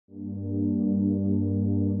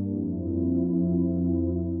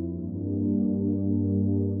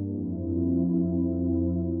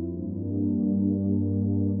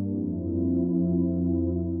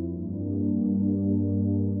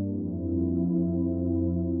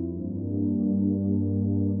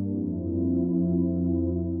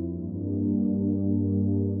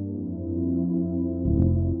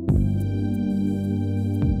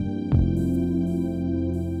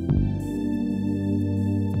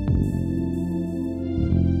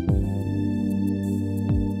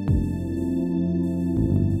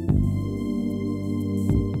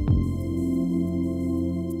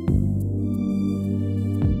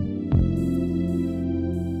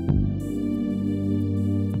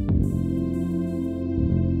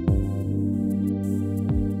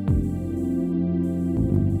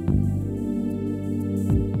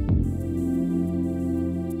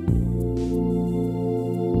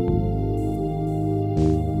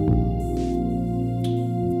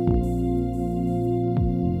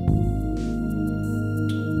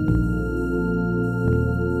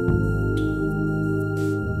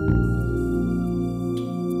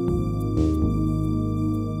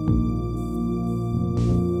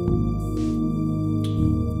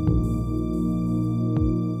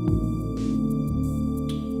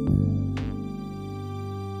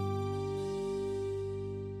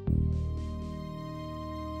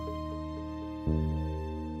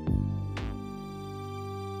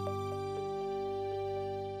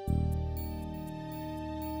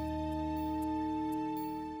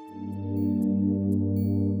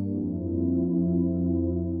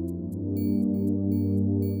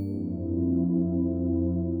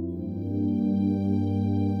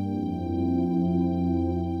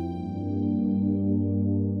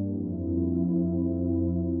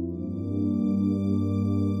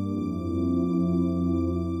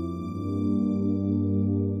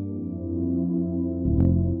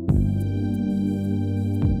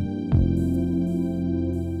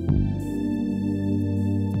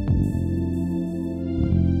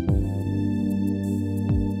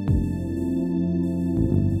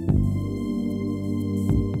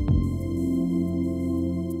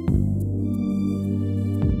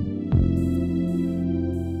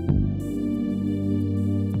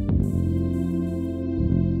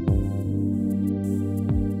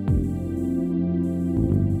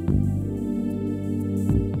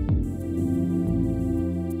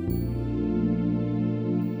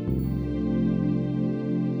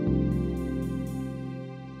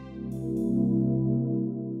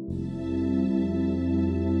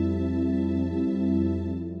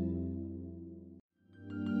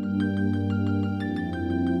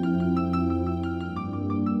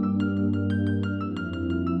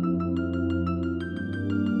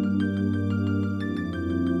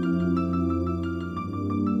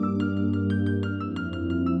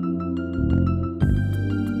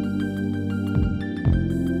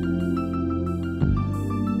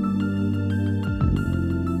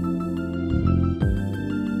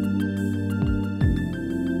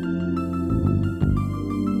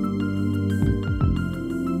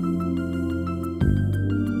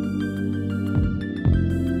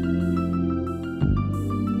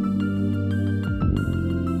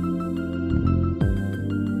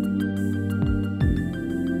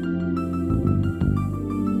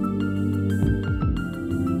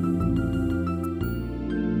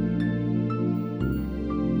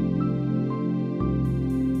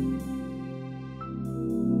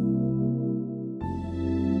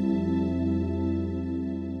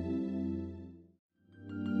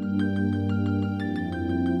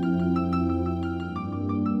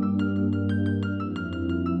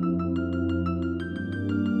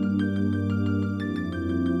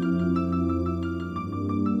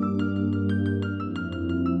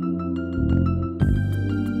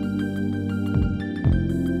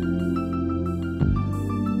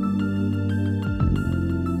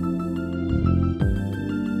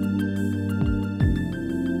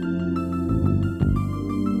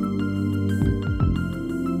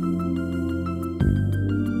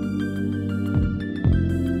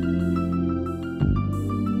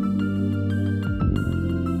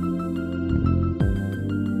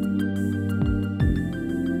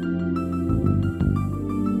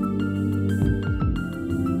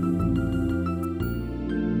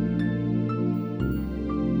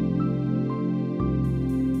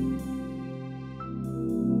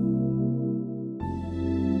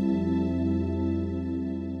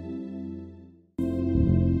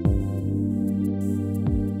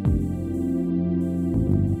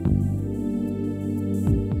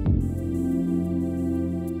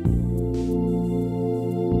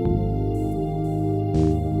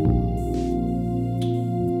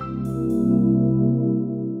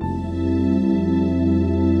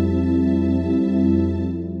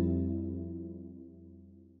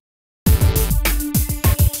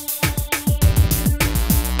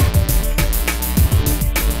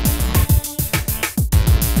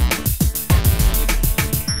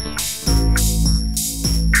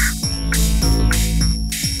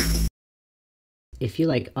If you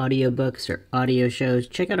like audiobooks or audio shows,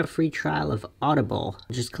 check out a free trial of Audible.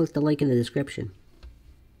 Just click the link in the description.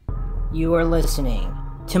 You are listening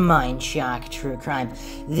to Mindshock True Crime.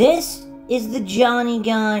 This is the Johnny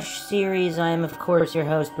Gosh series. I am, of course, your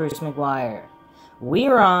host, Bruce McGuire. We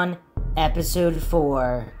are on episode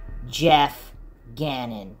 4, Jeff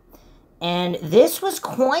Gannon. And this was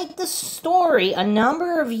quite the story a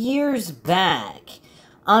number of years back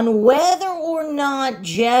on whether or not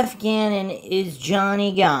Jeff Gannon is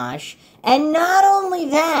Johnny Gosh. And not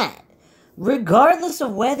only that, regardless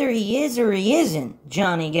of whether he is or he isn't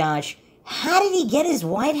Johnny Gosh, how did he get his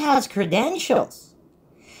White House credentials?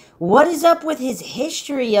 What is up with his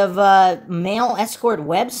history of male escort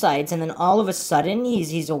websites, and then all of a sudden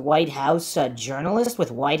he's a White House journalist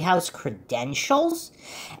with White House credentials?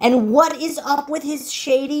 And what is up with his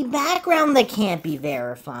shady background that can't be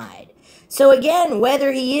verified? So again,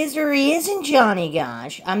 whether he is or he isn't Johnny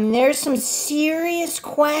Gosh, there's some serious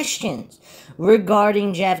questions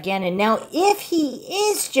regarding Jeff Gannon. Now, if he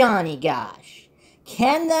is Johnny Gosh,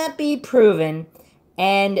 can that be proven?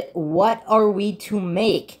 And what are we to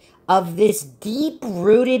make of this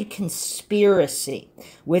deep-rooted conspiracy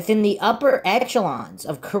within the upper echelons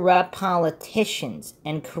of corrupt politicians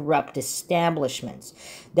and corrupt establishments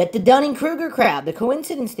that the Dunning-Kruger crowd, the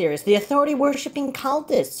coincidence theorists, the authority-worshipping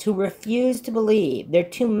cultists who refuse to believe, they're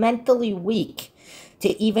too mentally weak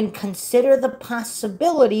to even consider the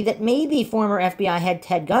possibility that maybe former FBI head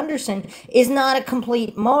Ted Gunderson is not a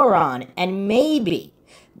complete moron, and maybe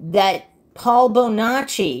that Paul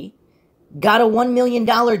Bonacci got a $1 million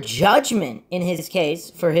judgment in his case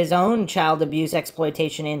for his own child abuse,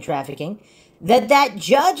 exploitation, and trafficking, that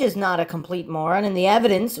judge is not a complete moron, and the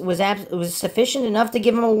evidence was sufficient enough to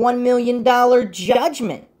give him a $1 million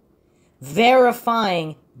judgment,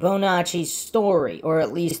 verifying Bonacci's story, or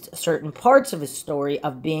at least certain parts of his story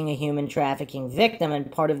of being a human trafficking victim and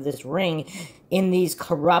part of this ring in these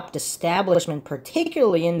corrupt establishments,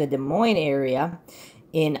 particularly in the Des Moines area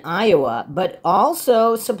in Iowa, but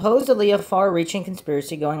also supposedly a far-reaching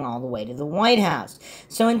conspiracy going all the way to the White House.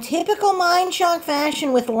 So in typical Mindshock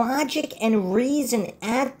fashion, with logic and reason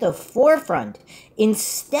at the forefront,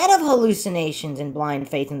 instead of hallucinations and blind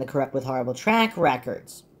faith in the corrupt with horrible track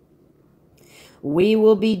records, we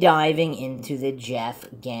will be diving into the Jeff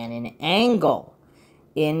Gannon angle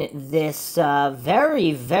in this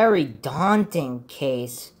very, very daunting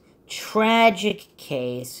case, tragic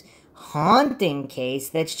case, haunting case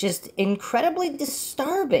that's just incredibly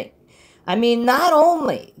disturbing. Not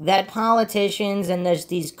only that politicians and there's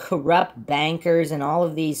these corrupt bankers and all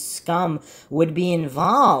of these scum would be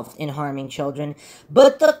involved in harming children,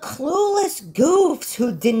 but the clueless goofs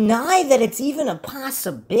who deny that it's even a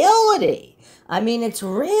possibility. It's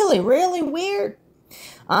really, really weird.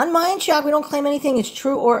 On Mindshock, we don't claim anything is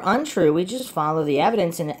true or untrue. We just follow the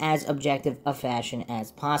evidence in as objective a fashion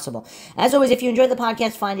as possible. As always, if you enjoy the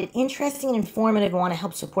podcast, find it interesting and informative, want to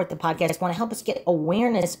help support the podcast, want to help us get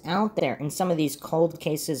awareness out there in some of these cold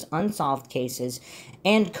cases, unsolved cases,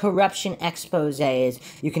 and corruption exposés,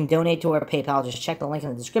 you can donate to our PayPal. Just check the link in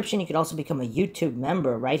the description. You could also become a YouTube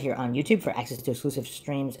member right here on YouTube for access to exclusive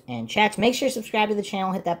streams and chats. Make sure to subscribe to the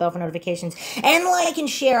channel, hit that bell for notifications, and like and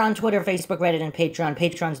share on Twitter, Facebook, Reddit, and Patreon.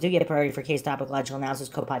 Patrons do get priority for case topic, logical analysis,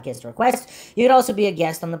 co-podcast requests. You could also be a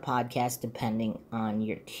guest on the podcast depending on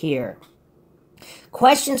your tier.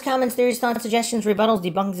 Questions, comments, theories, thoughts, suggestions, rebuttals,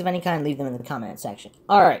 debunkings of any kind, leave them in the comment section.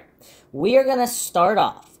 All right, we are going to start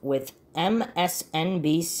off with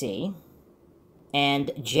MSNBC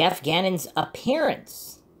and Jeff Gannon's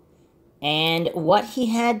appearance and what he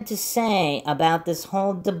had to say about this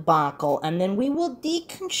whole debacle, and then we will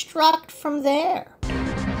deconstruct from there.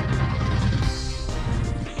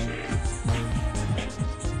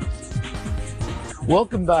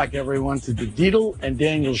 Welcome back, everyone, to the Deedle and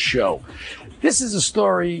Daniels Show. This is a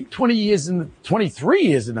story 23 years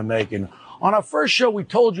in the making. On our first show, we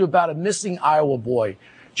told you about a missing Iowa boy,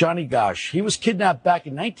 Johnny Gosh. He was kidnapped back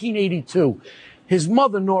in 1982. His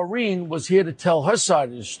mother, Noreen, was here to tell her side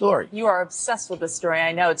of the story. You are obsessed with this story,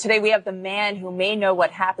 I know. Today we have the man who may know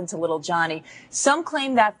what happened to little Johnny. Some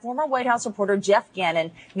claim that former White House reporter Jeff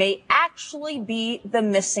Gannon may actually be the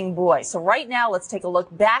missing boy. So right now, let's take a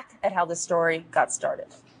look back at how this story got started.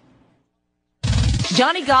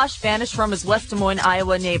 Johnny Gosh vanished from his West Des Moines,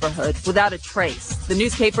 Iowa neighborhood without a trace. The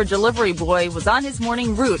newspaper delivery boy was on his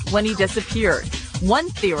morning route when he disappeared. One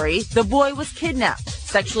theory, the boy was kidnapped,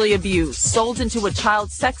 sexually abused, sold into a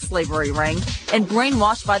child sex slavery ring, and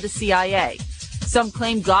brainwashed by the CIA. Some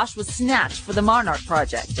claim Gosh was snatched for the Monarch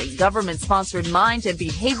Project, a government-sponsored mind and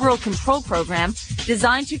behavioral control program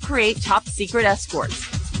designed to create top-secret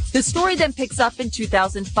escorts. The story then picks up in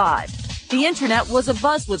 2005. The internet was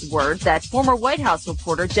abuzz with word that former White House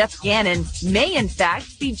reporter Jeff Gannon may in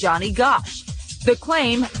fact be Johnny Gosch. The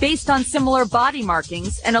claim based on similar body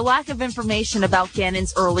markings and a lack of information about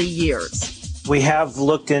Gannon's early years. We have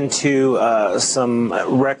looked into some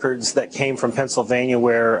records that came from Pennsylvania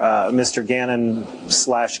where Mr. Gannon /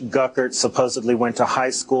 Guckert supposedly went to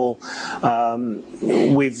high school.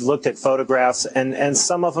 We've looked at photographs, and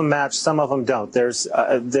some of them match, some of them don't.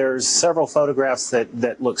 There's several photographs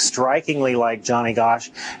that look strikingly like Johnny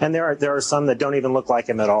Gosch, and there are some that don't even look like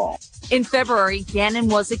him at all. In February, Gannon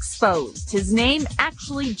was exposed. His name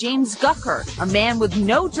actually James Guckert, a man with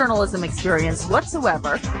no journalism experience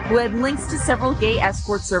whatsoever, who had links to several gay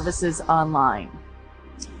escort services online.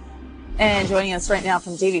 And joining us right now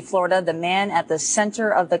from Davie, Florida, the man at the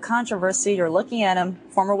center of the controversy. You're looking at him,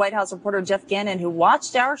 former White House reporter Jeff Gannon, who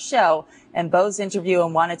watched our show and Bo's interview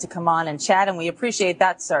and wanted to come on and chat, and we appreciate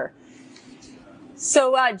that, sir.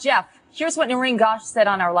 So, Jeff, here's what Noreen Gosch said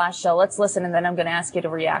on our last show. Let's listen, and then I'm going to ask you to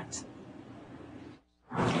react.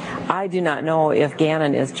 I do not know if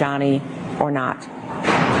Gannon is Johnny or not.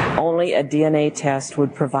 Only a DNA test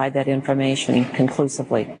would provide that information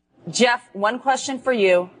conclusively. Jeff, one question for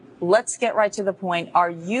you. Let's get right to the point. Are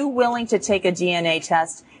you willing to take a DNA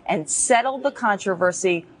test and settle the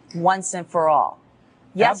controversy once and for all?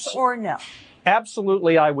 Yes or no?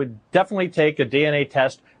 Absolutely, I would definitely take a DNA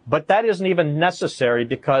test, but that isn't even necessary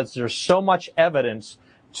because there's so much evidence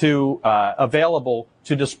available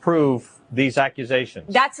to disprove these accusations.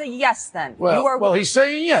 That's a yes, then. Well, he's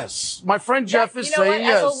saying yes. My friend Jeff is saying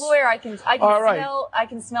yes. As a lawyer, I can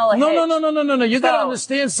smell a No. hitch. You got to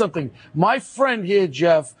understand something. My friend here,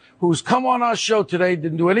 Jeff, who's come on our show today,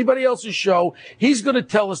 didn't do anybody else's show. He's going to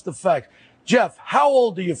tell us the fact. Jeff, how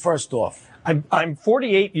old are you, first off? I'm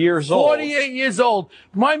 48 years old. 48 years old.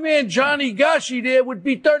 My man Johnny Gashi there would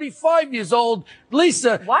be 35 years old.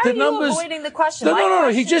 Lisa, why the are numbers. You avoiding the question? No.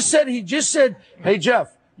 He just said, hey,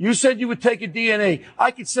 Jeff, you said you would take a DNA. I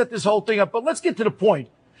could set this whole thing up, but let's get to the point.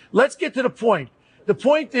 The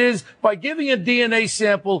point is, by giving a DNA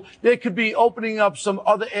sample, there could be opening up some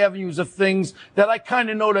other avenues of things that I kind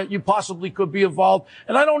of know that you possibly could be involved.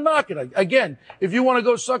 And I don't knock it. Again, if you want to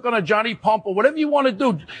go suck on a Johnny Pump or whatever you want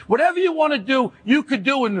to do, you could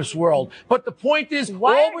do in this world. But the point is,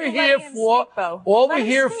 all we're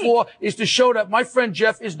here for is to show that my friend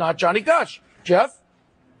Jeff is not Johnny Gosch. Jeff?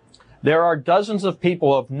 There are dozens of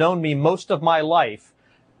people who have known me most of my life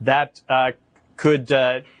that could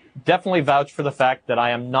definitely vouch for the fact that I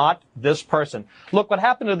am not this person. Look, what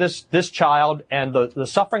happened to this child and the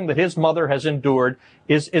suffering that his mother has endured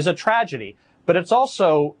is a tragedy. But it's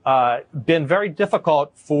also been very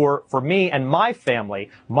difficult for me and my family,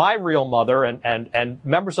 my real mother and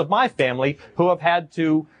members of my family who have had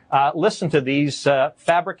to listen to these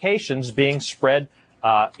fabrications being spread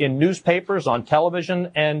in newspapers, on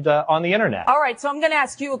television, and on the internet. All right, so I'm going to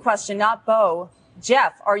ask you a question, not Bo.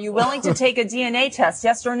 Jeff, are you willing to take a DNA test,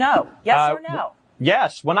 yes or no? Yes or no?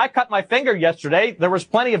 Yes. When I cut my finger yesterday, there was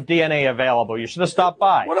plenty of DNA available. You should have stopped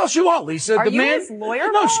by. What else you want, Lisa? Are you his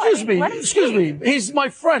lawyer? No, excuse me. He's my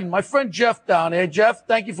friend Jeff down there. Jeff,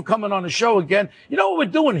 thank you for coming on the show again. You know what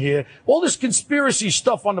we're doing here? All this conspiracy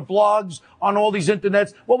stuff on the blogs, on all these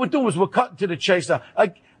internets, what we're doing is we're cutting to the chase now.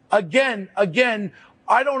 Again,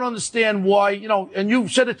 I don't understand why, and you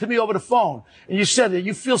said it to me over the phone, and you said that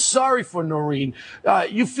you feel sorry for Noreen.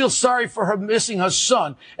 You feel sorry for her missing her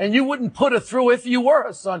son, and you wouldn't put her through if you were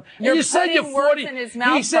her son. And you said you're 40. In his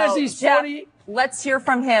mouth, he says he's 40. Jeff, let's hear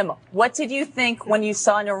from him. What did you think when you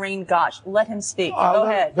saw Noreen Gosch? Let him speak. Go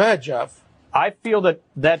ahead. Go ahead, Jeff. I feel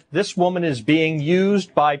that this woman is being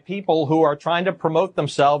used by people who are trying to promote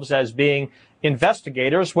themselves as being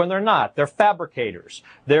investigators when they're not. They're fabricators.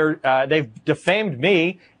 They've defamed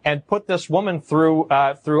me and put this woman through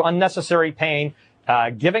unnecessary pain,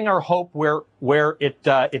 giving her hope where it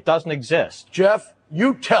doesn't exist. Jeff,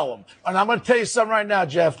 you tell them. And I'm going to tell you something right now,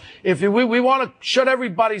 Jeff. If we want to shut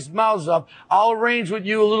everybody's mouths up, I'll arrange with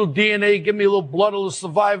you a little DNA, give me a little blood, a little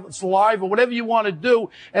saliva, whatever you want to do.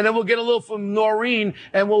 And then we'll get a little from Noreen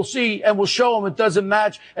and we'll see and we'll show them it doesn't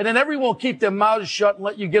match. And then everyone will keep their mouths shut and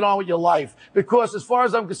let you get on with your life. Because as far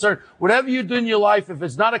as I'm concerned, whatever you do in your life, if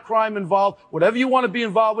it's not a crime involved, whatever you want to be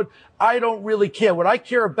involved with, I don't really care. What I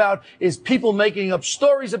care about is people making up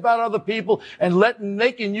stories about other people and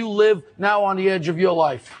making you live now on the edge of your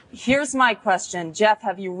life. Here's my question. Jeff,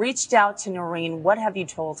 have you reached out to Noreen? What have you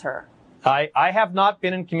told her? I have not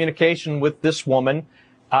been in communication with this woman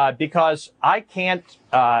because I can't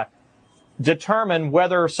determine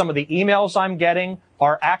whether some of the emails I'm getting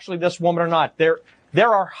are actually this woman or not. There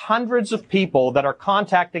are hundreds of people that are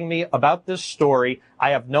contacting me about this story. I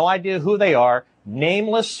have no idea who they are.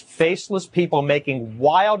 nameless, faceless people making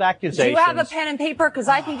wild accusations. Do you have a pen and paper? Because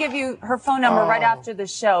I can give you her phone number right after the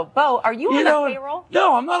show. Bo, are you on the payroll?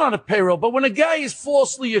 No, I'm not on a payroll. But when a guy is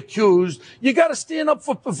falsely accused, you got to stand up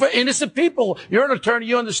for innocent people. You're an attorney.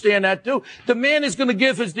 You understand that, too. The man is going to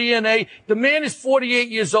give his DNA. The man is 48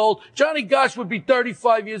 years old. Johnny Gosch would be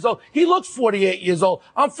 35 years old. He looks 48 years old.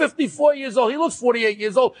 I'm 54 years old. He looks 48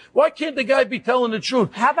 years old. Why can't the guy be telling the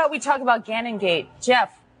truth? How about we talk about Gannongate?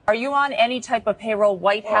 Jeff, are you on any type of payroll,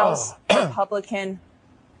 White House, Republican?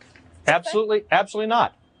 Absolutely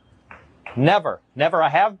not. Never. I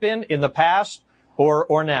have been in the past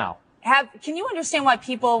or now. Can you understand why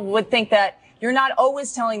people would think that you're not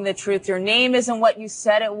always telling the truth? Your name isn't what you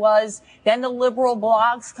said it was. Then the liberal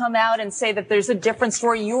blogs come out and say that there's a different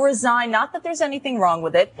story. You resign. Not that there's anything wrong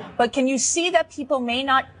with it, but can you see that people may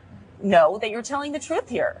not know that you're telling the truth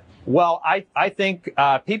here? Well, I think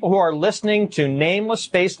people who are listening to nameless,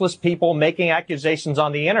 faceless people making accusations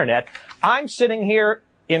on the internet, I'm sitting here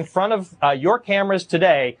in front of your cameras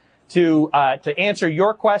today to answer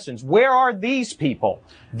your questions. Where are these people?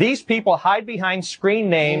 These people hide behind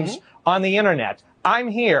screen names on the internet. I'm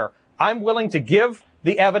here. I'm willing to give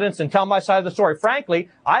the evidence and tell my side of the story. Frankly,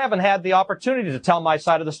 I haven't had the opportunity to tell my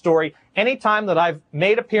side of the story. Anytime that I've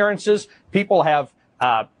made appearances, people have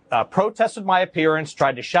protested my appearance,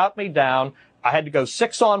 tried to shout me down. I had to go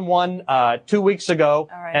 6-on-1 2 weeks ago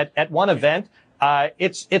at one event.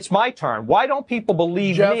 It's my turn. Why don't people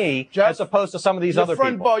believe me as opposed to some of these other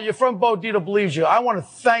people? Your friend Bo Dita believes you. I want to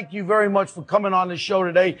thank you very much for coming on the show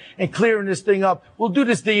today and clearing this thing up. We'll do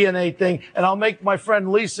this DNA thing, and I'll make my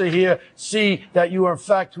friend Lisa here see that you are in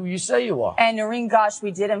fact who you say you are. And Noreen Gosch,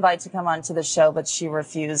 we did invite to come on to the show, but she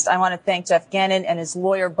refused. I want to thank Jeff Gannon and his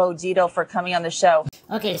lawyer, Bo Dito, for coming on the show.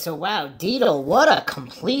 Okay, so wow, Dito, what a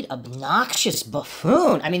complete obnoxious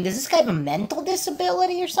buffoon. I mean, does this guy have a mental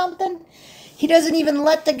disability or something? He doesn't even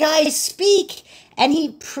let the guy speak, and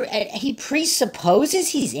he presupposes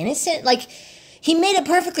he's innocent. Like, he made it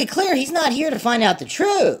perfectly clear he's not here to find out the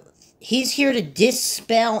truth. He's here to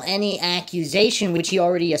dispel any accusation which he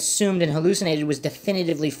already assumed and hallucinated was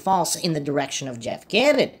definitively false in the direction of Jeff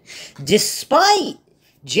Gannon. Despite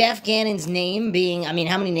Jeff Gannon's name being, I mean,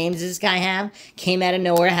 how many names does this guy have? Came out of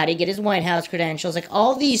nowhere. How did he get his White House credentials? Like,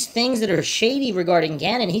 all these things that are shady regarding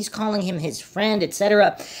Gannon. He's calling him his friend,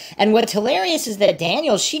 etc. And what's hilarious is that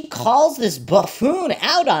Daniel, she calls this buffoon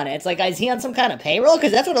out on it. It's like, is he on some kind of payroll?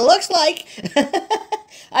 Because that's what it looks like.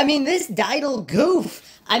 I mean, this Didal goof.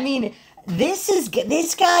 I mean, this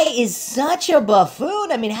guy is such a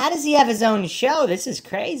buffoon. I mean, how does he have his own show? This is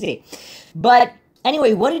crazy. But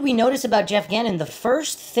anyway, what did we notice about Jeff Gannon? The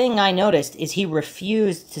first thing I noticed is he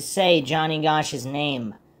refused to say Johnny Gosch's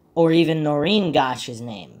name or even Noreen Gosch's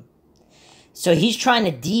name. So he's trying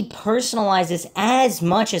to depersonalize this as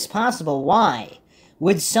much as possible. Why?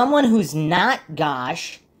 Would someone who's not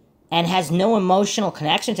Gosch and has no emotional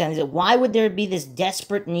connection to him, why would there be this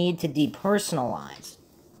desperate need to depersonalize?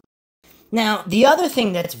 Now, the other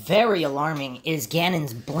thing that's very alarming is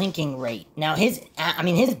Gannon's blinking rate. Now, his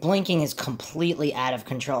blinking is completely out of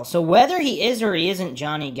control. So whether he is or he isn't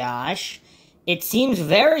Johnny Gosch, it seems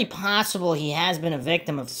very possible he has been a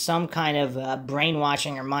victim of some kind of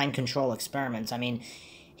brainwashing or mind control experiments. I mean,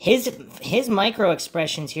 his micro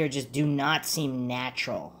expressions here just do not seem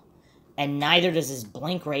natural. And neither does his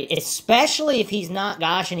blink rate, especially if he's not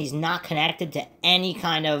Gosch and he's not connected to any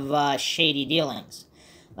kind of shady dealings.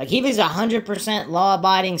 Like, if he's a 100%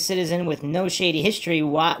 law-abiding citizen with no shady history,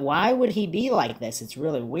 why would he be like this? It's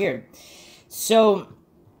really weird. So,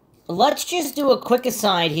 let's just do a quick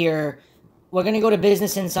aside here. We're going to go to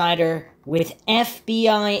Business Insider with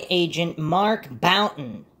FBI agent Mark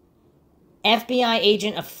Boughton. FBI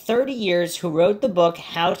agent of 30 years who wrote the book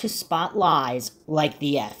How to Spot Lies Like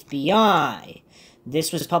the FBI.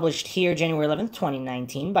 This was published here January 11th,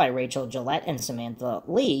 2019 by Rachel Gillette and Samantha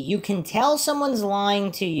Lee. You can tell someone's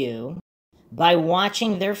lying to you by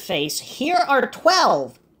watching their face. Here are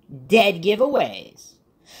 12 dead giveaways.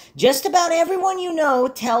 Just about everyone you know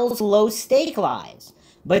tells low-stake lies,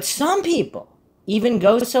 but some people even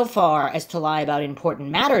go so far as to lie about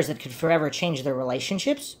important matters that could forever change their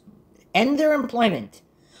relationships, end their employment,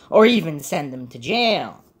 or even send them to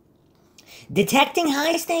jail. Detecting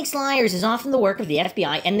high-stakes liars is often the work of the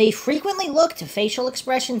FBI, and they frequently look to facial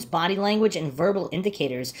expressions, body language, and verbal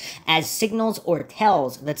indicators as signals or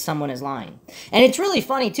tells that someone is lying. And it's really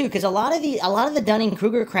funny, too, because a lot of the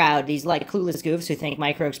Dunning-Kruger crowd, these, like, clueless goofs who think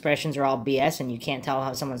micro-expressions are all BS and you can't tell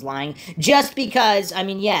how someone's lying, just because, I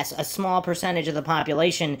mean, yes, a small percentage of the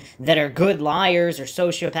population that are good liars or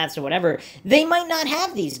sociopaths or whatever, they might not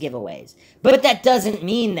have these giveaways. But that doesn't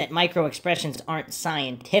mean that micro-expressions aren't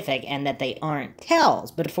scientific and that they they aren't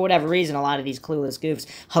tells. But for whatever reason, a lot of these clueless goofs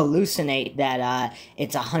hallucinate that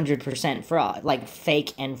it's 100% fraud, like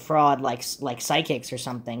fake and fraud, like psychics or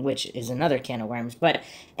something, which is another can of worms. But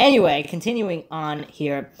anyway, continuing on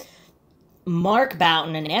here. Mark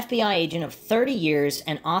Boughton, an FBI agent of 30 years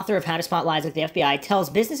and author of How to Spot Lies at the FBI, tells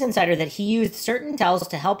Business Insider that he used certain tells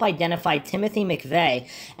to help identify Timothy McVeigh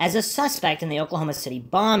as a suspect in the Oklahoma City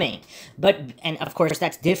bombing. And of course,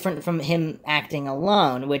 that's different from him acting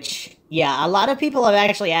alone, which, yeah, a lot of people have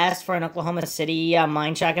actually asked for an Oklahoma City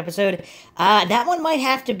Mindshock episode. That one might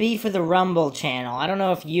have to be for the Rumble channel. I don't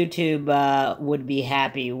know if YouTube would be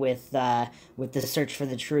happy with the search for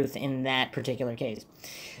the truth in that particular case.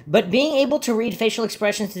 But being able to read facial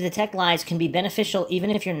expressions to detect lies can be beneficial even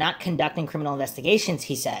if you're not conducting criminal investigations,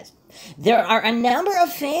 he says. There are a number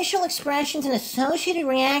of facial expressions and associated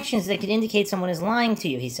reactions that could indicate someone is lying to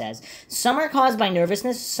you, he says. Some are caused by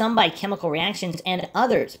nervousness, some by chemical reactions, and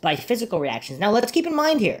others by physical reactions. Now, let's keep in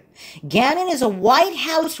mind here, Gannon is a White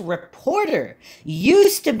House reporter,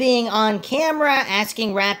 used to being on camera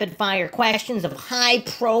asking rapid-fire questions of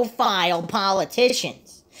high-profile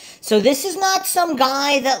politicians. So this is not some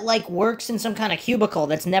guy that, like, works in some kind of cubicle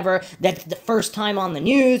that's the first time on the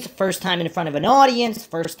news, first time in front of an audience,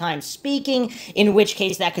 first time speaking, in which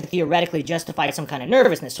case that could theoretically justify some kind of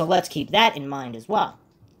nervousness. So let's keep that in mind as well.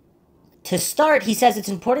 To start, he says it's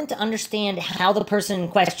important to understand how the person in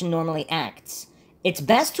question normally acts. It's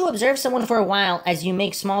best to observe someone for a while as you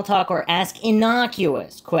make small talk or ask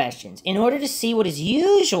innocuous questions in order to see what his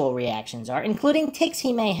usual reactions are, including tics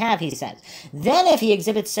he may have, he says. Then, if he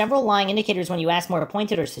exhibits several lying indicators when you ask more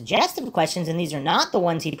pointed or suggestive questions, and these are not the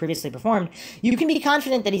ones he previously performed, you can be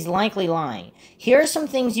confident that he's likely lying. Here are some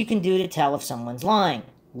things you can do to tell if someone's lying.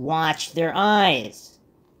 Watch their eyes.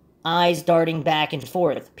 Eyes darting back and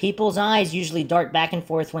forth. People's eyes usually dart back and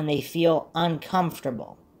forth when they feel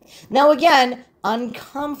uncomfortable. Now again,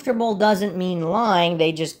 uncomfortable doesn't mean lying,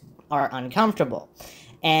 they just are uncomfortable.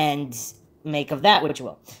 And make of that what you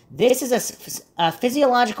will. This is a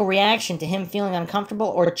physiological reaction to him feeling uncomfortable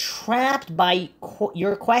or trapped by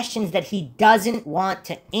your questions that he doesn't want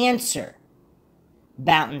to answer.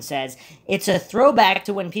 Boughton says, it's a throwback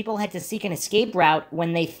to when people had to seek an escape route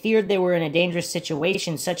when they feared they were in a dangerous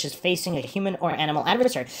situation, such as facing a human or animal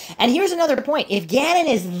adversary. And here's another point. If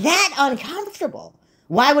Gannon is that uncomfortable,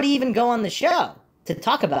 why would he even go on the show to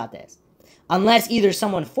talk about this? Unless either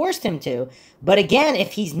someone forced him to. But again,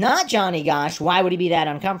 if he's not Johnny Gosh, why would he be that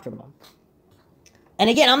uncomfortable? And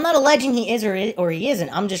again, I'm not alleging he is or he isn't.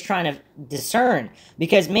 I'm just trying to discern.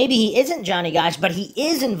 Because maybe he isn't Johnny Gosh, but he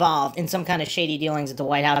is involved in some kind of shady dealings at the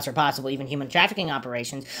White House or possibly even human trafficking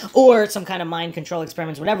operations or some kind of mind control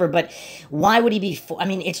experiments, whatever. But why would he be... I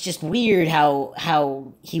mean, it's just weird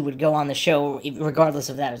how he would go on the show regardless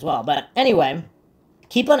of that as well. But anyway...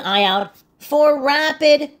 Keep an eye out for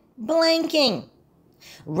rapid blinking.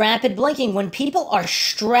 Rapid blinking. When people are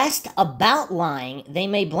stressed about lying, they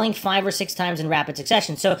may blink 5 or 6 times in rapid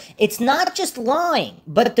succession. So it's not just lying,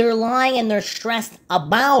 but they're lying and they're stressed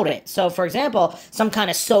about it. So, for example, some kind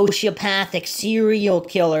of sociopathic serial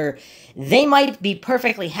killer, they might be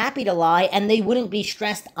perfectly happy to lie and they wouldn't be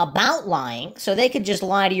stressed about lying. So they could just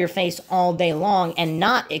lie to your face all day long and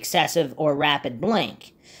not excessive or rapid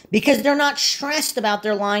blink. Because they're not stressed about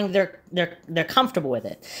their lying, they're comfortable with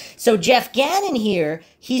it. So Jeff Gannon here,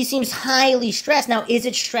 he seems highly stressed. Now, is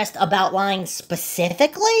it stressed about lying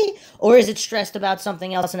specifically? Or is it stressed about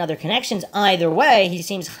something else and other connections? Either way, he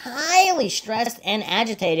seems highly stressed and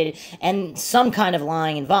agitated and some kind of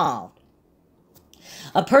lying involved.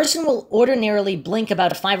 A person will ordinarily blink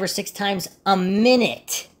about 5 or 6 times a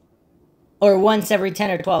minute. Or once every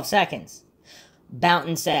 10 or 12 seconds.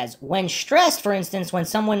 Boughton says, when stressed, for instance, when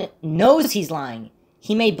someone knows he's lying,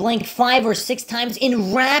 he may blink 5 or 6 times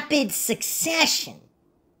in rapid succession.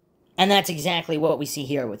 And that's exactly what we see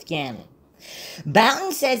here with Gannon.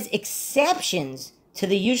 Boughton says exceptions to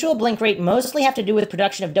the usual blink rate mostly have to do with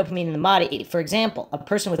production of dopamine in the body. For example, a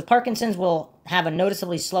person with Parkinson's will have a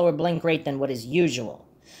noticeably slower blink rate than what is usual,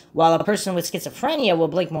 while a person with schizophrenia will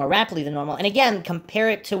blink more rapidly than normal. And again, compare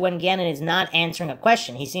it to when Gannon is not answering a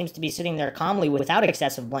question. He seems to be sitting there calmly without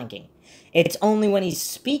excessive blinking. It's only when he's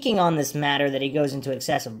speaking on this matter that he goes into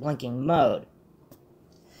excessive blinking mode.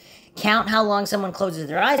 Count how long someone closes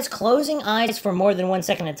their eyes. Closing eyes for more than 1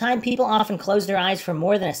 second at a time. People often close their eyes for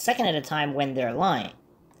more than a second at a time when they're lying.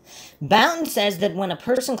 Boughton says that when a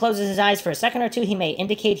person closes his eyes for a second or two, he may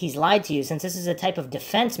indicate he's lied to you, since this is a type of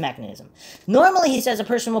defense mechanism. Normally, he says a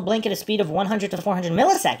person will blink at a speed of 100 to 400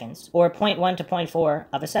 milliseconds, or 0.1 to 0.4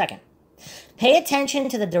 of a second. Pay attention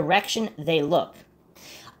to the direction they look.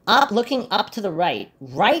 Looking up to the right.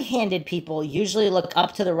 Right-handed people usually look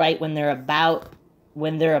up to the right when they're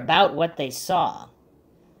about what they saw.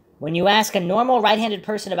 When you ask a normal right-handed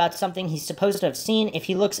person about something he's supposed to have seen, if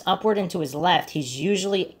he looks upward and to his left, he's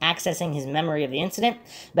usually accessing his memory of the incident,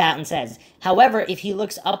 Boughton says. However, if he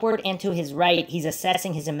looks upward and to his right, he's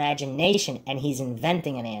assessing his imagination and he's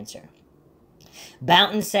inventing an answer.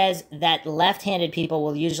 Boughton says that left-handed people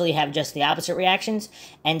will usually have just the opposite reactions,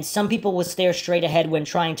 and some people will stare straight ahead when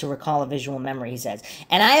trying to recall a visual memory, he says.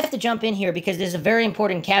 And I have to jump in here because there's a very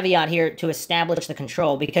important caveat here to establish the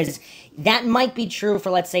control, because that might be true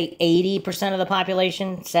for, let's say, 80% of the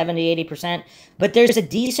population, 70, 80%, but there's a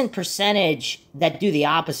decent percentage that do the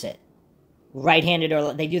opposite. Right-handed,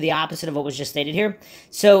 or they do the opposite of what was just stated here.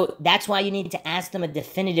 So that's why you need to ask them a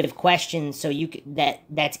definitive question so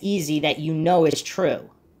that's easy, that you know is true.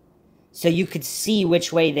 So you could see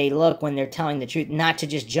which way they look when they're telling the truth, not to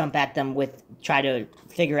just jump at them with try to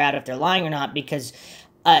figure out if they're lying or not, because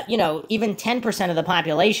even 10% of the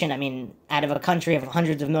population, I mean, out of a country of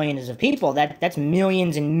hundreds of millions of people, that's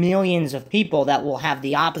millions and millions of people that will have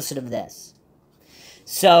the opposite of this.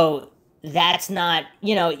 So that's not,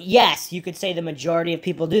 yes, you could say the majority of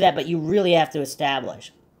people do that, but you really have to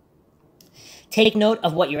establish. Take note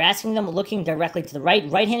of what you're asking them, looking directly to the right.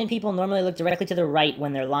 Right-handed people normally look directly to the right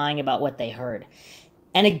when they're lying about what they heard.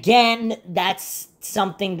 And again, that's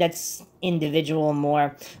something that's individual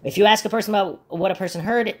more. If you ask a person about what a person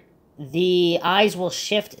heard, the eyes will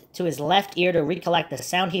shift to his left ear to recollect the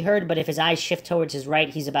sound he heard, but if his eyes shift towards his right,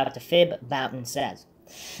 he's about to fib, Boughton says.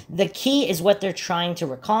 The key is what they're trying to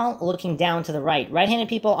recall, looking down to the right. Right-handed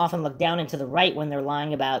people often look down and to the right when they're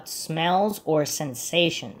lying about smells or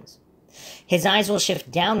sensations. His eyes will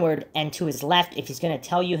shift downward and to his left if he's going to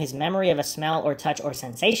tell you his memory of a smell or touch or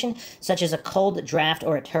sensation, such as a cold draft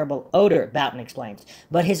or a terrible odor, Boughton explains.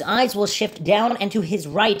 But his eyes will shift down and to his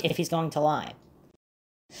right if he's going to lie.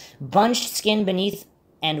 Bunched skin beneath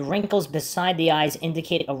and wrinkles beside the eyes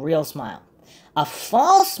indicate a real smile. A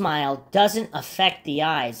false smile doesn't affect the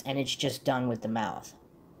eyes, and it's just done with the mouth.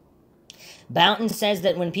 Boughton says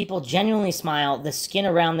that when people genuinely smile, the skin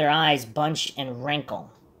around their eyes bunch and wrinkle.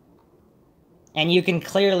 And you can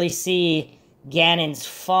clearly see Gannon's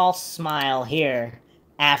false smile here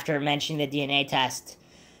after mentioning the DNA test.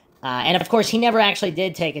 And of course, he never actually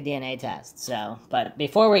did take a DNA test. But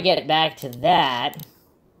before we get back to that,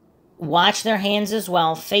 watch their hands as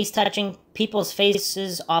well. Face touching. People's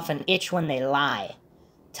faces often itch when they lie.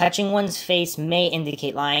 Touching one's face may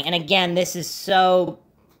indicate lying. And again, this is so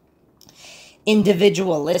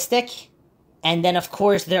individualistic. And then, of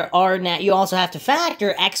course, you also have to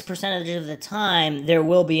factor X percentage of the time there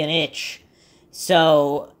will be an itch.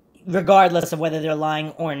 So, regardless of whether they're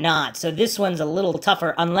lying or not. So this one's a little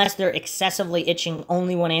tougher unless they're excessively itching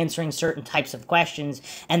only when answering certain types of questions,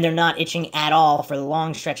 and they're not itching at all for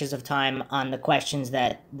long stretches of time on the questions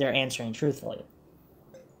that they're answering truthfully.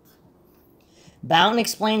 Boughton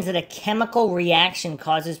explains that a chemical reaction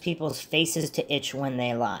causes people's faces to itch when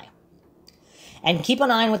they lie. And keep an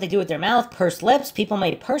eye on what they do with their mouth. Pursed lips. People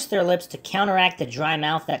may purse their lips to counteract the dry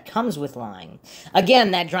mouth that comes with lying. Again,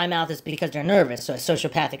 that dry mouth is because they're nervous. So a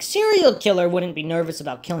sociopathic serial killer wouldn't be nervous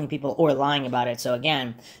about killing people or lying about it. So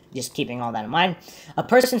again, just keeping all that in mind. A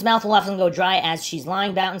person's mouth will often go dry as she's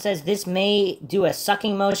lying, Boughton says. This may do a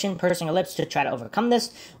sucking motion, pursing her lips to try to overcome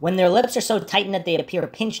this. When their lips are so tightened that they appear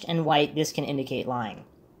pinched and white, this can indicate lying.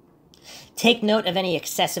 Take note of any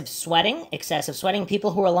excessive sweating. Excessive sweating.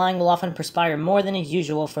 People who are lying will often perspire more than is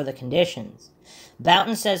usual for the conditions.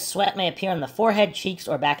 Boughton says sweat may appear on the forehead, cheeks,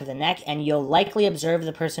 or back of the neck, and you'll likely observe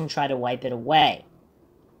the person try to wipe it away.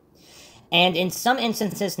 And in some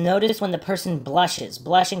instances, notice when the person blushes.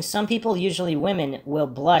 Blushing, some people, usually women, will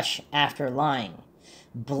blush after lying.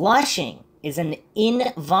 Blushing is an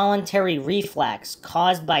involuntary reflex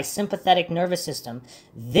caused by sympathetic nervous system.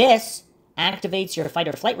 This activates your fight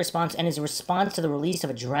or flight response and is a response to the release of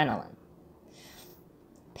adrenaline.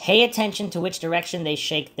 Pay attention to which direction they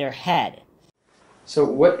shake their head. So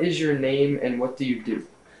what is your name and what do you do?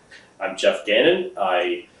 I'm Jeff Gannon.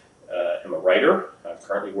 I am a writer. I'm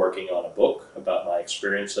currently working on a book about my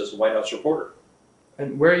experience as a White House reporter.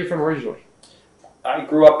 And where are you from originally? I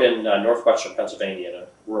grew up in northwestern Pennsylvania in a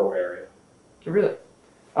rural area. Really?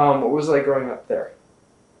 What was it like growing up there?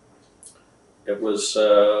 It was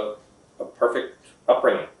a perfect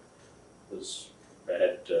upbringing.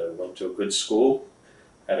 I went to a good school,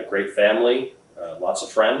 had a great family, lots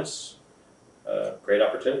of friends, great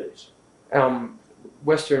opportunities.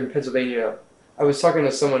 Western Pennsylvania, I was talking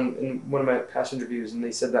to someone in one of my past interviews, and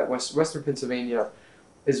they said that Western Pennsylvania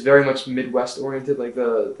is very much Midwest oriented, like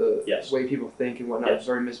the Yes. way people think and whatnot Yes. is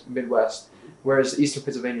very Midwest, whereas Eastern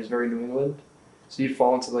Pennsylvania is very New England. So you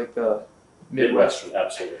fall into like the Midwest. Midwestern,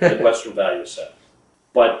 absolutely. Midwestern value set.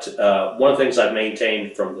 But one of the things I've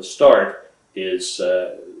maintained from the start is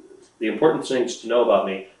the important things to know about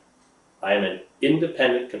me. I am an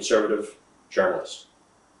independent conservative journalist.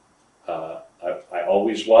 I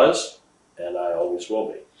always was, and I always will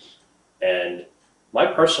be. And my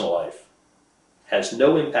personal life has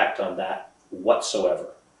no impact on that whatsoever.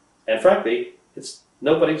 And frankly, it's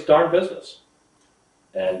nobody's darn business.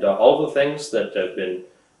 And all the things that have been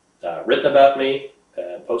written about me,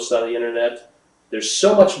 posted on the internet, there's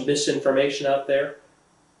so much misinformation out there.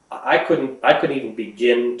 I couldn't even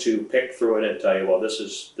begin to pick through it and tell you, well, this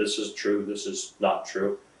is true, this is not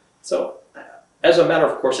true. So, as a matter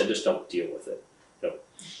of course, I just don't deal with it. You know,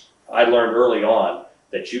 I learned early on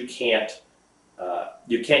that you can't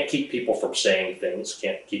keep people from saying things,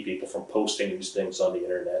 can't keep people from posting these things on the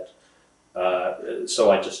internet.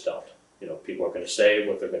 So I just don't. You know, people are going to say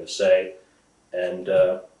what they're going to say, and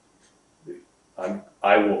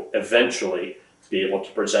I will eventually be able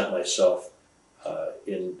to present myself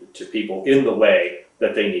to people in the way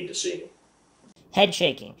that they need to see me. Head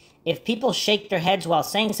shaking. If people shake their heads while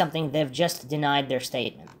saying something, they've just denied their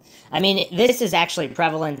statement. I mean, this is actually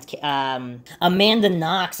prevalent. Amanda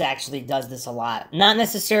Knox actually does this a lot. Not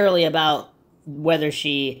necessarily about whether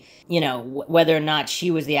she, whether or not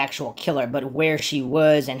she was the actual killer, but where she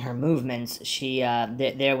was and her movements.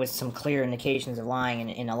 There was some clear indications of lying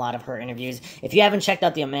in a lot of her interviews. If you haven't checked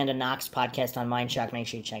out the Amanda Knox podcast on Mindshock, make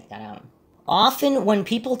sure you check that out. Often, when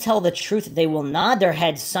people tell the truth, they will nod their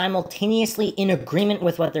heads simultaneously in agreement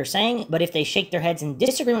with what they're saying, but if they shake their heads in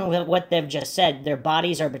disagreement with what they've just said, their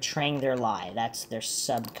bodies are betraying their lie. That's their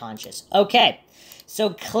subconscious. Okay, so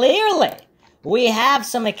clearly, we have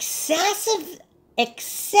some excessive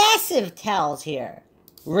tells here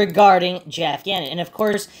regarding Jeff Gannon. And of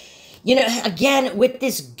course, again, with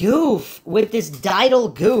this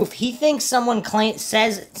Didal goof, he thinks someone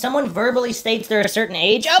verbally states they're a certain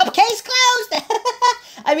age. Oh, case closed!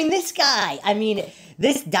 I mean,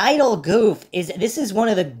 this Didal goof this is one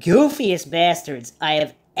of the goofiest bastards I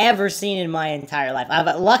have ever seen in my entire life.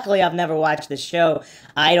 Luckily, I've never watched the show.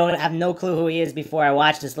 I have no clue who he is before I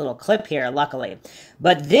watched this little clip here, luckily.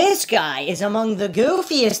 But this guy is among the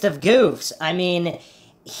goofiest of goofs. I mean,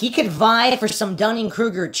 he could vie for some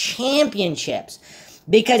Dunning-Kruger championships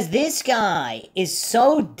because this guy is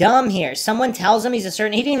so dumb here. Someone tells him he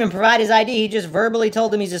didn't even provide his ID. He just verbally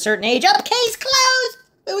told him he's a certain age. Oh, case closed!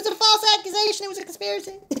 It was a false accusation. It was a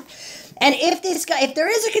conspiracy. And if there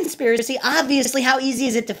is a conspiracy, obviously how easy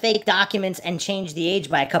is it to fake documents and change the age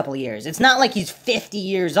by a couple of years? It's not like he's 50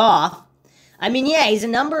 years off. I mean, yeah, he's a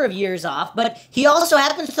number of years off, but he also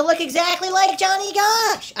happens to look exactly like Johnny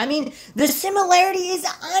Gosch. I mean, the similarity is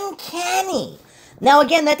uncanny. Now,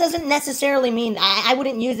 again, that doesn't necessarily mean I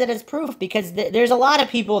wouldn't use it as proof because there's a lot of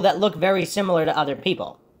people that look very similar to other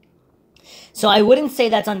people. So I wouldn't say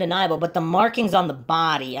that's undeniable, but the markings on the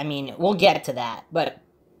body, I mean, we'll get to that. But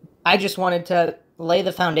I just wanted to lay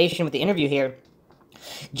the foundation with the interview here,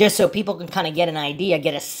 just so people can kind of get an idea,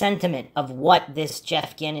 get a sentiment of what this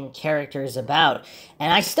Jeff Gannon character is about.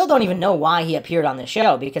 And I still don't even know why he appeared on the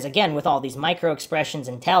show, because again, with all these micro expressions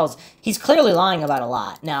and tells, he's clearly lying about a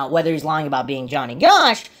lot. Now, whether he's lying about being Johnny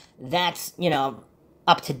Gosch, that's,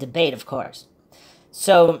 up to debate, of course.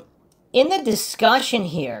 So, in the discussion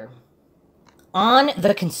here, on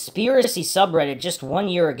the conspiracy subreddit just 1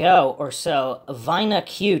 year ago or so, Vina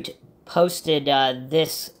Cute posted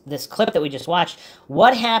this clip that we just watched.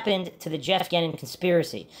 What happened to the Jeff Gannon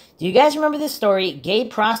conspiracy? Do you guys remember this story? Gay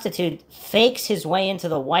prostitute fakes his way into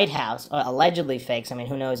the White House, allegedly fakes. I mean,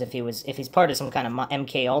 who knows if he's part of some kind of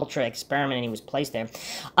MK Ultra experiment and he was placed there,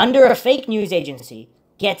 under a fake news agency,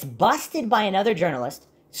 gets busted by another journalist,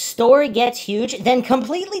 story gets huge, then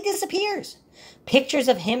completely disappears. Pictures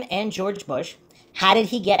of him and George Bush. How did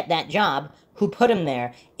he get that job? Who put him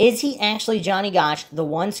there? Is he actually Johnny Gosch, the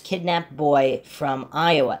once kidnapped boy from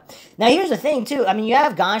Iowa? Now, here's the thing, too. I mean, you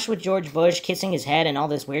have Gosch with George Bush kissing his head and all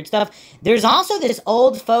this weird stuff. There's also this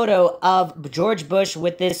old photo of George Bush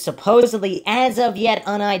with this supposedly as of yet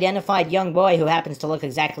unidentified young boy who happens to look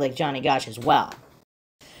exactly like Johnny Gosch as well.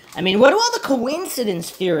 I mean, what do all the coincidence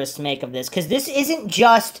theorists make of this? Because this isn't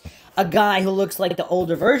just a guy who looks like the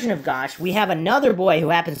older version of Gosch. We have another boy who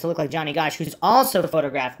happens to look like Johnny Gosch who's also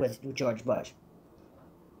photographed with George Bush.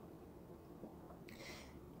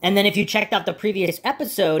 And then if you checked out the previous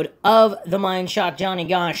episode of the Mindshock Johnny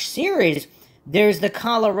Gosch series, there's the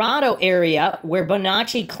Colorado area where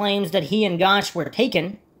Bonacci claims that he and Gosch were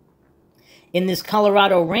taken in this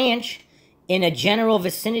Colorado ranch in a general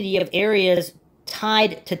vicinity of areas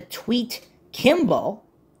tied to Tweet Kimball,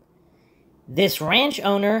 this ranch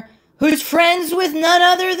owner who's friends with none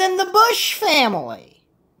other than the Bush family.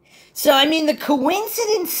 So, I mean, the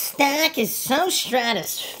coincidence stack is so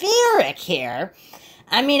stratospheric here.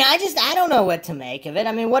 I mean, I don't know what to make of it.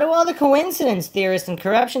 I mean, what do all the coincidence theorists and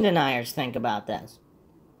corruption deniers think about this?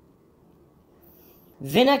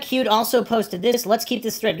 Vinacute also posted this. Let's keep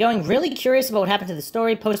this thread going. Really curious about what happened to the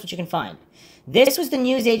story. Post what you can find. This was the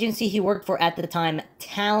news agency he worked for at the time,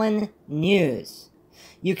 Talon News.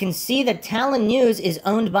 You can see that Talon News is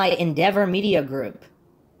owned by Endeavor Media Group.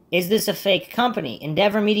 Is this a fake company?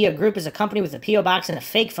 Endeavor Media Group is a company with a P.O. box and a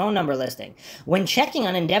fake phone number listing. When checking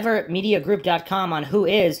on EndeavorMediaGroup.com on who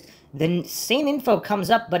is, the same info comes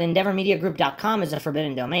up, but EndeavorMediaGroup.com is a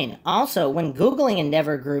forbidden domain. Also, when Googling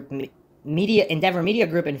Endeavor Media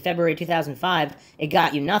Group in February 2005, it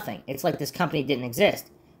got you nothing. It's like this company didn't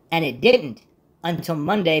exist. And it didn't until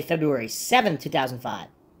Monday, February 7th, 2005.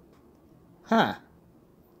 Huh.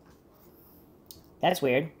 That's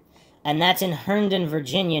weird. And that's in Herndon,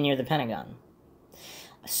 Virginia, near the Pentagon.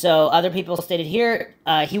 So, other people stated here,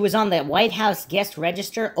 he was on the White House guest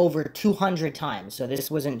register over 200 times. So this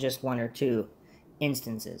wasn't just one or two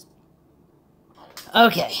instances.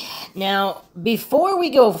 Okay, now, before we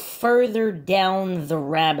go further down the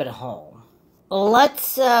rabbit hole,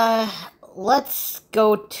 let's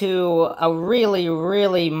go to a really,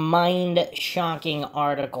 really mind-shocking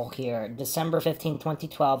article here, December 15,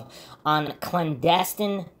 2012, on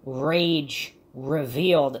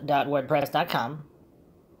clandestineragerevealed.wordpress.com.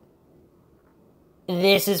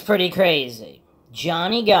 This is pretty crazy.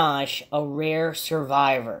 Johnny Gosch, a rare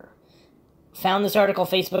survivor. Found this article on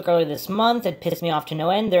Facebook earlier this month. It pissed me off to no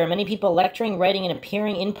end. There are many people lecturing, writing, and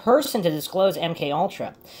appearing in person to disclose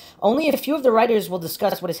MKUltra. Only a few of the writers will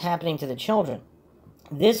discuss what is happening to the children.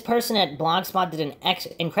 This person at Blogspot did an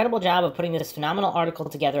incredible job of putting this phenomenal article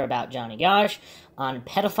together about Johnny Gosch on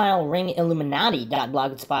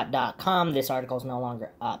pedophileringilluminati.blogspot.com. This article is no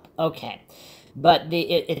longer up. Okay. But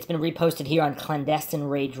it's been reposted here on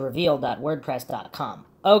clandestineragerevealed.wordpress.com.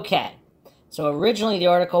 Okay. So originally the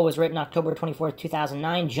article was written October 24th,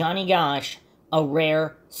 2009. Johnny Gosch, a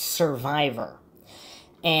rare survivor.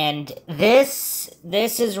 And this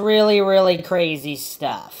is really, really crazy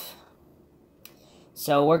stuff.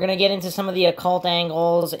 So we're going to get into some of the occult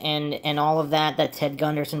angles and all of that Ted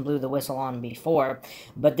Gunderson blew the whistle on before.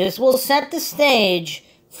 But this will set the stage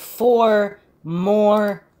for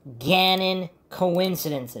more Gannon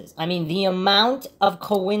coincidences. I mean, the amount of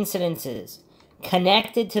coincidences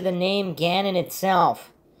connected to the name Gannon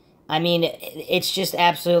itself, I mean, it's just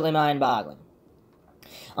absolutely mind-boggling.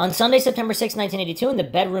 On Sunday, September 6, 1982, in the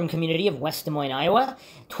bedroom community of West Des Moines, Iowa,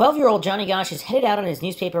 12-year-old Johnny Gosch is headed out on his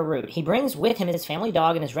newspaper route. He brings with him his family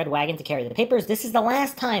dog and his red wagon to carry the papers. This is the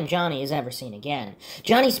last time Johnny is ever seen again.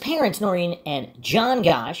 Johnny's parents, Noreen and John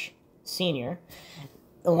Gosch, Sr.,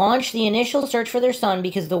 launched the initial search for their son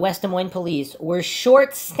because the West Des Moines police were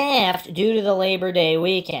short-staffed due to the Labor Day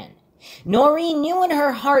weekend. Noreen knew in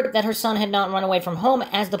her heart that her son had not run away from home,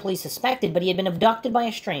 as the police suspected, but he had been abducted by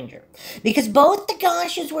a stranger. Because both the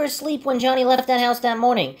Gosches were asleep when Johnny left that house that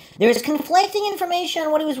morning, there is conflicting information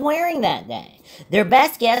on what he was wearing that day. Their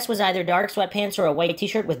best guess was either dark sweatpants or a white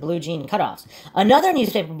t-shirt with blue jean cutoffs. Another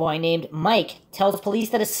newspaper boy named Mike tells police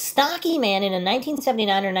that a stocky man in a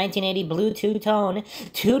 1979 or 1980 blue two-tone,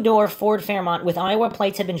 two-door Ford Fairmont with Iowa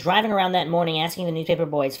plates had been driving around that morning asking the newspaper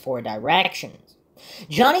boys for directions.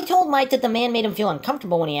 Johnny told Mike that the man made him feel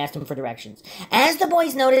uncomfortable when he asked him for directions. As the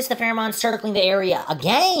boys noticed the Fairmont circling the area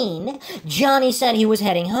again, Johnny said he was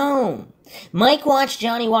heading home. Mike watched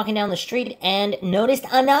Johnny walking down the street and noticed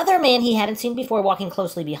another man he hadn't seen before walking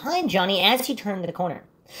closely behind Johnny as he turned the corner.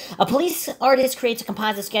 A police artist creates a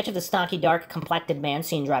composite sketch of the stocky, dark-complected man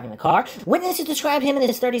seen driving the car. Witnesses describe him in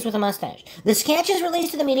his 30s with a mustache. The sketch is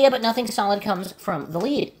released to the media, but nothing solid comes from the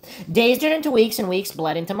lead. Days turned into weeks, and weeks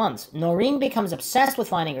bled into months. Noreen becomes obsessed with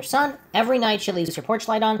finding her son. Every night she leaves her porch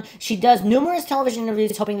light on. She does numerous television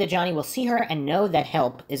interviews hoping that Johnny will see her and know that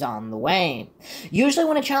help is on the way. Usually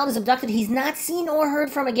when a child is abducted, he's not seen or heard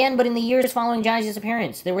from again, but in the years following Johnny's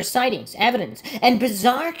disappearance, there were sightings, evidence, and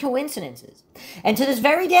bizarre coincidences. And to this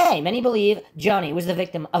very day, many believe Johnny was the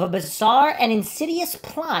victim of a bizarre and insidious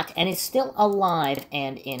plot and is still alive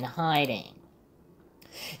and in hiding.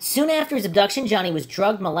 Soon after his abduction, Johnny was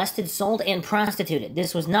drugged, molested, sold, and prostituted.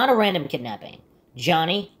 This was not a random kidnapping.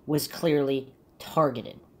 Johnny was clearly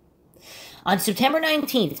targeted. On September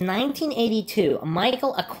 19th, 1982,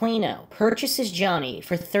 Michael Aquino purchases Johnny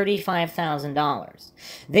for $35,000.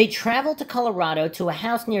 They travel to Colorado to a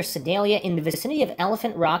house near Sedalia in the vicinity of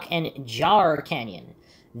Elephant Rock and Jar Canyon.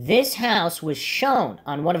 This house was shown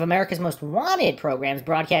on one of America's Most Wanted programs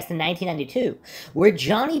broadcast in 1992, where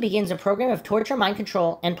Johnny begins a program of torture, mind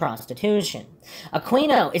control, and prostitution.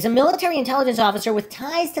 Aquino is a military intelligence officer with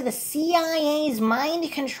ties to the CIA's mind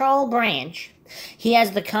control branch. He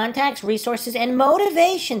has the contacts, resources, and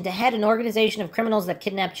motivation to head an organization of criminals that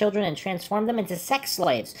kidnap children and transform them into sex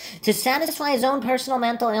slaves to satisfy his own personal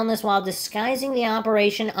mental illness while disguising the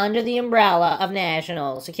operation under the umbrella of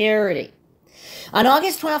national security. On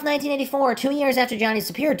August 12, 1984, 2 years after Johnny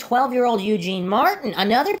disappeared, 12-year-old Eugene Martin,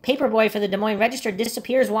 another paperboy for the Des Moines Register,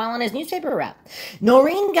 disappears while on his newspaper route.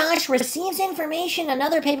 Noreen Gosh receives information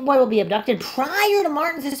another paperboy will be abducted prior to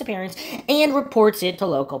Martin's disappearance and reports it to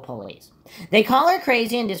local police. They call her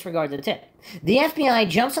crazy and disregard the tip. The FBI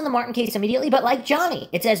jumps on the Martin case immediately, but like Johnny,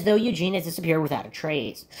 it's as though Eugene has disappeared without a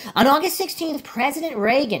trace. On August 16th, President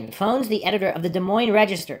Reagan phones the editor of the Des Moines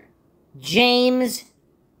Register, James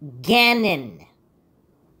Gannon.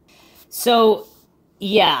 So,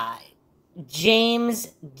 yeah, James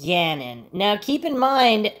Gannon. Now, keep in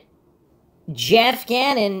mind, Jeff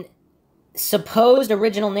Gannon, supposed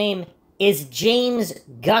original name is James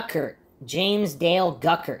Guckert, James Dale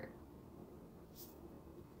Guckert.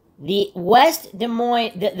 The West Des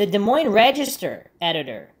Moines, the Des Moines Register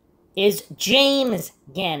editor is James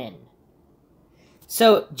Gannon.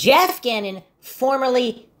 So, Jeff Gannon,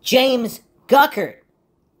 formerly James Guckert.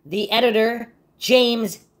 The editor,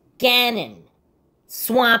 James Gannon.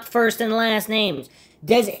 Swap first and last names.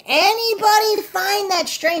 Does anybody find that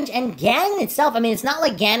strange? And Gannon itself, I mean, it's not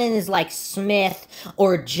like Gannon is like Smith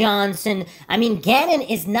or Johnson. I mean, Gannon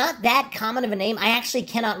is not that common of a name. I actually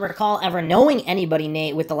cannot recall ever knowing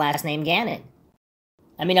anybody with the last name Gannon.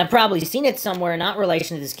 I mean, I've probably seen it somewhere, not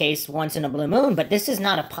relation to this case, once in a blue moon, but this is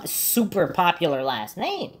not a super popular last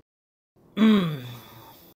name.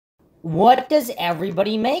 What does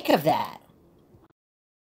everybody make of that?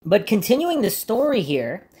 But continuing the story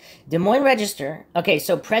here, Des Moines Register, okay,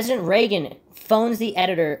 so President Reagan phones the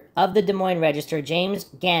editor of the Des Moines Register, James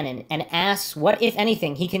Gannon, and asks what, if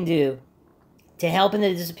anything, he can do to help in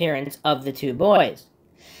the disappearance of the two boys.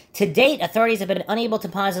 To date, authorities have been unable to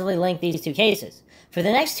positively link these two cases. For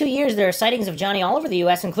the next 2 years, there are sightings of Johnny all over the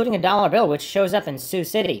U.S., including a dollar bill, which shows up in Sioux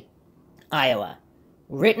City, Iowa.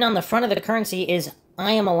 Written on the front of the currency is,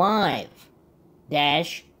 "I am alive,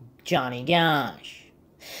 Johnny Gosh."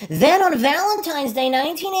 Then on Valentine's Day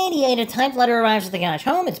 1988, a typed letter arrives at the Gosh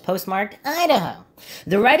home. It's postmarked Idaho.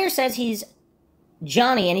 The writer says he's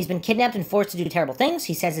Johnny and he's been kidnapped and forced to do terrible things.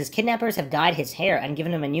 He says his kidnappers have dyed his hair and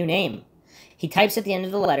given him a new name. He types at the end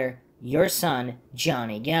of the letter, "Your son,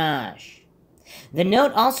 Johnny Gosh." The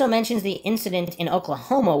note also mentions the incident in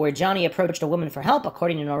Oklahoma where Johnny approached a woman for help.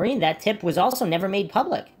 According to Noreen, that tip was also never made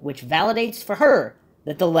public, which validates for her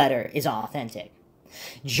that the letter is authentic.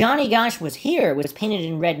 Johnny Gosh was painted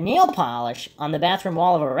in red nail polish on the bathroom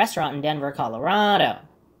wall of a restaurant in Denver, Colorado.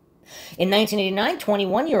 In 1989,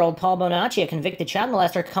 21-year-old Paul Bonacci, a convicted child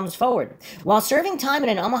molester, comes forward. While serving time in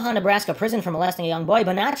an Omaha, Nebraska prison for molesting a young boy,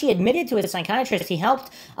 Bonacci admitted to his psychiatrist he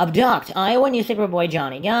helped abduct Iowa newspaper boy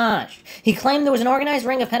Johnny Gosh. He claimed there was an organized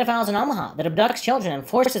ring of pedophiles in Omaha that abducts children and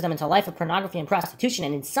forces them into a life of pornography and prostitution,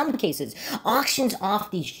 and in some cases, auctions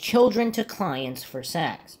off these children to clients for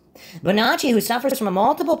sex. Bonacci, who suffers from a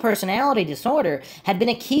multiple personality disorder, had been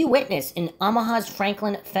a key witness in Omaha's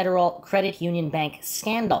Franklin Federal Credit Union Bank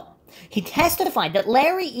scandal. He testified that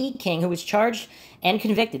Larry E. King, who was charged and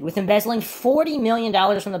convicted with embezzling $40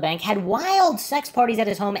 million from the bank, had wild sex parties at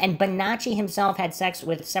his home, and Bonacci himself had sex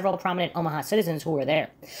with several prominent Omaha citizens who were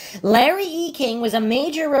there. Larry E. King was a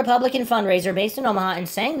major Republican fundraiser based in Omaha and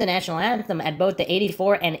sang the national anthem at both the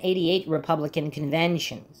 84 and 88 Republican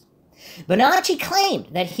conventions. Bonacci claimed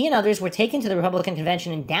that he and others were taken to the Republican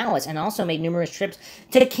convention in Dallas and also made numerous trips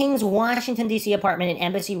to King's Washington, D.C. apartment in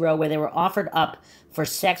Embassy Row, where they were offered up for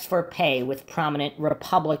sex for pay with prominent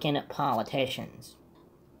Republican politicians.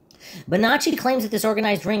 Bonacci claims that this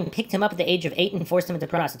organized ring picked him up at the age of 8 and forced him into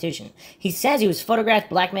prostitution. He says he was photographed,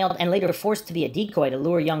 blackmailed, and later forced to be a decoy to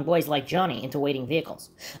lure young boys like Johnny into waiting vehicles.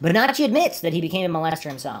 Bonacci admits that he became a molester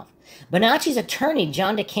himself. Bonacci's attorney,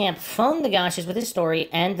 John DeCamp, phoned the Goshes with his story,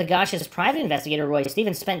 and the Goshes' private investigator, Roy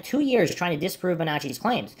Stevens, spent 2 years trying to disprove Bonacci's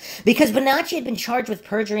claims. Because Bonacci had been charged with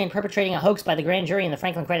perjury and perpetrating a hoax by the grand jury in the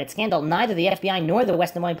Franklin Credit scandal, neither the FBI nor the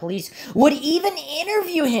West Des Moines police would even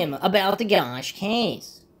interview him about the Gosh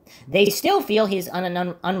case. They still feel he's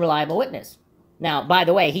an unreliable witness. Now, by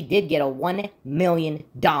the way, he did get a $1 million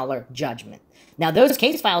judgment. Now, those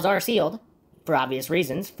case files are sealed, for obvious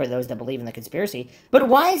reasons, for those that believe in the conspiracy. But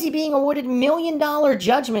why is he being awarded $1 million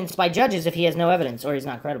judgments by judges if he has no evidence or he's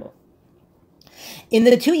not credible? In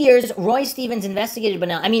the 2 years, Roy Stevens investigated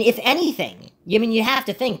Bonacci. I mean, if anything, I mean, you have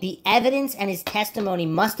to think the evidence and his testimony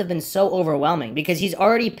must have been so overwhelming because he's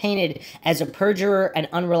already painted as a perjurer and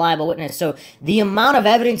unreliable witness. So the amount of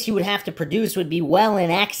evidence he would have to produce would be well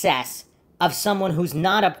in excess of someone who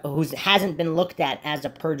hasn't been looked at as a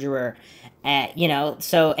perjurer,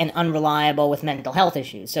 and unreliable with mental health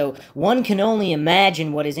issues. So one can only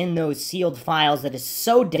imagine what is in those sealed files that is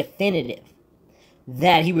so definitive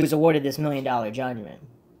that he was awarded this $1 million judgment.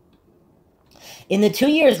 In the 2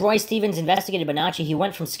 years Roy Stevens investigated Bonacci, he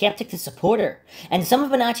went from skeptic to supporter. And some of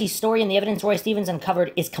Bonacci's story and the evidence Roy Stevens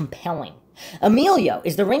uncovered is compelling. Emilio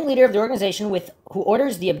is the ringleader of the organization who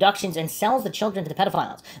orders the abductions and sells the children to the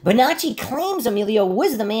pedophiles. Bonacci claims Emilio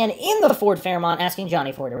was the man in the Ford Fairmont asking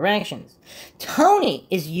Johnny for directions. Tony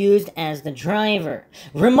is used as the driver.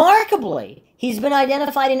 Remarkably, he's been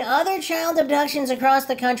identified in other child abductions across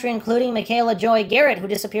the country, including Michaela Joy Garrett, who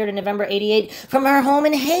disappeared in November '88 from her home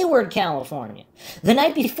in Hayward, California. The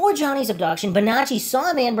night before Johnny's abduction, Bonacci saw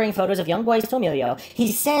a man bring photos of young boys to Emilio.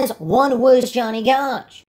 He says one was Johnny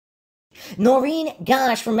Gosh. Noreen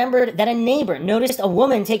Gosh remembered that a neighbor noticed a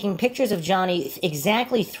woman taking pictures of Johnny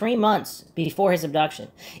exactly 3 months before his abduction.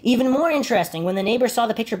 Even more interesting, when the neighbor saw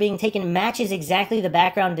the picture being taken matches exactly the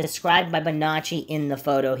background described by Bonacci in the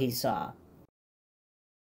photo he saw.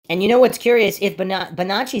 And you know what's curious? If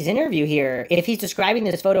Bonacci's interview here, if he's describing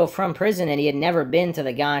this photo from prison and he had never been to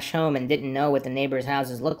the Gosh home and didn't know what the neighbors'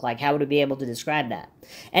 houses looked like, how would he be able to describe that?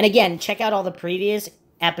 And again, check out all the previous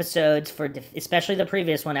episodes especially the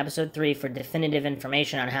previous one, episode 3, for definitive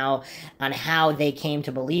information on how they came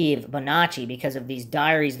to believe Bonacci, because of these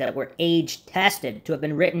diaries that were age tested to have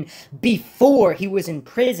been written before he was in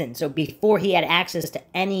prison. So before he had access to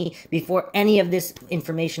before any of this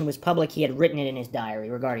information was public, he had written it in his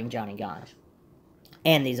diary regarding Johnny Gosh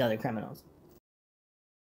and these other criminals.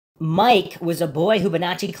 Mike was a boy who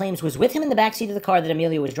Bonacci claims was with him in the backseat of the car that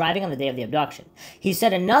Emilio was driving on the day of the abduction. He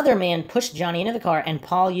said another man pushed Johnny into the car and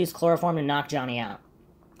Paul used chloroform to knock Johnny out.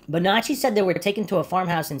 Bonacci said they were taken to a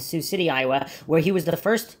farmhouse in Sioux City, Iowa, where he was the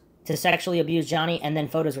first to sexually abuse Johnny, and then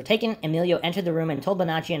photos were taken. Emilio entered the room and told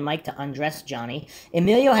Bonacci and Mike to undress Johnny.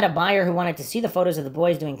 Emilio had a buyer who wanted to see the photos of the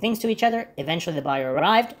boys doing things to each other. Eventually the buyer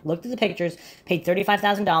arrived, looked at the pictures, paid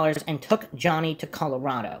 $35,000, and took Johnny to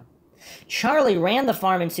Colorado. Charlie ran the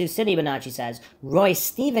farm in Sioux City, Bonacci says. Roy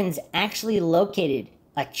Stevens actually located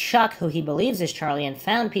a Chuck who he believes is Charlie and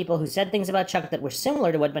found people who said things about Chuck that were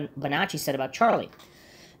similar to what Bonacci said about Charlie.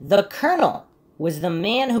 The Colonel was the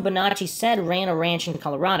man who Bonacci said ran a ranch in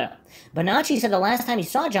Colorado. Bonacci said the last time he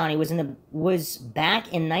saw Johnny was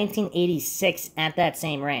back in 1986 at that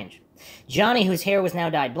same ranch. Johnny, whose hair was now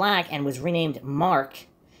dyed black and was renamed Mark,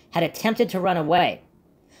 had attempted to run away.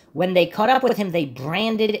 When they caught up with him, they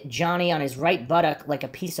branded Johnny on his right buttock like a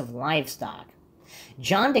piece of livestock.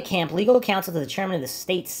 John DeCamp, legal counsel to the chairman of the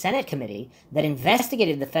state Senate committee that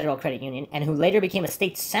investigated the Federal Credit Union and who later became a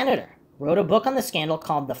state senator, wrote a book on the scandal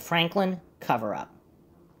called The Franklin Cover-Up.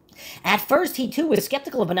 At first, he too was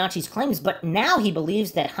skeptical of Bonacci's claims, but now he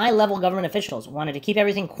believes that high-level government officials wanted to keep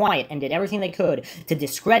everything quiet and did everything they could to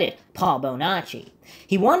discredit Paul Bonacci.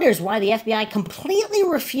 He wonders why the FBI completely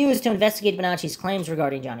refused to investigate Bonacci's claims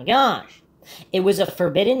regarding Johnny Gosh. It was a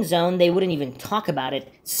forbidden zone, they wouldn't even talk about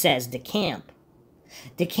it, says DeCamp.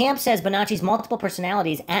 DeCamp says Bonacci's multiple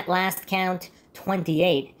personalities, at last count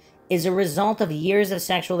 28, is a result of years of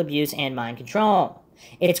sexual abuse and mind control.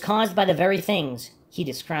 It's caused by the very things he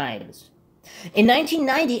describes. In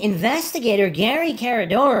 1990, investigator Gary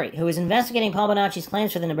Caradori, who was investigating Paul Bonacci's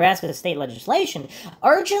claims for the Nebraska state legislation,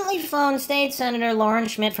 urgently phoned State Senator Lauren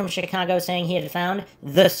Schmidt from Chicago saying he had found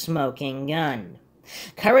the smoking gun.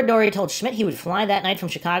 Caradori told Schmidt he would fly that night from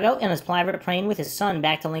Chicago in his private plane with his son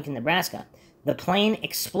back to Lincoln, Nebraska. The plane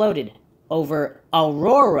exploded over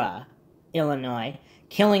Aurora, Illinois,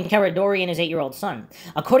 killing Caradori and his 8-year-old son.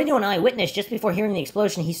 According to an eyewitness, just before hearing the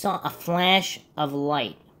explosion, he saw a flash of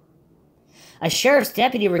light. A sheriff's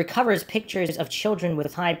deputy recovers pictures of children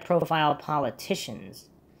with high-profile politicians.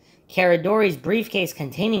 Caradori's briefcase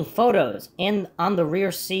containing photos and on the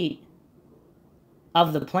rear seat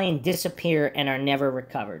of the plane disappear and are never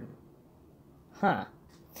recovered.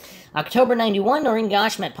 October 91, Noreen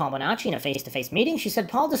Gosh met Paul Bonacci in a face-to-face meeting. She said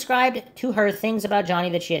Paul described to her things about Johnny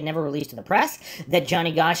that she had never released to the press, that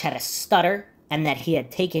Johnny Gosh had a stutter, and that he had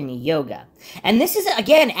taken yoga. And this is,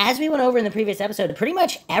 again, as we went over in the previous episode, pretty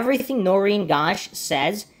much everything Noreen Gosh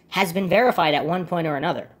says has been verified at one point or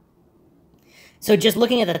another. So just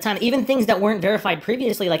looking at the time, even things that weren't verified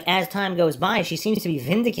previously, like as time goes by, she seems to be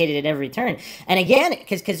vindicated at every turn. And again,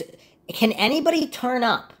 because can anybody turn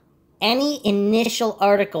up any initial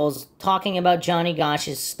articles talking about Johnny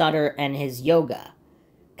Gosh's stutter and his yoga?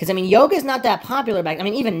 Because, I mean, yoga's not that popular back... I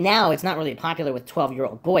mean, even now, it's not really popular with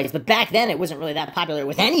 12-year-old boys. But back then, it wasn't really that popular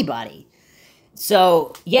with anybody.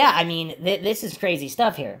 So, yeah, I mean, this is crazy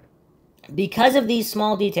stuff here. Because of these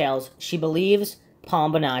small details, she believes Paul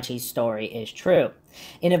Bonacci's story is true.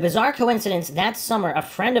 In a bizarre coincidence, that summer, a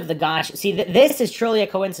friend of the Gosh... See, this is truly a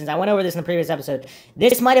coincidence. I went over this in the previous episode.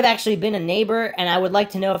 This might have actually been a neighbor, and I would like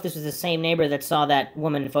to know if this was the same neighbor that saw that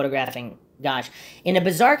woman photographing Gosh. In a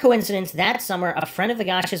bizarre coincidence, that summer, a friend of the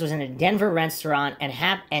Goshes was in a Denver restaurant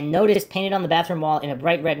and noticed painted on the bathroom wall in a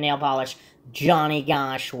bright red nail polish, Johnny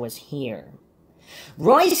Gosh was here.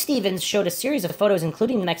 Roy Stevens showed a series of photos,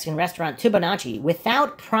 including the Mexican restaurant, to Bonacci.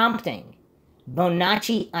 Without prompting,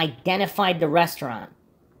 Bonacci identified the restaurant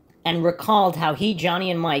and recalled how he, Johnny,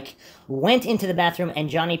 and Mike went into the bathroom and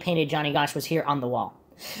Johnny painted Johnny Gosh was here on the wall.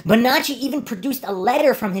 Bonacci even produced a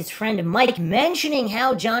letter from his friend Mike mentioning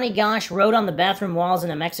how Johnny Gosh wrote on the bathroom walls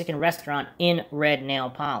in a Mexican restaurant in red nail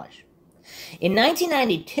polish. In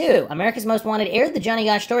 1992, America's Most Wanted aired the Johnny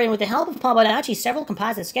Gosh story, and with the help of Paul Bonacci, several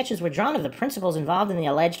composite sketches were drawn of the principals involved in the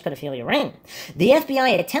alleged pedophilia ring. The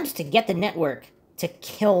FBI attempts to get the network to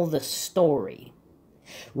kill the story.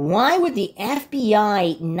 Why would the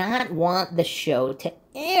FBI not want the show to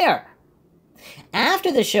air?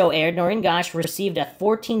 After the show aired, Noreen Gosh received a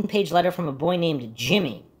 14-page letter from a boy named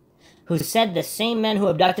Jimmy, who said the same men who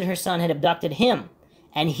abducted her son had abducted him,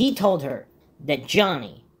 and he told her that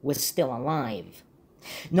Johnny was still alive.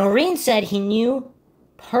 Noreen said he knew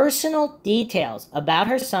personal details about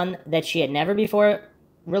her son that she had never before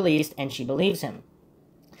released, and she believes him.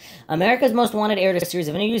 America's Most Wanted aired a series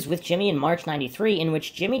of interviews with Jimmy in March '93 in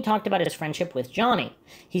which Jimmy talked about his friendship with Johnny.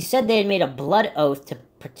 He said they had made a blood oath to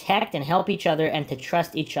protect and help each other and to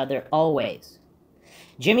trust each other always.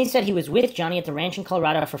 Jimmy said he was with Johnny at the ranch in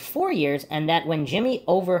Colorado for 4 years, and that when Jimmy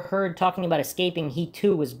overheard talking about escaping, he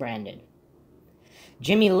too was branded.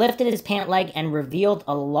 Jimmy lifted his pant leg and revealed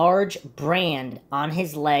a large brand on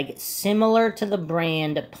his leg similar to the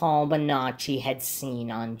brand Paul Bonacci had seen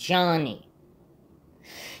on Johnny.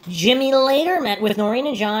 Jimmy later met with Noreen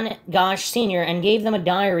and John Gosh Sr. and gave them a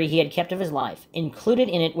diary he had kept of his life. Included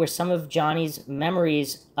in it were some of Johnny's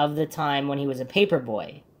memories of the time when he was a paper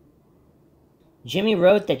boy. Jimmy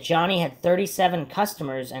wrote that Johnny had 37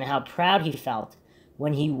 customers and how proud he felt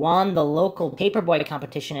when he won the local paperboy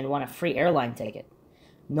competition and won a free airline ticket.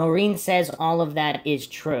 Noreen says all of that is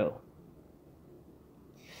true.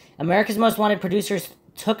 America's Most Wanted producers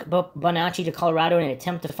took Bonacci to Colorado in an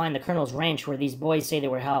attempt to find the Colonel's ranch where these boys say they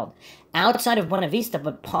were held. Outside of Buena Vista,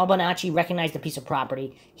 but Paul Bonacci recognized the piece of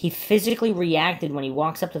property. He physically reacted when he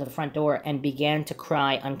walks up to the front door and began to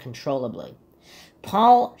cry uncontrollably.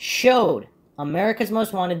 Paul showed America's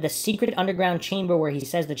Most Wanted the secret underground chamber where he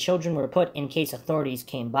says the children were put in case authorities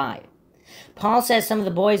came by. Paul says some of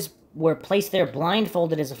the boys were placed there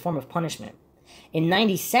blindfolded as a form of punishment. In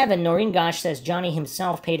 '97, Noreen Gosh says Johnny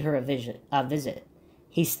himself paid her a visit.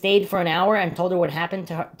 He stayed for an hour and told her what happened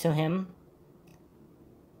to him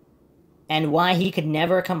and why he could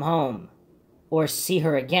never come home or see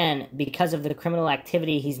her again because of the criminal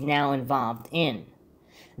activity he's now involved in.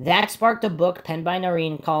 That sparked a book penned by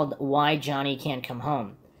Noreen called Why Johnny Can't Come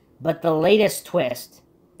Home. But the latest twist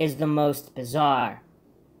is the most bizarre.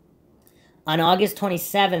 On August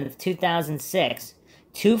 27th, 2006,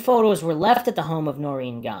 2 photos were left at the home of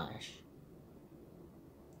Noreen Gosh.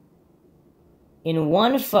 In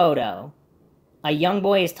one photo, a young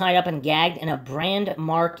boy is tied up and gagged, and a brand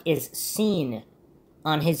mark is seen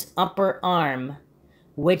on his upper arm,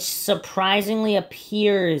 which surprisingly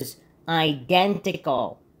appears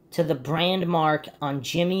identical to the brand mark on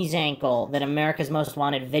Jimmy's ankle that America's Most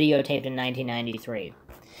Wanted videotaped in 1993.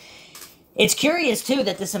 It's curious, too,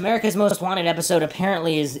 that this America's Most Wanted episode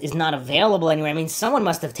apparently is not available anywhere. I mean, someone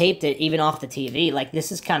must have taped it even off the TV. Like,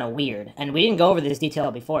 this is kind of weird. And we didn't go over this detail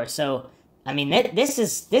before, so I mean, this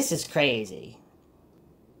is crazy.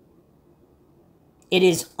 It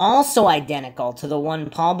is also identical to the one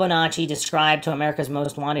Paul Bonacci described to America's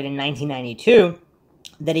Most Wanted in 1992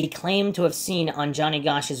 that he claimed to have seen on Johnny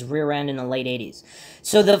Gosh's rear end in the late 80s.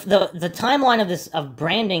 So the timeline of this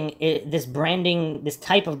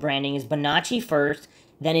type of branding is Bonacci first,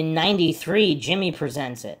 then in 93 Jimmy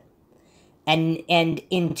presents it. And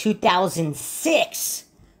in 2006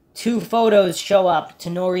 2 photos show up to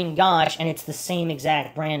Noreen Gosh, and it's the same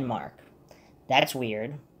exact brand mark. That's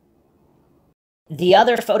weird. The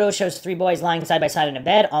other photo shows 3 boys lying side by side in a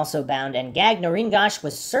bed, also bound and gagged. Noreen Gosh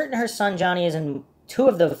was certain her son Johnny is in 2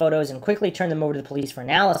 of the photos and quickly turned them over to the police for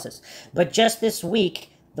analysis. But just this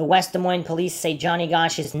week, the West Des Moines police say Johnny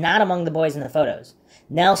Gosh is not among the boys in the photos.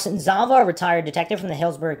 Nelson Zalva, a retired detective from the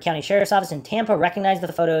Hillsborough County Sheriff's Office in Tampa, recognized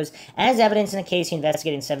the photos as evidence in a case he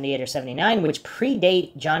investigated in 78 or 79, which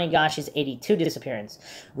predate Johnny Gosch's 82 disappearance.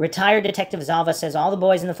 Retired Detective Zalva says all the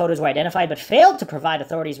boys in the photos were identified, but failed to provide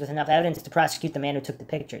authorities with enough evidence to prosecute the man who took the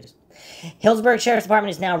pictures. Hillsborough Sheriff's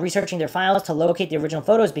Department is now researching their files to locate the original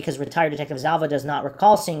photos because retired Detective Zalva does not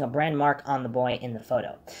recall seeing a brand mark on the boy in the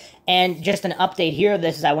photo. And just an update here,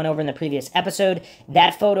 this is I went over in the previous episode,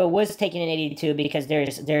 that photo was taken in 82 because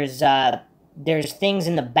there's things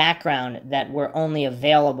in the background that were only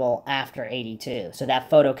available after 82. So that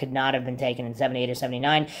photo could not have been taken in 78 or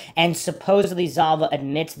 79. And supposedly Zalva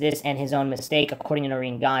admits this and his own mistake. According to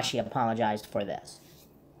Noreen Gosch, he apologized for this.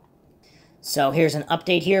 So here's an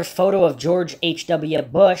update here. Photo of George H.W.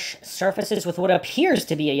 Bush surfaces with what appears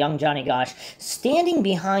to be a young Johnny Gosch standing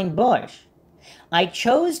behind Bush. I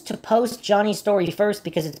chose to post Johnny's story first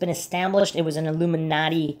because it's been established it was an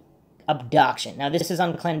Illuminati abduction. Now, this is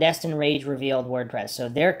on Clandestine Rage Revealed WordPress. So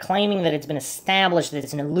they're claiming that it's been established that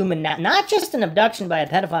it's an Illuminati, not just an abduction by a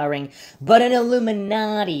pedophile ring, but an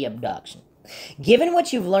Illuminati abduction. Given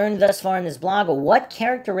what you've learned thus far in this blog, what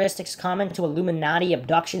characteristics common to Illuminati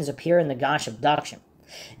abductions appear in the Gosch abduction?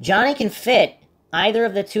 Johnny can fit either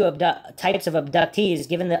of the two types of abductees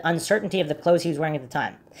given the uncertainty of the clothes he was wearing at the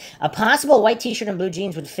time. A possible white t-shirt and blue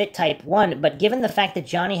jeans would fit type 1, but given the fact that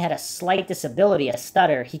Johnny had a slight disability, a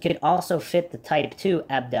stutter, he could also fit the type 2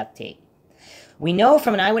 abductee. We know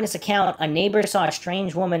from an eyewitness account a neighbor saw a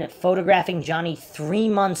strange woman photographing Johnny 3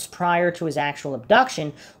 months prior to his actual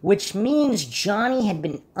abduction, which means Johnny had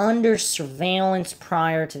been under surveillance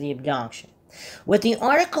prior to the abduction. What the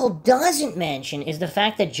article doesn't mention is the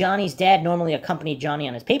fact that Johnny's dad normally accompanied Johnny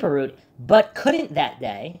on his paper route, but couldn't that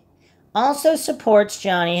day, also supports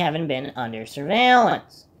Johnny having been under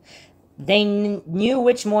surveillance. They knew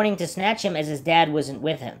which morning to snatch him as his dad wasn't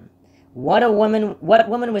with him. What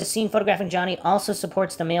woman was seen photographing Johnny also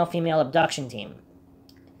supports the male-female abduction team.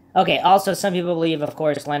 Okay, also some people believe, of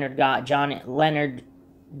course, Leonard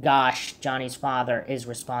Gosch, Johnny's father, is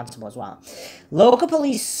responsible as well. Local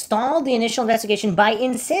police stalled the initial investigation by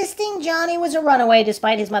insisting Johnny was a runaway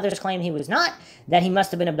despite his mother's claim he was not, that he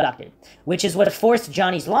must have been abducted, which is what forced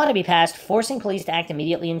Johnny's law to be passed, forcing police to act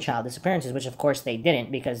immediately in child disappearances, which of course they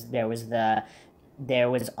didn't because there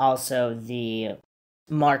was also the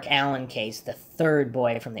Mark Allen case, the third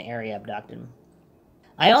boy from the area abducted.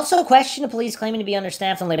 I also question the police claiming to be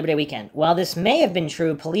understaffed on Labor Day weekend. While this may have been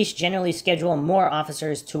true, police generally schedule more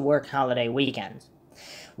officers to work holiday weekends.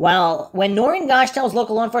 When Noreen Gosch tells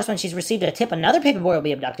local law enforcement she's received a tip another paper boy will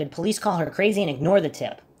be abducted, police call her crazy and ignore the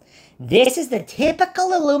tip. This is the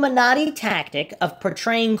typical Illuminati tactic of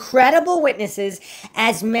portraying credible witnesses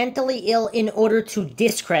as mentally ill in order to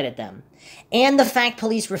discredit them. And the fact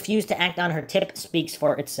police refused to act on her tip speaks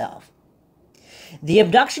for itself. The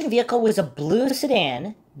abduction vehicle was a blue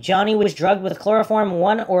sedan. Johnny was drugged with chloroform,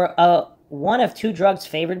 one of two drugs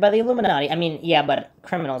favored by the Illuminati. I mean, yeah, but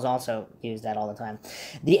criminals also use that all the time.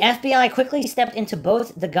 The FBI quickly stepped into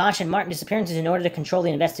both the Gosch and Martin disappearances in order to control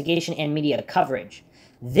the investigation and media coverage.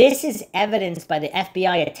 This is evidenced by the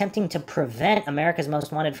FBI attempting to prevent America's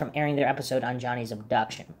Most Wanted from airing their episode on Johnny's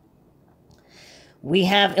abduction. We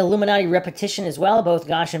have Illuminati repetition as well. Both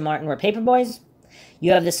Gosch and Martin were paperboys.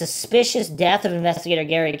 You have the suspicious death of investigator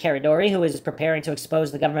Gary Caradori, who was preparing to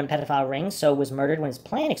expose the government pedophile ring, so was murdered when his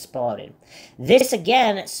plane exploded. This,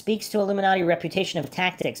 again, speaks to Illuminati reputation of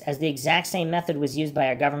tactics, as the exact same method was used by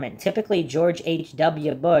our government, typically George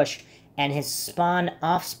H.W. Bush and his spawn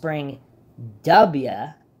offspring, W,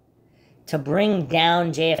 to bring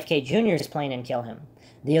down JFK Jr.'s plane and kill him.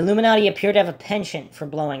 The Illuminati appear to have a penchant for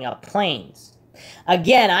blowing up planes.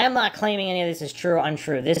 Again, I am not claiming any of this is true or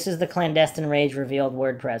untrue. This is the Clandestine Rage Revealed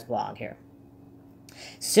WordPress blog here.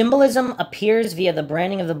 Symbolism appears via the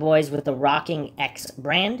branding of the boys with the Rocking X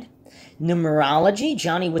brand. Numerology,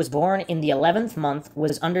 Johnny was born in the 11th month,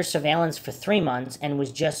 was under surveillance for 3 months, and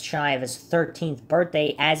was just shy of his 13th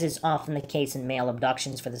birthday, as is often the case in male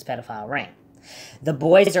abductions for this pedophile ring. The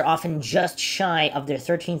boys are often just shy of their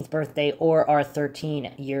 13th birthday or are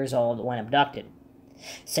 13 years old when abducted.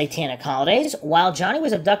 Satanic holidays. While Johnny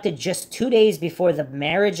was abducted just 2 days before the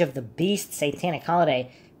Marriage of the Beast satanic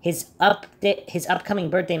holiday, his upcoming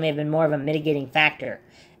birthday may have been more of a mitigating factor,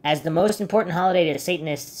 as the most important holiday to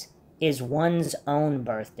Satanists is one's own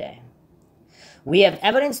birthday. We have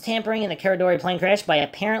evidence tampering in the Caradori plane crash by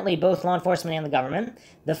apparently both law enforcement and the government.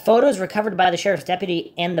 The photos recovered by the sheriff's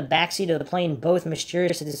deputy and the backseat of the plane both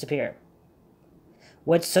mysteriously disappear.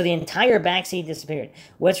 So the entire backseat disappeared.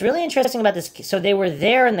 What's really interesting about this, so they were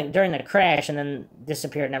there during the crash and then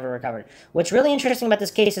disappeared, never recovered. What's really interesting about this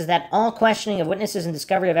case is that all questioning of witnesses and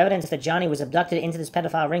discovery of evidence that Johnny was abducted into this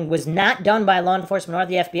pedophile ring was not done by law enforcement or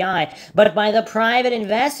the FBI, but by the private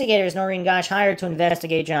investigators Noreen Gosh hired to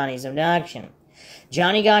investigate Johnny's abduction.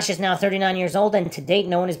 Johnny Gosh is now 39 years old, and to date,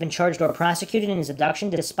 no one has been charged or prosecuted in his abduction,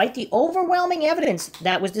 despite the overwhelming evidence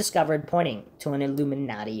that was discovered pointing to an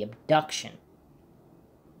Illuminati abduction.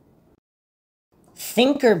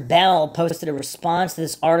 Thinker Bell posted a response to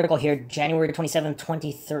this article here, January 27,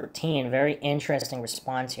 2013. Very interesting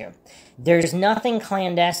response here. There's nothing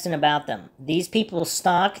clandestine about them. These people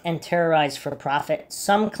stalk and terrorize for profit.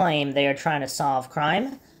 Some claim they are trying to solve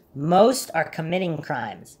crime. Most are committing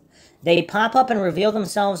crimes. They pop up and reveal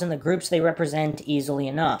themselves in the groups they represent easily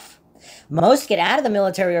enough. Most get out of the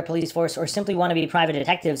military or police force or simply want to be private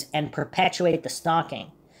detectives and perpetuate the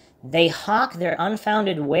stalking. They hawk their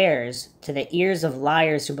unfounded wares to the ears of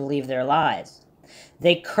liars who believe their lies.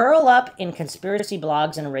 They curl up in conspiracy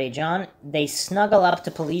blogs and rage on. They snuggle up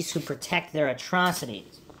to police who protect their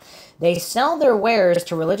atrocities. They sell their wares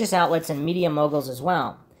to religious outlets and media moguls as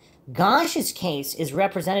well. Gosh's case is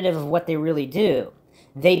representative of what they really do.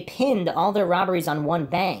 They pinned all their robberies on one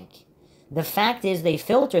bank. The fact is they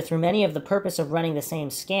filter through many of the purpose of running the same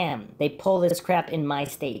scam. They pull this crap in my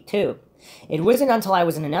state too. It wasn't until I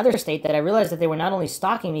was in another state that I realized that they were not only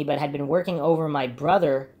stalking me, but had been working over my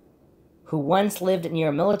brother, who once lived near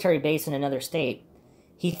a military base in another state.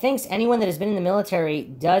 He thinks anyone that has been in the military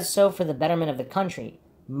does so for the betterment of the country.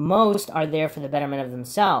 Most are there for the betterment of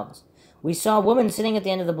themselves. We saw a woman sitting at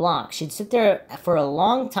the end of the block. She'd sit there for a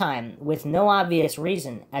long time with no obvious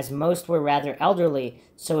reason, as most were rather elderly,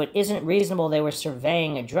 so it isn't reasonable they were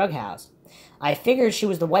surveying a drug house. I figured she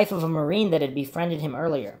was the wife of a Marine that had befriended him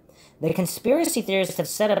earlier. The conspiracy theorists have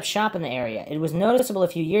set up shop in the area. It was noticeable a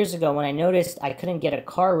few years ago when I noticed I couldn't get a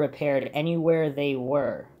car repaired anywhere they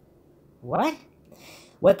were. What?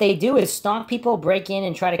 What they do is stalk people, break in,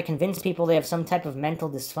 and try to convince people they have some type of mental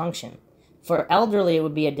dysfunction. For elderly, it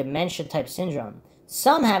would be a dementia-type syndrome.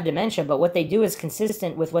 Some have dementia, but what they do is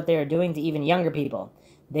consistent with what they are doing to even younger people.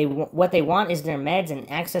 What they want is their meds and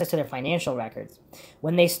access to their financial records.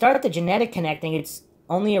 When they start the genetic connecting, it's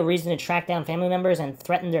only a reason to track down family members and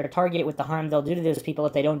threaten their target with the harm they'll do to those people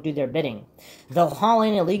if they don't do their bidding. They'll haul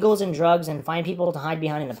in illegals and drugs and find people to hide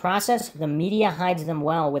behind in the process. The media hides them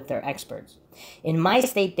well with their experts. In my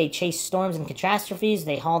state, they chase storms and catastrophes.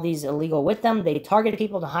 They haul these illegal with them. They target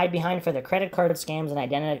people to hide behind for their credit card scams and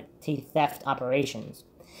identity theft operations.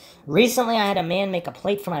 Recently, I had a man make a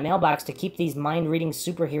plate for my mailbox to keep these mind-reading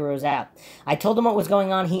superheroes out. I told him what was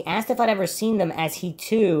going on. He asked if I'd ever seen them, as he,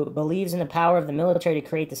 too, believes in the power of the military to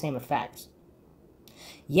create the same effects.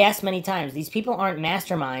 Yes, many times. These people aren't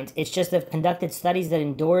masterminds. It's just they've conducted studies that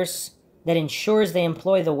ensures they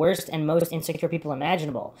employ the worst and most insecure people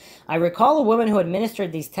imaginable. I recall a woman who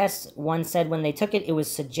administered these tests once said when they took it, it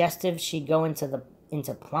was suggestive she'd go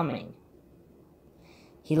into plumbing.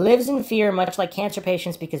 He lives in fear, much like cancer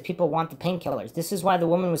patients, because people want the painkillers. This is why the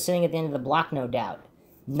woman was sitting at the end of the block, no doubt.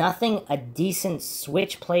 Nothing a decent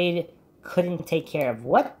switchblade couldn't take care of.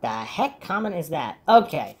 What the heck comment is that?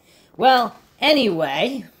 Okay. Well,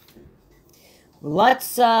 anyway,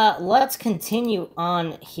 let's continue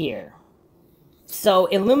on here. So,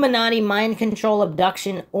 Illuminati, mind control,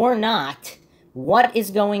 abduction, or not, what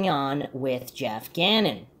is going on with Jeff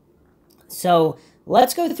Gannon? So,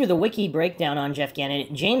 let's go through the wiki breakdown on Jeff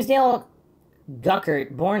Gannon. James Dale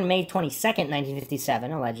Guckert, born May 22nd,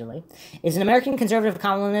 1957, allegedly, is an American conservative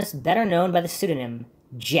columnist better known by the pseudonym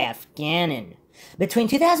Jeff Gannon. Between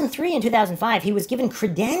 2003 and 2005, he was given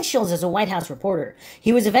credentials as a White House reporter.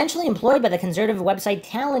 He was eventually employed by the conservative website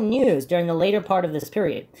Talon News during the later part of this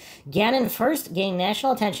period. Gannon first gained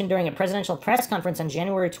national attention during a presidential press conference on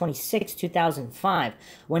January 26, 2005,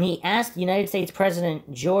 when he asked United States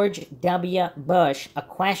President George W. Bush a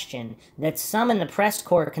question that some in the press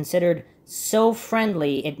corps considered so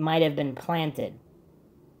friendly it might have been planted.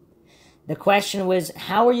 The question was,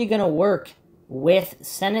 how are you going to work with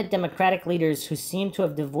Senate Democratic leaders who seem to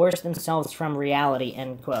have divorced themselves from reality,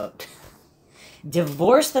 end quote.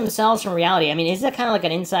 Divorce themselves from reality. I mean, is that kind of like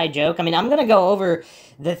an inside joke? I mean, I'm going to go over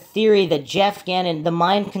the theory that Jeff Gannon, the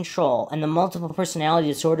mind control, and the multiple personality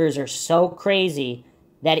disorders are so crazy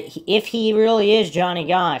that if he really is Johnny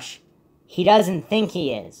Gosh, he doesn't think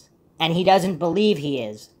he is. And he doesn't believe he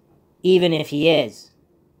is, even if he is.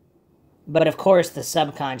 But of course, the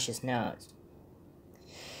subconscious knows.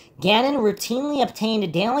 Gannon routinely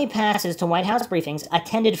obtained daily passes to White House briefings,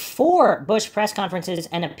 attended 4 Bush press conferences,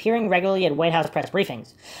 and appearing regularly at White House press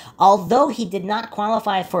briefings. Although he did not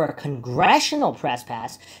qualify for a congressional press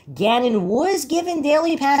pass, Gannon was given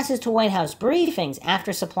daily passes to White House briefings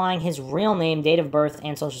after supplying his real name, date of birth,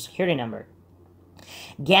 and social security number.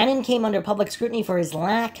 Gannon came under public scrutiny for his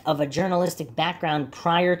lack of a journalistic background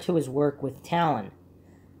prior to his work with Talon,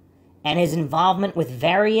 and his involvement with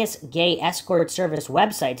various gay escort service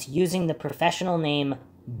websites using the professional name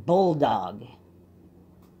Bulldog.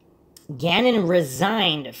 Gannon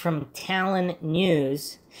resigned from Talon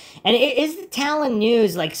News. And is the Talon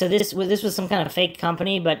News, like, so this was some kind of fake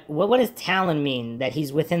company, but what does Talon mean? That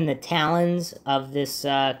he's within the talons of this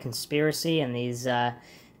conspiracy and these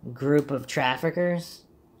group of traffickers?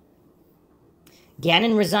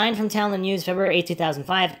 Gannon resigned from Talon News February 8,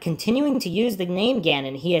 2005. Continuing to use the name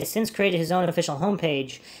Gannon, he has since created his own official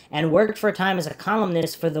homepage and worked for a time as a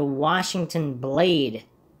columnist for the Washington Blade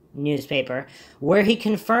newspaper, where he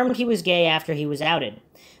confirmed he was gay after he was outed.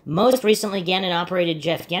 Most recently, Gannon operated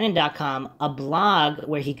JeffGannon.com, a blog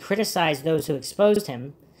where he criticized those who exposed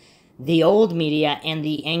him, the old media, and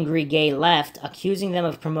the angry gay left, accusing them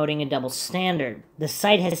of promoting a double standard. The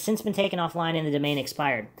site has since been taken offline and the domain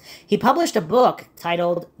expired. He published a book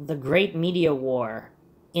titled The Great Media War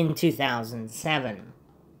in 2007.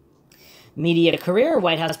 Media career,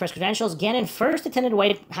 White House press credentials. Gannon first attended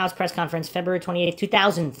White House press conference February 28,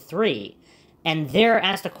 2003, and there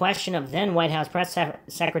asked a question of then White House press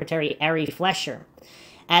secretary Ari Fleischer.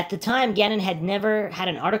 At the time, Gannon had never had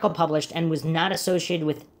an article published and was not associated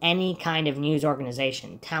with any kind of news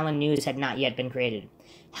organization. Talon News had not yet been created.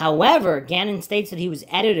 However, Gannon states that he was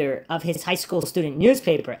editor of his high school student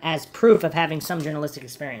newspaper as proof of having some journalistic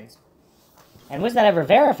experience. And was that ever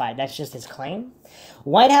verified? That's just his claim?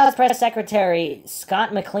 White House Press Secretary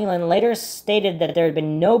Scott McClellan later stated that there had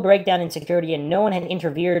been no breakdown in security and no one had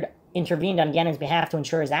intervened on Gannon's behalf to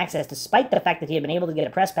ensure his access, despite the fact that he had been able to get a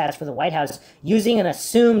press pass for the White House using an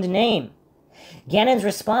assumed name. Gannon's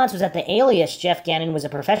response was that the alias Jeff Gannon was a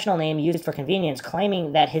professional name used for convenience,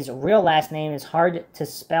 claiming that his real last name is hard to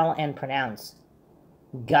spell and pronounce.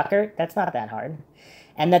 Guckert? That's not that hard.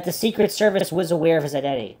 And that the Secret Service was aware of his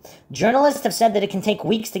identity. Journalists have said that it can take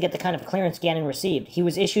weeks to get the kind of clearance Gannon received. He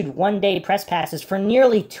was issued one-day press passes for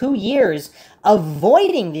nearly 2 years,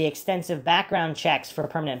 avoiding the extensive background checks for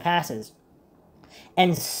permanent passes,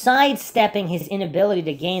 and sidestepping his inability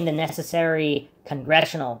to gain the necessary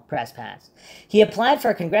congressional press pass. He applied for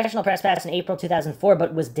a congressional press pass in April 2004,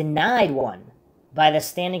 but was denied one by the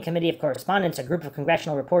Standing Committee of Correspondents, a group of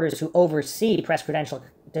congressional reporters who oversee press credential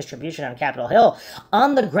distribution on Capitol Hill,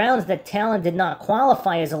 on the grounds that Talon did not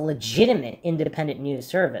qualify as a legitimate independent news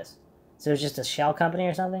service. So it was just a shell company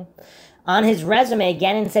or something? On his resume,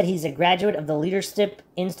 Gannon said he's a graduate of the Leadership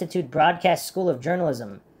Institute Broadcast School of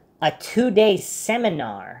Journalism, a 2-day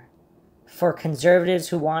seminar for conservatives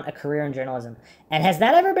who want a career in journalism. And has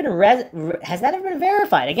that ever been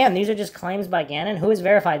verified? Again, these are just claims by Gannon. Who has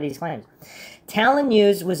verified these claims? Talon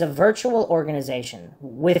News was a virtual organization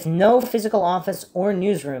with no physical office or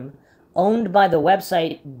newsroom, owned by the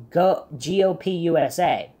website GOP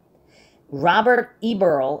USA. Robert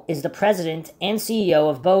Eberl is the president and CEO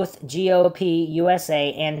of both GOP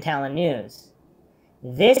USA and Talon News.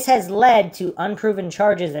 This has led to unproven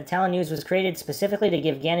charges that Talon News was created specifically to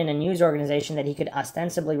give Gannon a news organization that he could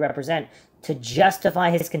ostensibly represent to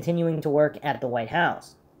justify his continuing to work at the White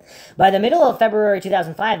House. By the middle of February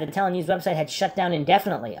 2005, the Talon News website had shut down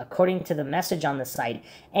indefinitely, according to the message on the site,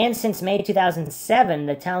 and since May 2007,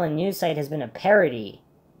 the Talon News site has been a parody,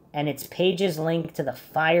 and its pages link to the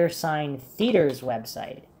Fire Sign Theater's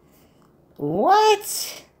website.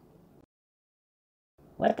 What?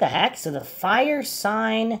 What the heck? So the Fire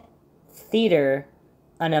Sign Theater,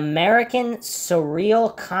 an American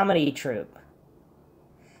surreal comedy troupe.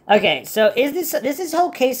 Okay, so is this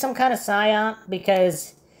whole case some kind of psyop?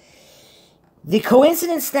 Because the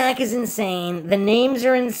coincidence stack is insane. The names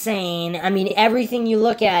are insane. I mean, everything you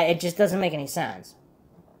look at, it just doesn't make any sense.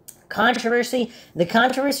 Controversy. The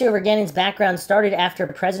controversy over Gannon's background started after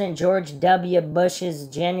President George W. Bush's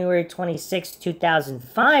January 26,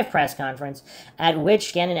 2005 press conference, at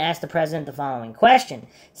which Gannon asked the president the following question.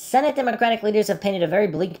 Senate Democratic leaders have painted a very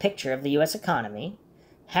bleak picture of the U.S. economy.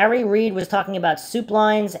 Harry Reid was talking about soup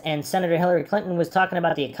lines, and Senator Hillary Clinton was talking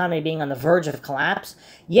about the economy being on the verge of collapse.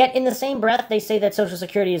 Yet, in the same breath, they say that Social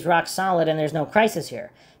Security is rock solid and there's no crisis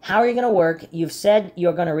here. How are you going to work? You've said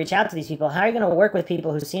you're going to reach out to these people. How are you going to work with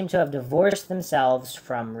people who seem to have divorced themselves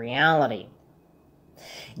from reality?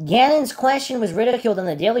 Gannon's question was ridiculed on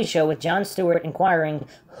The Daily Show, with Jon Stewart inquiring,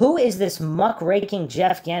 "Who is this muck-raking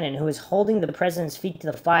Jeff Gannon who is holding the president's feet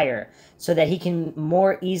to the fire so that he can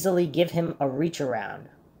more easily give him a reach-around?"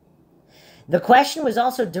 The question was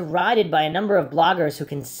also derided by a number of bloggers who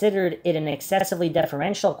considered it an excessively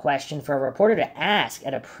deferential question for a reporter to ask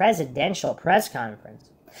at a presidential press conference.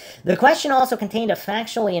 The question also contained a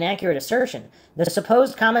factually inaccurate assertion. The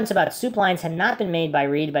supposed comments about soup lines had not been made by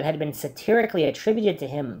Reid, but had been satirically attributed to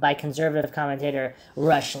him by conservative commentator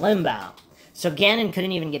Rush Limbaugh. So Gannon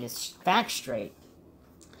couldn't even get his facts straight.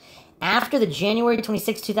 After the January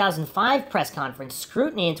 26, 2005 press conference,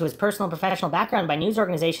 scrutiny into his personal and professional background by news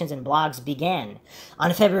organizations and blogs began.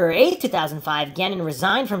 On February 8, 2005, Gannon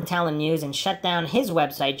resigned from Talon News and shut down his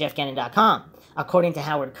website, jeffgannon.com. According to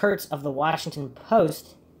Howard Kurtz of the Washington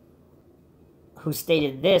Post, who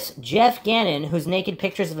stated this, Jeff Gannon, whose naked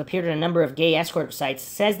pictures have appeared on a number of gay escort sites,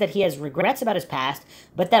 says that he has regrets about his past,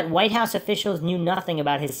 but that White House officials knew nothing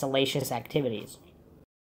about his salacious activities.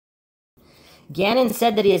 Gannon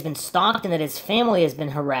said that he has been stalked and that his family has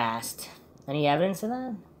been harassed. Any evidence of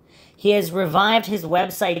that? He has revived his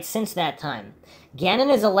website since that time. Gannon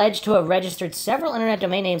is alleged to have registered several internet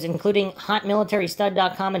domain names, including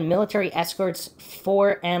hotmilitaryStud.com and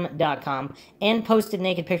militaryescorts4m.com, and posted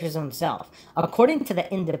naked pictures of himself. According to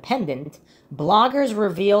The Independent, bloggers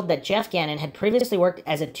revealed that Jeff Gannon had previously worked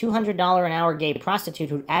as a $200 an hour gay prostitute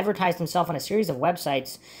who advertised himself on a series of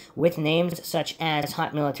websites with names such as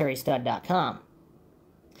hotmilitaryStud.com.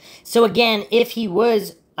 So again, if he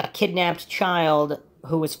was a kidnapped child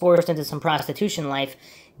who was forced into some prostitution life,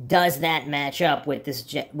 does that match up with this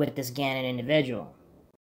Gannon individual?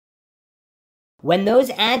 When those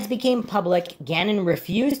ads became public, Gannon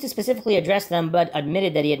refused to specifically address them, but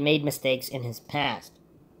admitted that he had made mistakes in his past.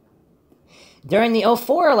 During the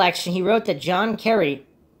 2004 election, he wrote that John Kerry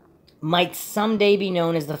might someday be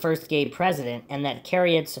known as the first gay president, and that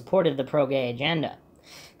Kerry had supported the pro-gay agenda.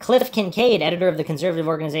 Cliff Kincaid, editor of the conservative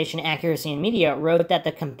organization Accuracy in Media, wrote that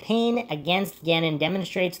the campaign against Gannon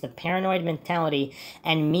demonstrates the paranoid mentality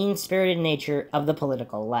and mean-spirited nature of the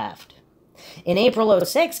political left. In April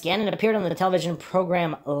 2006, Gannon appeared on the television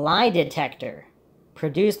program Lie Detector,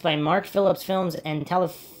 produced by Mark Phillips Films and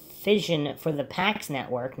Television for the Pax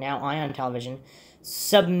Network, now Ion Television,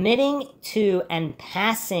 submitting to and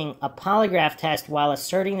passing a polygraph test while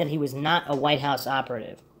asserting that he was not a White House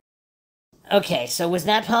operative. Okay, so was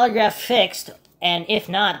that polygraph fixed? And if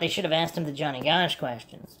not, they should have asked him the Johnny Gosh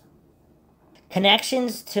questions.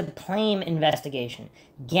 Connections to Plame investigation.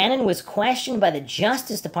 Gannon was questioned by the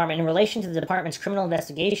Justice Department in relation to the department's criminal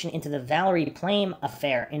investigation into the Valerie Plame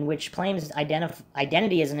affair, in which Plame's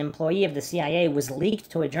identity as an employee of the CIA was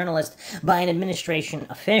leaked to a journalist by an administration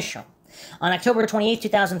official. On October 28,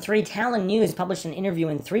 2003, Talon News published an interview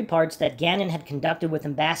in 3 parts that Gannon had conducted with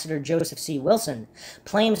Ambassador Joseph C. Wilson,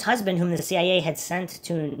 Plame's husband, whom the CIA had sent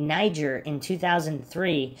to Niger in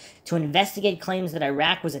 2003 to investigate claims that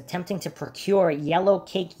Iraq was attempting to procure yellow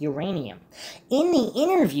cake uranium. In the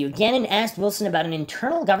interview, Gannon asked Wilson about an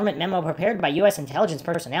internal government memo prepared by U.S. intelligence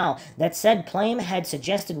personnel that said Plame had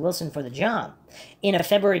suggested Wilson for the job. In a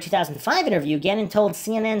February 2005 interview, Gannon told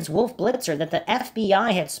CNN's Wolf Blitzer that the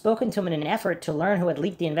FBI had spoken to him in an effort to learn who had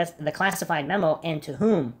leaked the classified memo and to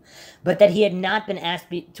whom, but that he had not been asked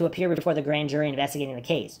to appear before the grand jury investigating the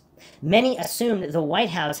case. Many assumed the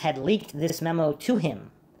White House had leaked this memo to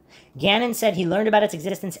him. Gannon said he learned about its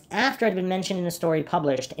existence after it had been mentioned in a story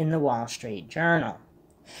published in the Wall Street Journal.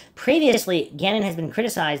 Previously, Gannon has been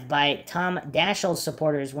criticized by Tom Daschle's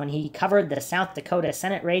supporters when he covered the South Dakota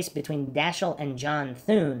Senate race between Daschle and John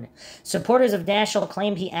Thune. Supporters of Daschle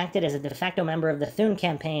claimed he acted as a de facto member of the Thune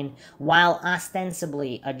campaign while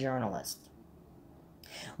ostensibly a journalist.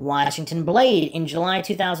 Washington Blade. In July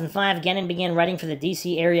 2005, Gannon began writing for the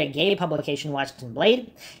D.C. area gay publication Washington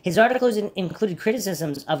Blade. His articles included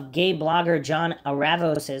criticisms of gay blogger John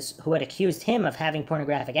Aravosis, who had accused him of having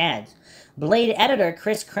pornographic ads. Blade editor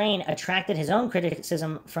Chris Crane attracted his own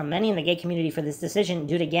criticism from many in the gay community for this decision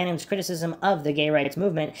due to Gannon's criticism of the gay rights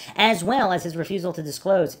movement, as well as his refusal to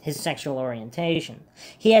disclose his sexual orientation.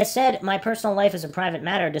 He has said, "My personal life is a private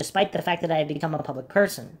matter, despite the fact that I have become a public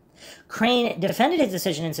person." Crane defended his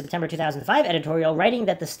decision in September 2005 editorial, writing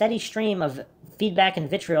that the steady stream of feedback and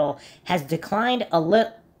vitriol has declined a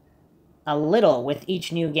little with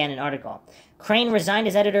each new Gannon article. Crane resigned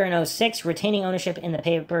as editor in 2006, retaining ownership in the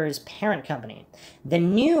paper's parent company. The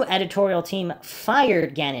new editorial team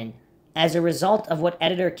fired Gannon as a result of what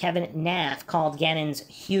editor Kevin Naff called Gannon's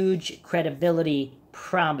huge credibility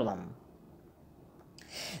problem.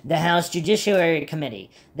 The House Judiciary Committee.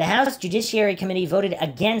 The House Judiciary Committee voted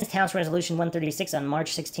against House Resolution 136 on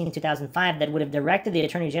March 16, 2005 that would have directed the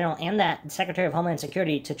Attorney General and the Secretary of Homeland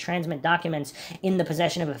Security to transmit documents in the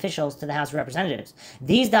possession of officials to the House of Representatives.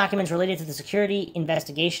 These documents related to the security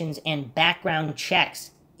investigations and background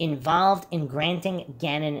checks involved in granting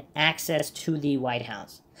Gannon access to the White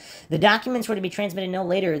House. The documents were to be transmitted no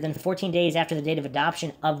later than 14 days after the date of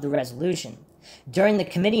adoption of the resolution. During the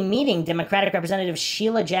committee meeting, Democratic Representative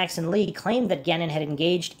Sheila Jackson Lee claimed that Gannon had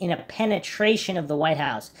engaged in a penetration of the White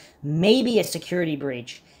House, maybe a security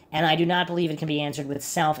breach, and I do not believe it can be answered with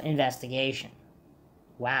self-investigation.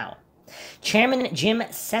 Wow. Chairman Jim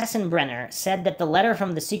Sessenbrenner said that the letter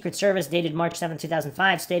from the Secret Service dated March 7,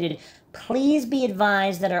 2005 stated, "Please be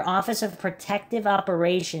advised that our Office of Protective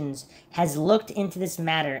Operations has looked into this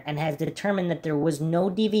matter and has determined that there was no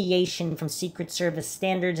deviation from Secret Service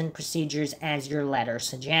standards and procedures as your letter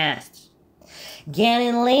suggests."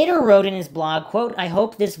 Gannon later wrote in his blog, quote, "I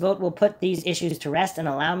hope this vote will put these issues to rest and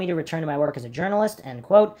allow me to return to my work as a journalist," end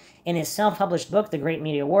quote. In his self-published book, The Great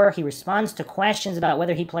Media War, he responds to questions about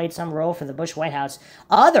whether he played some role for the Bush White House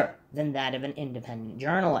other than that of an independent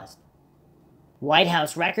journalist. White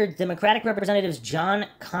House records. Democratic Representatives John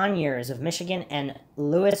Conyers of Michigan and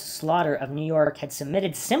Louis Slaughter of New York had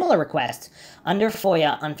submitted similar requests under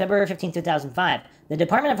FOIA on February 15, 2005. The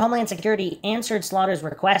Department of Homeland Security answered Slaughter's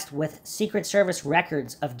request with Secret Service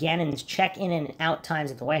records of Gannon's check-in and out times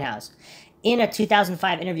at the White House. In a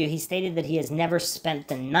 2005 interview, he stated that he has never spent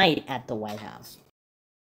the night at the White House.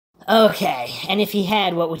 Okay, and if he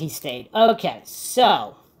had, what would he state? Okay,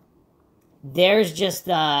 so there's just,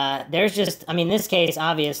 I mean, this case,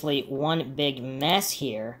 obviously, one big mess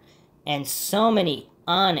here, and so many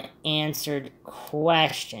unanswered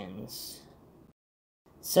questions.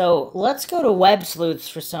 So let's go to Web Sleuths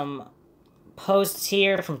for some posts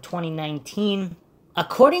here from 2019.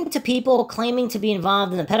 According to people claiming to be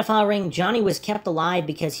involved in the pedophile ring, Johnny was kept alive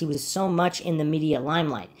because he was so much in the media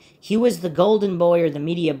limelight. He was the golden boy or the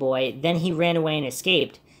media boy, then he ran away and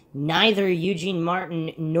escaped. Neither Eugene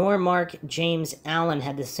Martin nor Mark James Allen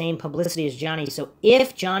had the same publicity as Johnny, so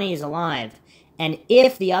if Johnny is alive, and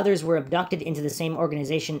if the others were abducted into the same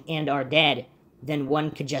organization and are dead, then one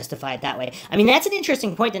could justify it that way. I mean, that's an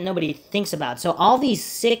interesting point that nobody thinks about. So all these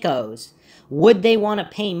sickos, would they want to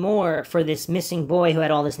pay more for this missing boy who had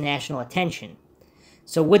all this national attention?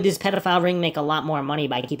 So would this pedophile ring make a lot more money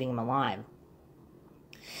by keeping him alive?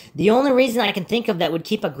 The only reason I can think of that would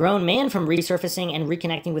keep a grown man from resurfacing and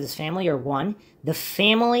reconnecting with his family are: one, the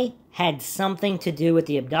family had something to do with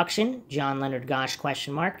the abduction, John Leonard Gosh, ?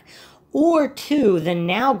 Or two, the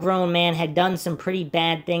now grown man had done some pretty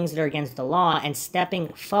bad things that are against the law, and stepping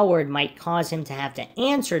forward might cause him to have to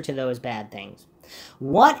answer to those bad things.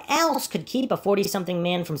 What else could keep a 40-something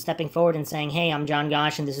man from stepping forward and saying, "Hey, I'm John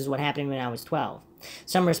Gosh, and this is what happened when I was 12?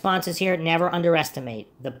 Some responses here: never underestimate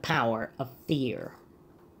the power of fear.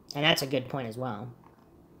 And that's a good point as well.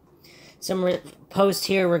 Some post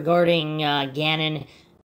here regarding Gannon.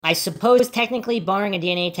 I suppose technically, barring a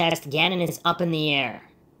DNA test, Gannon is up in the air.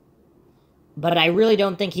 But I really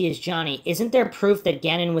don't think he is Johnny. Isn't there proof that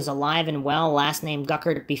Gannon was alive and well, last name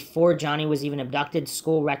Guckert, before Johnny was even abducted,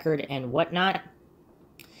 school record and whatnot?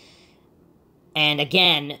 And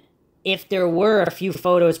again, if there were a few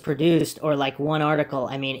photos produced, or like one article,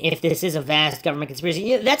 I mean, if this is a vast government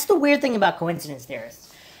conspiracy, that's the weird thing about coincidence theorists.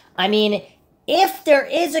 I mean, if there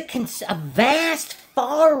is a vast,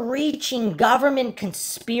 far-reaching government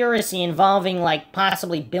conspiracy involving, like,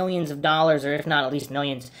 possibly billions of dollars, or if not, at least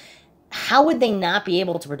millions, how would they not be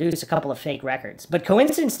able to produce a couple of fake records? But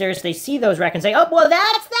coincidence theorists, they see those records and say, "Oh, well,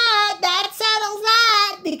 that's that settles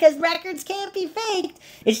that, because records can't be faked."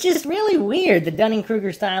 It's just really weird, the Dunning-Kruger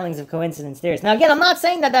stylings of coincidence theorists. Now, again, I'm not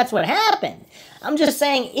saying that that's what happened. I'm just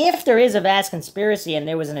saying, if there is a vast conspiracy and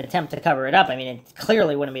there was an attempt to cover it up, I mean, it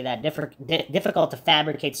clearly wouldn't be that difficult to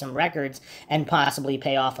fabricate some records and possibly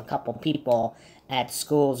pay off a couple people at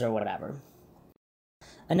schools or whatever.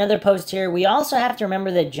 Another post here: we also have to remember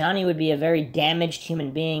that Johnny would be a very damaged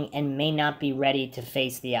human being and may not be ready to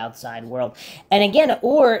face the outside world. And again,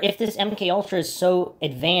 or if this MKUltra is so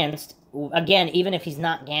advanced, again, even if he's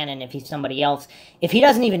not Gannon, if he's somebody else, if he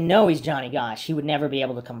doesn't even know he's Johnny Gosh, he would never be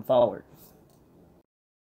able to come forward.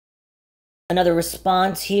 Another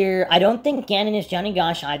response here: I don't think Gannon is Johnny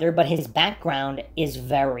Gosh either, but his background is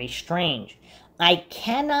very strange. I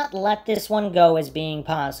cannot let this one go as being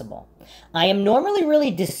possible. I am normally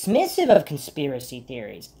really dismissive of conspiracy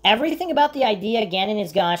theories. Everything about the idea Gannon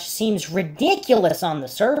is Gosh seems ridiculous on the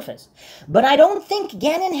surface, but I don't think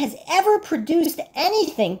Gannon has ever produced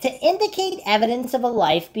anything to indicate evidence of a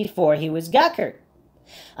life before he was Guckert.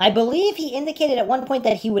 I believe he indicated at one point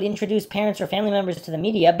that he would introduce parents or family members to the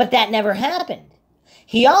media, but that never happened.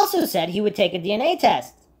 He also said he would take a DNA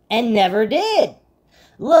test, and never did.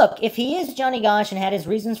 Look, if he is Johnny Gosch and had his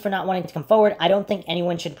reasons for not wanting to come forward, I don't think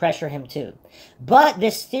anyone should pressure him to. But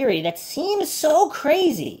this theory that seems so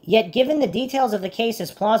crazy, yet given the details of the case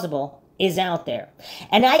is plausible, is out there.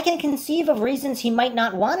 And I can conceive of reasons he might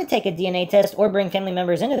not want to take a DNA test or bring family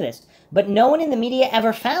members into this, but no one in the media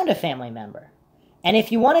ever found a family member. And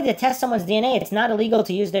if you wanted to test someone's DNA, it's not illegal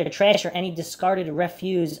to use their trash or any discarded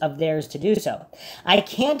refuse of theirs to do so. I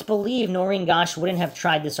can't believe Noreen Gosch wouldn't have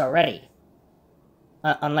tried this already.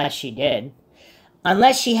 Unless she did.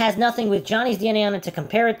 Unless she has nothing with Johnny's DNA on it to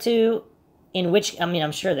compare it to, in which, I mean,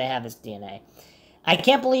 I'm sure they have his DNA. I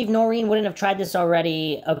can't believe Noreen wouldn't have tried this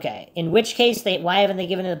already. Okay. In which case, why haven't they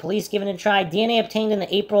given it to the police, given it a try? DNA obtained in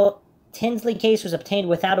the April Tinsley case was obtained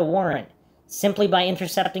without a warrant, simply by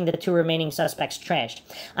intercepting the 2 remaining suspects' trash.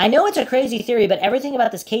 I know it's a crazy theory, but everything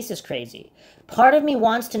about this case is crazy. Part of me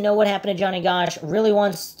wants to know what happened to Johnny Gosch, really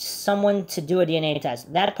wants someone to do a DNA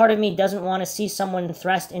test. That part of me doesn't want to see someone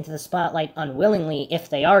thrust into the spotlight unwillingly if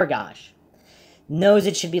they are Gosch. Knows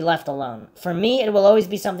it should be left alone. For me, it will always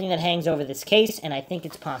be something that hangs over this case, and I think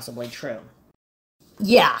it's possibly true.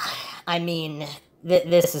 Yeah, I mean,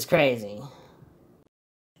 this is crazy.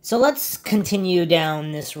 So let's continue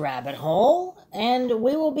down this rabbit hole, and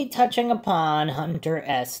we will be touching upon Hunter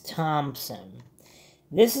S. Thompson.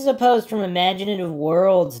 This is a post from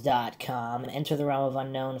ImaginativeWorlds.com, Enter the Realm of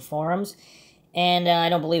Unknown forums, and I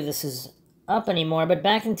don't believe this is up anymore, but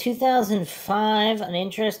back in 2005, an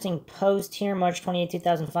interesting post here, March 28,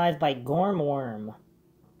 2005, by Gormworm.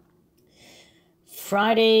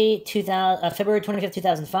 Friday, February 25th,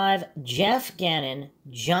 2005, Jeff Gannon,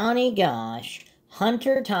 Johnny Gosch,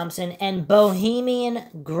 Hunter Thompson, and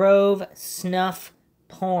Bohemian Grove snuff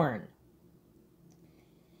porn.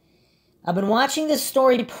 I've been watching this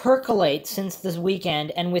story percolate since this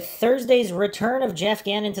weekend, and with Thursday's return of Jeff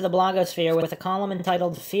Gannon to the blogosphere with a column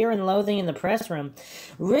entitled Fear and Loathing in the Press Room,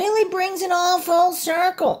 really brings it all full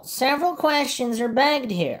circle. Several questions are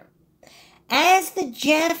begged here. As the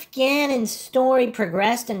Jeff Gannon story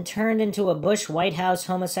progressed and turned into a Bush White House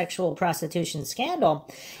homosexual prostitution scandal,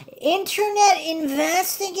 internet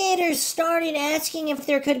investigators started asking if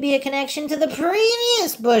there could be a connection to the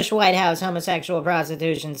previous Bush White House homosexual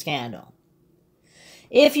prostitution scandal.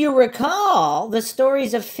 If you recall, the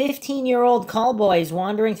stories of 15-year-old callboys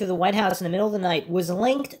wandering through the White House in the middle of the night was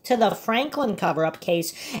linked to the Franklin cover-up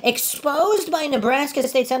case exposed by Nebraska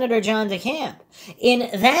State Senator John DeCamp. In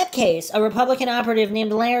that case, a Republican operative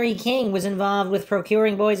named Larry King was involved with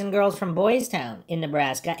procuring boys and girls from Boys Town in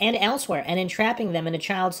Nebraska and elsewhere and entrapping them in a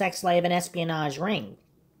child sex slave and espionage ring.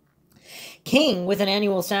 King, with an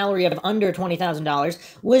annual salary of under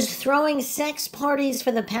 $20,000, was throwing sex parties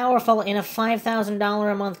for the powerful in a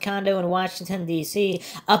 $5,000 a month condo in Washington, D.C.,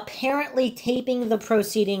 apparently taping the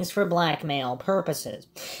proceedings for blackmail purposes.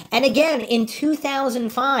 And again, in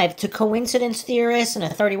 2005, to coincidence theorists and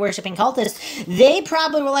authority-worshipping cultists, they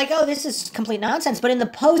probably were like, oh, this is complete nonsense. But in the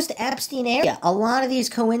post-Epstein era, a lot of these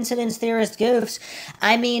coincidence theorist goofs,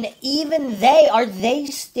 I mean, even are they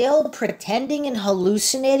still pretending and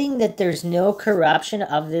hallucinating that there's no corruption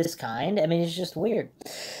of this kind? I mean, it's just weird.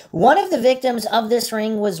 One of the victims of this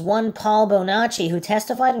ring was one Paul Bonacci, who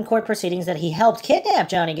testified in court proceedings that he helped kidnap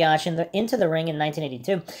Johnny Gosch into the ring in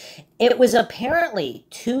 1982. It was apparently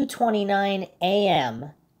 2:29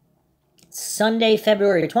 a.m. Sunday,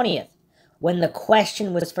 February 20th, when the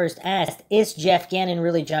question was first asked, is Jeff Gannon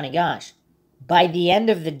really Johnny Gosch? By the end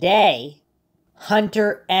of the day,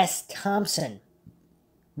 Hunter S. Thompson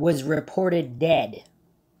was reported dead.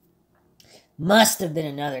 Must have been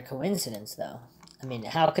another coincidence, though. I mean,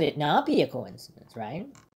 how could it not be a coincidence, right?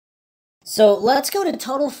 So let's go to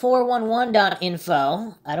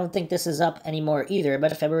total411.info. I don't think this is up anymore either,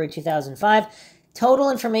 but February 2005.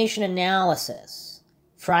 Total information analysis.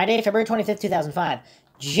 Friday, February 25th, 2005.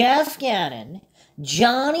 Jeff Gannon,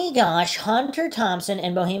 Johnny Gosch, Hunter Thompson,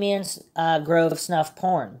 and Bohemian Grove snuff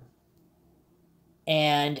porn.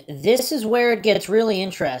 And this is where it gets really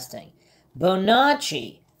interesting.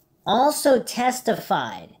 Bonacci also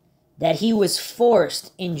testified that he was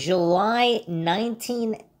forced in July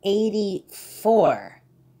 1984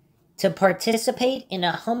 to participate in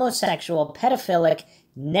a homosexual, pedophilic,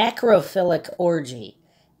 necrophilic orgy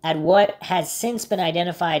at what has since been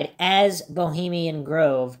identified as Bohemian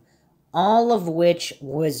Grove, all of which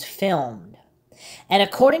was filmed. And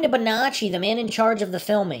according to Bonacci, the man in charge of the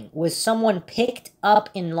filming was someone picked up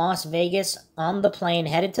in Las Vegas on the plane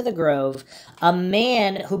headed to the Grove, a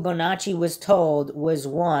man who Bonacci was told was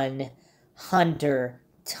one Hunter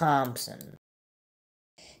Thompson.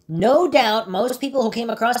 No doubt most people who came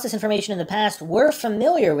across this information in the past were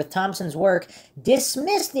familiar with Thompson's work,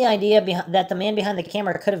 dismissed the idea that the man behind the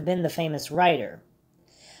camera could have been the famous writer.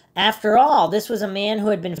 After all, this was a man who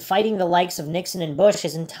had been fighting the likes of Nixon and Bush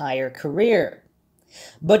his entire career.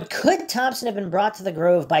 But could Thompson have been brought to the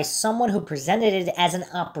Grove by someone who presented it as an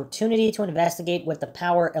opportunity to investigate what the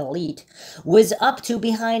power elite was up to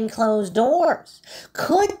behind closed doors?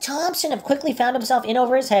 Could Thompson have quickly found himself in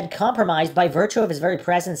over his head, compromised by virtue of his very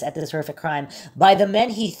presence at this horrific crime by the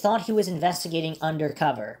men he thought he was investigating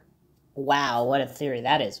undercover? Wow, what a theory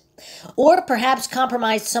that is. Or perhaps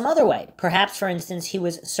compromised some other way. Perhaps, for instance, he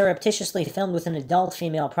was surreptitiously filmed with an adult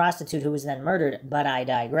female prostitute who was then murdered, but I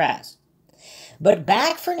digress. But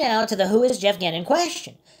back for now to the Who is Jeff Gannon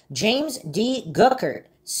question. James D. Guckert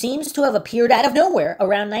seems to have appeared out of nowhere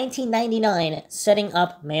around 1999 setting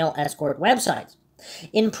up male escort websites.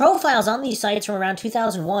 In profiles on these sites from around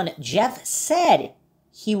 2001, Jeff said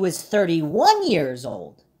he was 31 years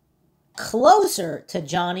old, closer to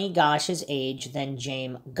Johnny Gosch's age than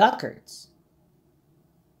James Guckert's.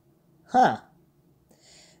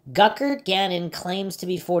 Guckert Gannon claims to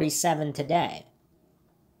be 47 today.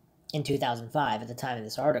 In 2005, at the time of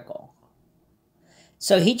this article.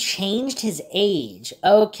 So he changed his age.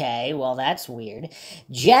 Okay, well, that's weird.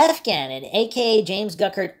 Jeff Gannon, a.k.a. James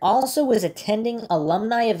Guckert, also was attending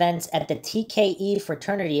alumni events at the TKE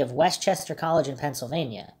fraternity of Westchester College in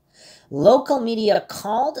Pennsylvania. Local media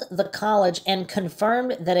called the college and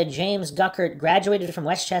confirmed that a James Guckert graduated from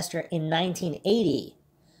Westchester in 1980.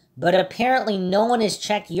 But apparently no one has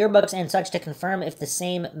checked yearbooks and such to confirm if the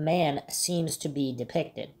same man seems to be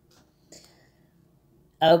depicted.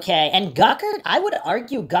 Okay, and Guckert, I would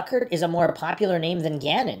argue Guckert is a more popular name than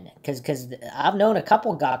Gannon, because I've known a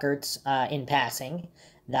couple Guckerts in passing.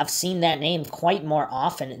 I've seen that name quite more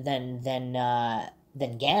often than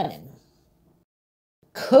Gannon.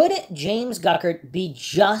 Could James Guckert be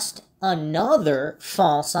just another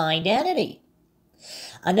false identity?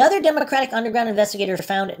 Another Democratic Underground investigator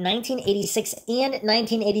found 1986 and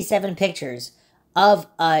 1987 pictures of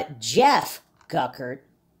a Jeff Guckert,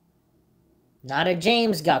 not a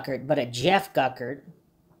James Guckert, but a Jeff Guckert,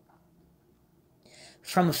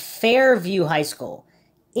 from Fairview High School,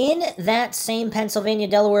 in that same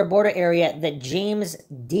Pennsylvania-Delaware border area that James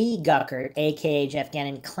D. Guckert, a.k.a. Jeff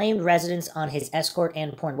Gannon, claimed residence on his escort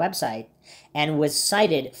and porn website and was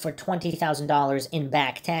cited for $20,000 in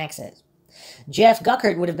back taxes. Jeff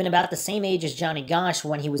Guckert would have been about the same age as Johnny Gosch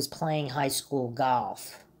when he was playing high school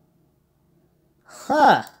golf.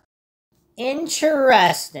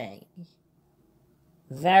 Interesting.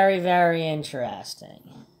 Very, very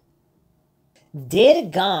interesting.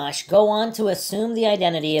 Did Gosch go on to assume the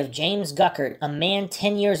identity of James Guckert, a man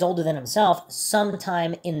 10 years older than himself,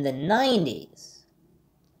 sometime in the 90s?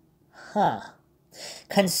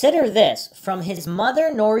 Consider this. From his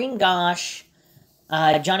mother, Noreen Gosch,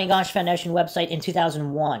 Johnny Gosch Foundation website in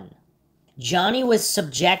 2001. Johnny was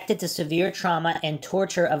subjected to severe trauma and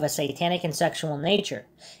torture of a satanic and sexual nature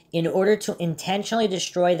in order to intentionally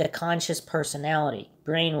destroy the conscious personality,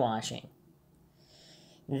 brainwashing.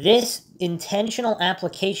 This intentional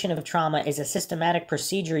application of trauma is a systematic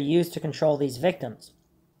procedure used to control these victims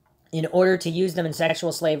in order to use them in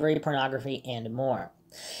sexual slavery, pornography, and more.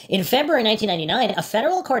 In February 1999, a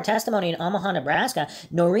federal court testimony in Omaha, Nebraska,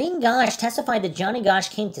 Noreen Gosch testified that Johnny Gosch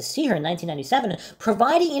came to see her in 1997,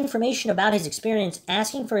 providing information about his experience,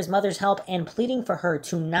 asking for his mother's help, and pleading for her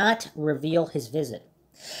to not reveal his visit.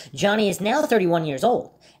 Johnny is now 31 years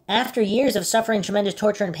old. After years of suffering tremendous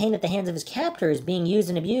torture and pain at the hands of his captors, being used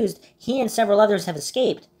and abused, he and several others have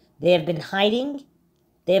escaped. They have been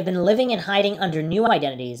living and hiding under new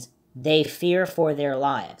identities. They fear for their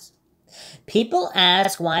lives. People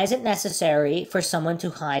ask, why is it necessary for someone to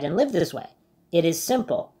hide and live this way? It is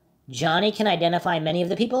simple. Johnny can identify many of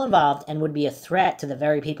the people involved and would be a threat to the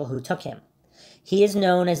very people who took him. He is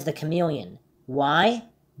known as the chameleon. Why?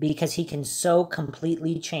 Because he can so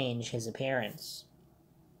completely change his appearance.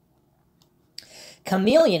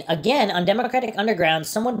 Chameleon, again, on Democratic Underground,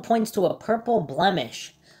 someone points to a purple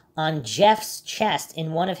blemish on Jeff's chest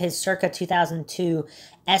in one of his circa 2002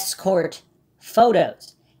 escort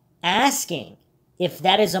photos, asking if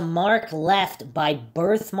that is a mark left by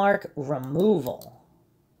birthmark removal.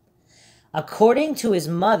 According to his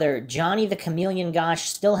mother, Johnny the Chameleon Gosch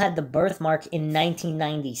still had the birthmark in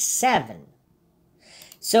 1997.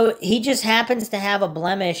 So he just happens to have a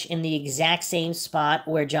blemish in the exact same spot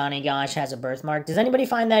where Johnny Gosch has a birthmark. Does anybody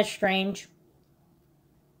find that strange?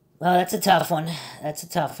 Well, that's a tough one. That's a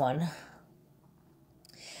tough one.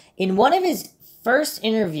 In one of his first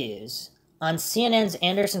interviews on CNN's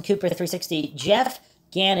Anderson Cooper 360, Jeff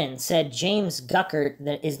Gannon said James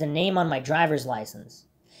Guckert is the name on my driver's license.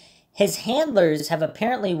 His handlers have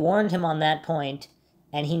apparently warned him on that point,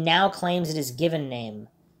 and he now claims it is given name.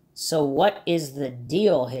 So what is the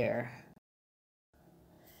deal here?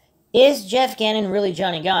 Is Jeff Gannon really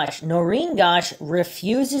Johnny Gosch? Noreen Gosch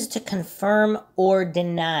refuses to confirm or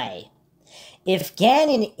deny. If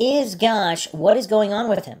Gannon is Gosch, what is going on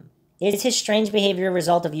with him? Is his strange behavior a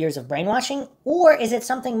result of years of brainwashing, or is it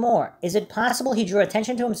something more? Is it possible he drew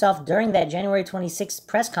attention to himself during that January 26th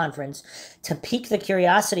press conference to pique the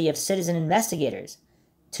curiosity of citizen investigators,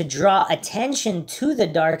 to draw attention to the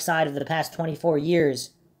dark side of the past 24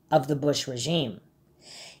 years of the Bush regime?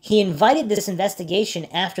 He invited this investigation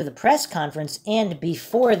after the press conference and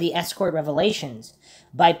before the escort revelations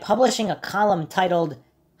by publishing a column titled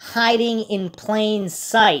 "Hiding in Plain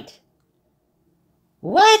Sight."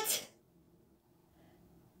 What?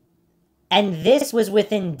 And this was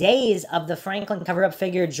within days of the Franklin cover-up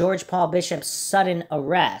figure George Paul Bishop's sudden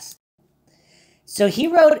arrest. So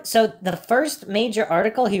the first major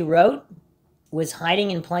article he wrote was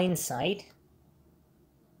 "Hiding in Plain Sight"?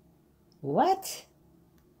 What?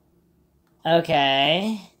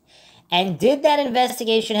 Okay. And did that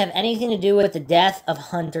investigation have anything to do with the death of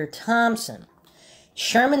Hunter Thompson?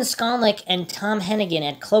 Sherman Skolnick and Tom Hennigan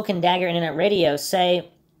at Cloak and Dagger Internet Radio say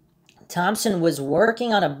Thompson was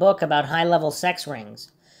working on a book about high-level sex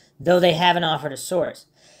rings, though they haven't offered a source.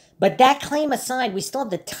 But that claim aside, we still have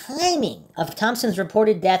the timing of Thompson's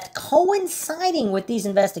reported death coinciding with these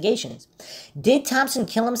investigations. Did Thompson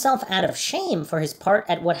kill himself out of shame for his part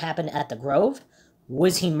at what happened at the Grove?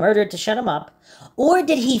 Was he murdered to shut him up? Or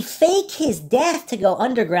did he fake his death to go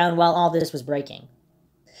underground while all this was breaking?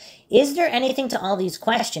 Is there anything to all these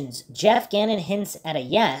questions? Jeff Gannon hints at a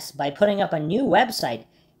yes by putting up a new website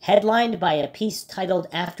headlined by a piece titled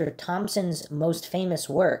after Thompson's most famous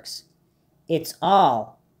works. It's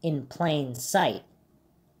all in plain sight.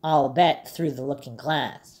 I'll bet through the looking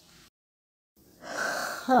glass.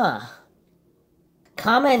 Huh.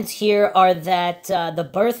 Comments here are that the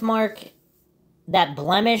birthmark, that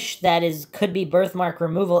blemish that could be birthmark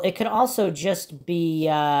removal, it could also just be,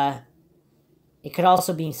 it could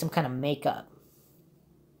also be some kind of makeup.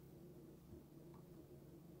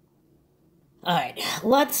 Alright,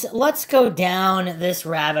 let's go down this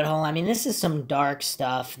rabbit hole. I mean, this is some dark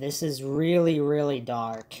stuff. This is really, really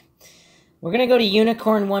dark. We're going to go to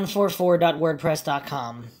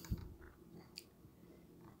unicorn144.wordpress.com.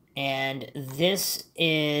 And this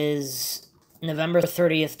is November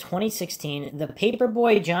 30th, 2016. The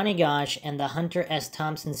Paperboy Johnny Gosch and the Hunter S.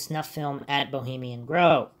 Thompson snuff film at Bohemian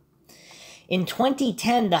Grove. In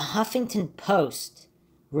 2010, the Huffington Post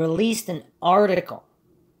released an article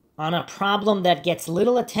on a problem that gets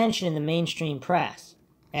little attention in the mainstream press.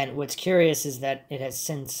 And what's curious is that it has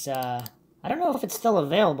since, I don't know if it's still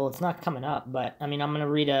available, it's not coming up, but, I mean, I'm going to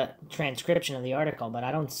read a transcription of the article, but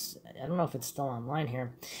I don't know if it's still online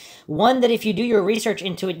here. One that if you do your research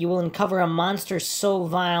into it, you will uncover a monster so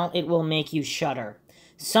vile it will make you shudder.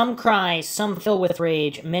 Some cry, some fill with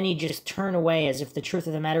rage, many just turn away as if the truth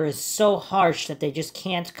of the matter is so harsh that they just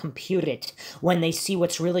can't compute it when they see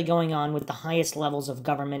what's really going on with the highest levels of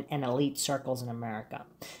government and elite circles in America.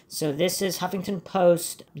 So this is Huffington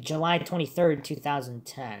Post, July 23rd,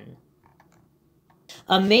 2010.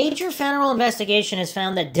 A major federal investigation has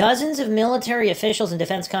found that dozens of military officials and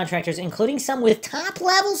defense contractors, including some with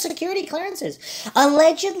top-level security clearances,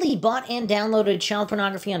 allegedly bought and downloaded child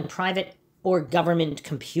pornography on private or government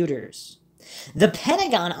computers. The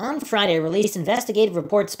Pentagon on Friday released investigative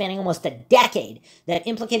reports spanning almost a decade that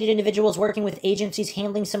implicated individuals working with agencies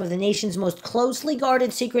handling some of the nation's most closely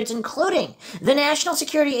guarded secrets, including the National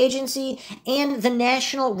Security Agency and the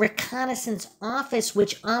National Reconnaissance Office,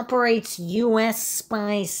 which operates U.S.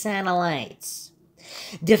 spy satellites.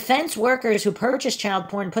 Defense workers who purchased child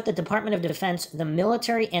porn put the Department of Defense, the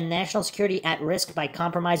military, and national security at risk by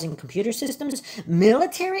compromising computer systems,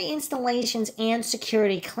 military installations, and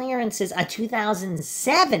security clearances, a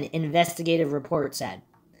 2007 investigative report said.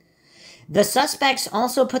 The suspects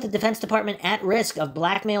also put the Defense Department at risk of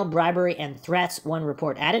blackmail, bribery, and threats, one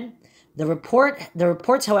report added. The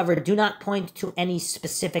reports, however, do not point to any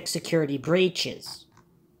specific security breaches.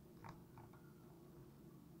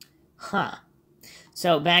 Huh.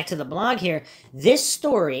 So back to the blog here. This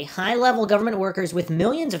story, high-level government workers with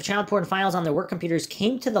millions of child porn files on their work computers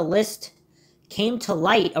came to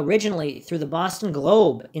light originally through the Boston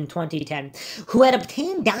Globe in 2010, who had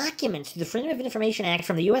obtained documents through the Freedom of Information Act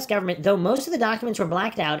from the U.S. government, though most of the documents were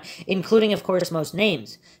blacked out, including, of course, most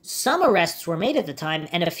names. Some arrests were made at the time,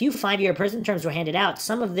 and a few 5-year prison terms were handed out.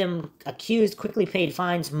 Some of them accused quickly paid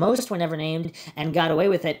fines. Most were never named and got away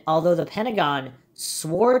with it, although the Pentagon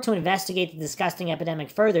swore to investigate the disgusting epidemic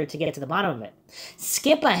further to get to the bottom of it.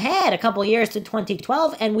 Skip ahead a couple years to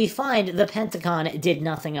 2012, and we find the Pentagon did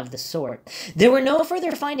nothing of the sort. There were no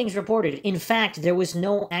further findings reported. In fact, there was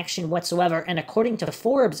no action whatsoever, and according to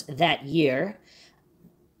Forbes that year,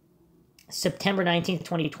 September 19th,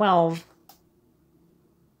 2012,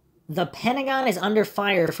 the Pentagon is under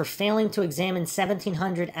fire for failing to examine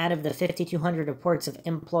 1,700 out of the 5,200 reports of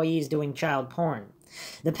employees doing child porn.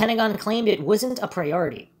 The Pentagon claimed it wasn't a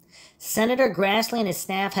priority. Senator Grassley and his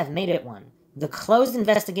staff have made it one. The closed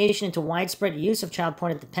investigation into widespread use of child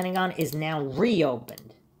porn at the Pentagon is now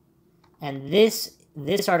reopened. And this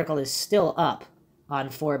article is still up on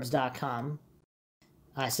Forbes.com.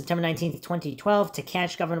 September 19th, 2012, to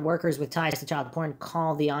catch government workers with ties to child porn,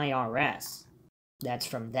 call the IRS. That's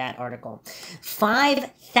from that article.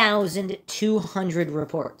 5,200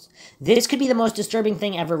 reports. This could be the most disturbing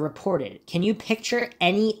thing ever reported. Can you picture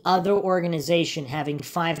any other organization having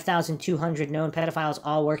 5,200 known pedophiles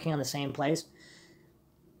all working on the same place?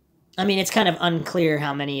 I mean, it's kind of unclear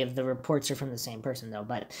how many of the reports are from the same person, though,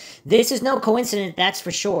 but this is no coincidence, that's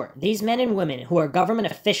for sure. These men and women who are government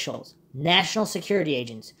officials, national security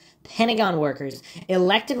agents, Pentagon workers,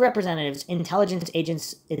 elected representatives, intelligence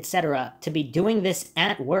agents, etc., to be doing this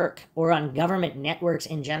at work or on government networks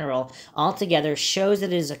in general altogether shows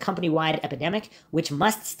that it is a company-wide epidemic which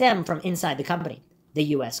must stem from inside the company, the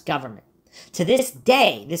U.S. government. To this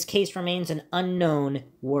day, this case remains an unknown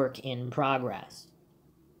work in progress.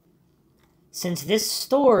 Since this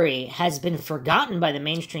story has been forgotten by the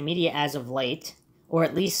mainstream media as of late, or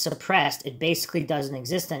at least suppressed, it basically doesn't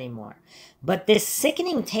exist anymore. But this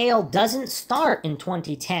sickening tale doesn't start in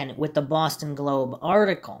 2010 with the Boston Globe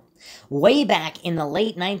article. Way back in the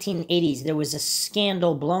late 1980s, there was a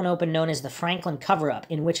scandal blown open known as the Franklin Cover-Up,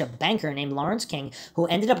 in which a banker named Lawrence King, who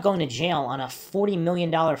ended up going to jail on a $40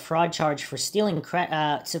 million fraud charge for stealing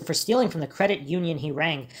from the credit union he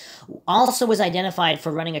rang, also was identified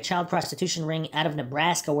for running a child prostitution ring out of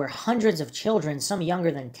Nebraska, where hundreds of children, some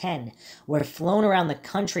younger than 10, were flown around the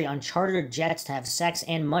country on chartered jets to have sex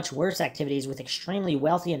and much worse activities with extremely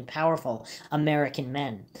wealthy and powerful American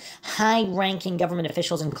men. High-ranking government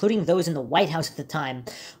officials, including those in the White House at the time,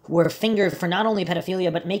 were fingered for not only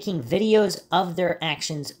pedophilia, but making videos of their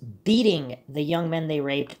actions, beating the young men they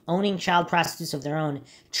raped, owning child prostitutes of their own,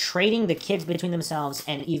 trading the kids between themselves,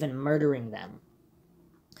 and even murdering them.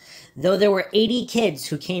 Though there were 80 kids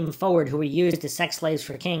who came forward who were used as sex slaves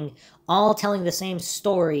for King, all telling the same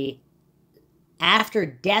story, after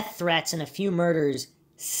death threats and a few murders,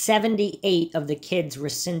 78 of the kids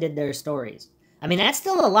rescinded their stories. I mean, that's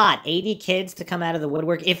still a lot. 80 kids to come out of the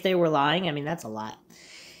woodwork if they were lying. I mean, that's a lot.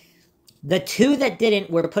 The two that didn't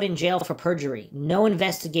were put in jail for perjury. No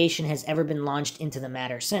investigation has ever been launched into the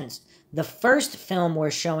matter since. The first film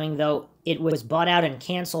we're showing, though, it was bought out and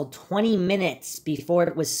canceled 20 minutes before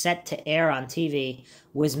it was set to air on TV,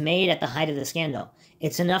 was made at the height of the scandal.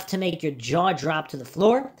 It's enough to make your jaw drop to the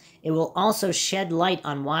floor. It will also shed light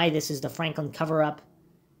on why this is the Franklin cover-up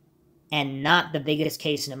and not the biggest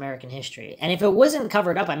case in American history. And if it wasn't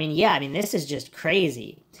covered up, I mean, yeah, I mean, this is just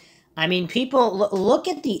crazy. I mean, people, look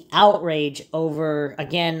at the outrage over,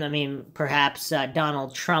 again, I mean, perhaps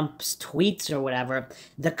Donald Trump's tweets or whatever.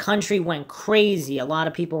 The country went crazy. A lot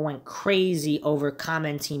of people went crazy over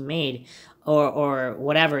comments he made or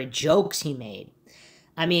whatever, jokes he made.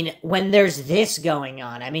 I mean, when there's this going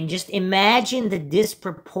on, I mean, just imagine the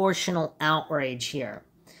disproportional outrage here.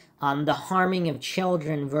 The harming of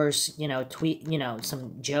children versus,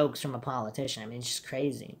 some jokes from a politician. I mean, it's just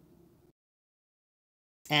crazy.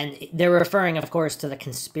 And they're referring, of course, to the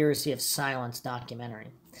Conspiracy of Silence documentary.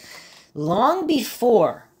 Long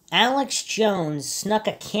before Alex Jones snuck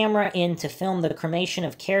a camera in to film the cremation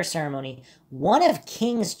of care ceremony, one of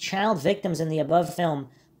King's child victims in the above film,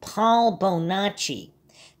 Paul Bonacci,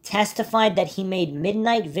 testified that he made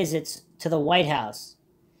midnight visits to the White House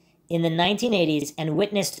in the 1980s and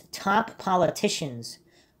witnessed top politicians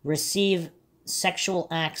receive sexual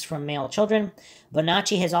acts from male children.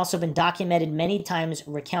 Bonacci has also been documented many times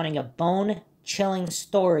recounting a bone-chilling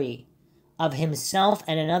story of himself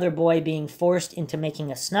and another boy being forced into making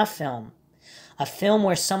a snuff film, a film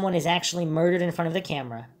where someone is actually murdered in front of the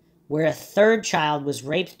camera, where a third child was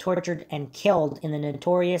raped, tortured, and killed in the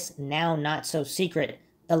notorious, now not-so-secret,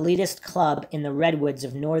 elitist club in the redwoods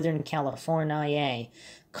of Northern California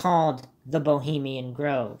called the Bohemian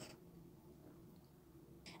Grove.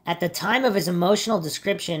 At the time of his emotional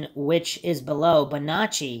description, which is below,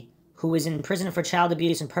 Bonacci, who was in prison for child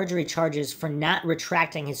abuse and perjury charges for not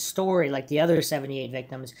retracting his story like the other 78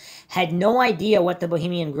 victims, had no idea what the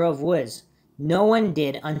Bohemian Grove was. No one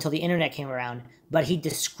did until the internet came around, but he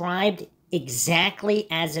described exactly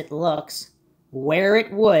as it looks, where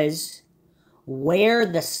it was, where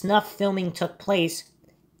the snuff filming took place,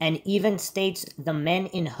 and even states the men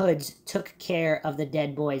in hoods took care of the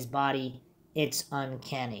dead boy's body. It's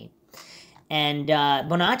uncanny. And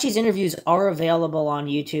Bonacci's interviews are available on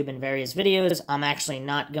YouTube in various videos. I'm actually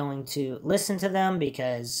not going to listen to them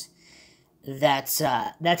because that's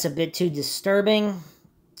a bit too disturbing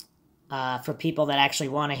for people that actually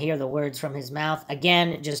want to hear the words from his mouth.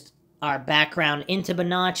 Again, just our background into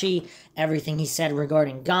Bonacci, everything he said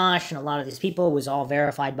regarding Gosh and a lot of these people was all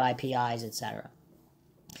verified by PIs, etc.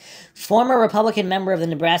 Former Republican member of the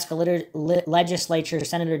Nebraska legislature,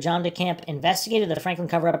 Senator John DeCamp, investigated the Franklin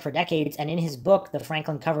cover-up for decades, and in his book, The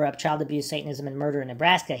Franklin Cover-Up, Child Abuse, Satanism, and Murder in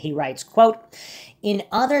Nebraska, he writes, quote, "In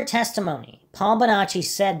other testimony, Paul Bonacci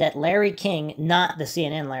said that Larry King, not the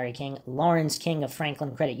CNN Larry King, Lawrence King of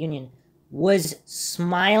Franklin Credit Union, was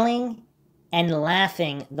smiling and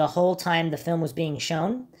laughing the whole time the film was being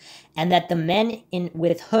shown, and that the men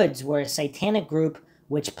with hoods were a satanic group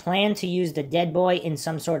which planned to use the dead boy in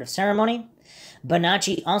some sort of ceremony.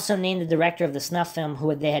 Bonacci also named the director of the snuff film,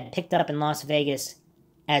 who they had picked up in Las Vegas,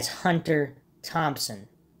 as Hunter Thompson."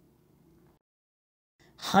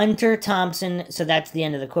 Hunter Thompson, so that's the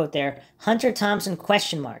end of the quote there. Hunter Thompson, ?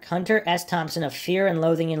 Hunter S. Thompson of Fear and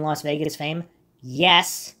Loathing in Las Vegas fame?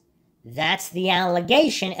 Yes, that's the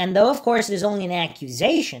allegation, and though of course it is only an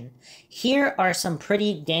accusation, here are some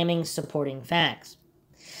pretty damning supporting facts.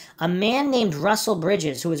 A man named Russell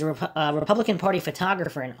Bridges, who was a Republican Party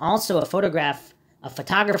photographer and also a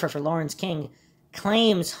photographer for Lawrence King,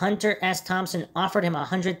 claims Hunter S. Thompson offered him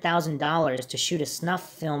 $100,000 to shoot a snuff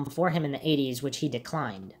film for him in the 80s, which he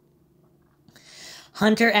declined.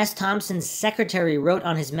 Hunter S. Thompson's secretary wrote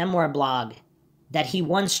on his memoir blog that he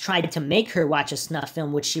once tried to make her watch a snuff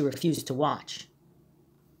film, which she refused to watch.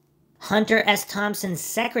 Hunter S. Thompson's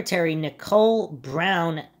secretary, Nicole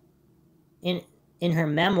Brown, in her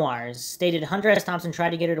memoirs, stated Hunter S. Thompson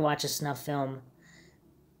tried to get her to watch a snuff film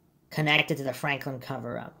connected to the Franklin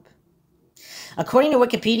cover-up. According to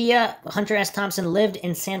Wikipedia, Hunter S. Thompson lived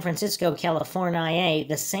in San Francisco, California,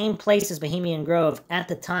 the same place as Bohemian Grove at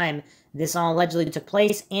the time this all allegedly took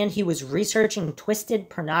place, and he was researching twisted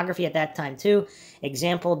pornography at that time too,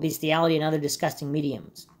 example, bestiality, and other disgusting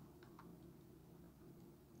mediums.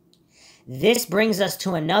 This brings us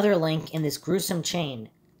to another link in this gruesome chain,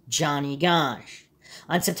 Johnny Gosh.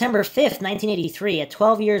 On September 5th, 1983, at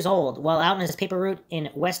 12 years old, while out on his paper route in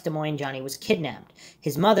West Des Moines, Johnny was kidnapped.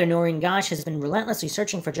 His mother, Noreen Gosh, has been relentlessly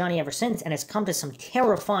searching for Johnny ever since and has come to some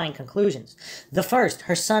terrifying conclusions. The first,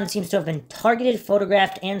 her son seems to have been targeted,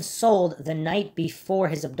 photographed, and sold the night before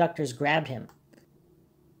his abductors grabbed him.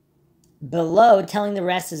 Below, telling the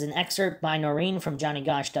rest, is an excerpt by Noreen from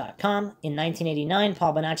JohnnyGosh.com. In 1989,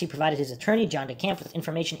 Paul Bonacci provided his attorney, John DeCamp, with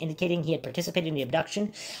information indicating he had participated in the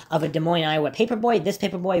abduction of a Des Moines, Iowa paperboy. This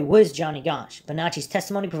paperboy was Johnny Gosh. Bonacci's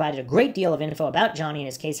testimony provided a great deal of info about Johnny and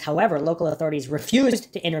his case. However, local authorities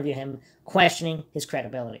refused to interview him, questioning his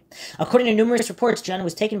credibility. According to numerous reports, Johnny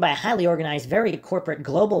was taken by a highly organized, very corporate,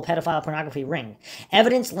 global pedophile pornography ring.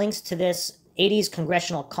 Evidence links to this 80s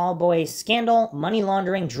congressional callboy scandal, money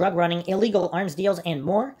laundering, drug running, illegal arms deals, and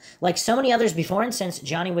more. Like so many others before and since,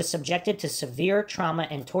 Johnny was subjected to severe trauma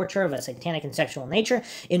and torture of a satanic and sexual nature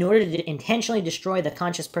in order to intentionally destroy the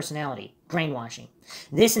conscious personality, brainwashing.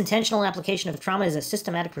 This intentional application of trauma is a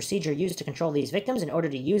systematic procedure used to control these victims in order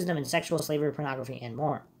to use them in sexual slavery, pornography, and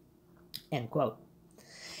more. End quote.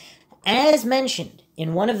 As mentioned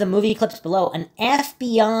in one of the movie clips below, an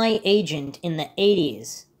FBI agent in the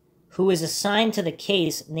 80s who was assigned to the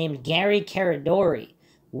case named Gary Caradori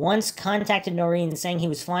once contacted Noreen saying he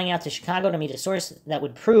was flying out to Chicago to meet a source that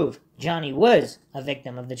would prove Johnny was a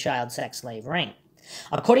victim of the child sex slave ring.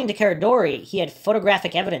 According to Caradori, he had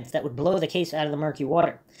photographic evidence that would blow the case out of the murky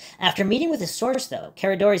water. After meeting with his source, though,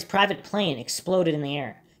 Caradori's private plane exploded in the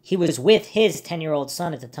air. He was with his 10-year-old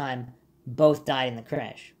son at the time. Both died in the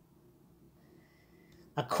crash.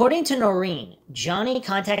 According to Noreen, Johnny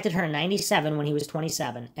contacted her in 1997 when he was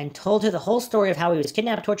 27 and told her the whole story of how he was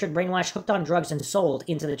kidnapped, tortured, brainwashed, hooked on drugs, and sold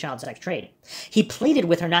into the child sex trade. He pleaded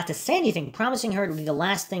with her not to say anything, promising her it would be the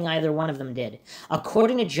last thing either one of them did.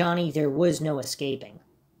 According to Johnny, there was no escaping.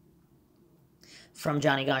 From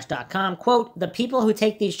JohnnyGosh.com, quote, "The people who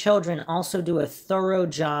take these children also do a thorough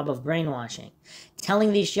job of brainwashing,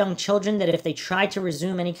 telling these young children that if they try to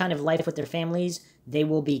resume any kind of life with their families, they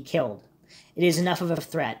will be killed. It is enough of a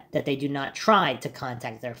threat that they do not try to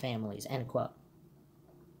contact their families," end quote.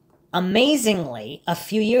 Amazingly, a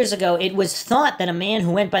few years ago, it was thought that a man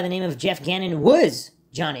who went by the name of Jeff Gannon was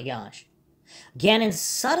Johnny Gosh. Gannon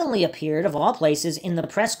suddenly appeared, of all places, in the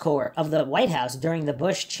press corps of the White House during the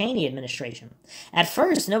Bush-Cheney administration. At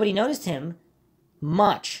first, nobody noticed him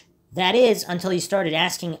much. That is, until he started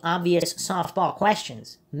asking obvious softball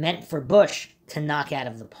questions, meant for Bush to knock out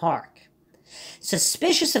of the park.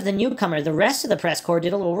 Suspicious of the newcomer, the rest of the press corps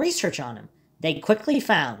did a little research on him. They quickly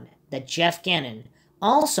found that Jeff Gannon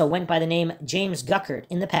also went by the name James Guckert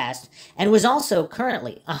in the past, and was also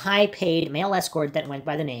currently a high-paid male escort that went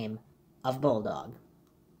by the name of Bulldog.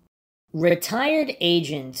 Retired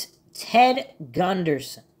agent Ted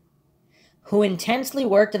Gunderson, who intensely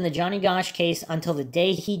worked on the Johnny Gosch case until the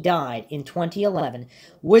day he died in 2011,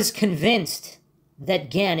 was convinced that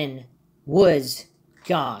Gannon was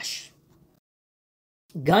Gosch.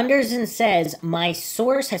 Gunderson says, "My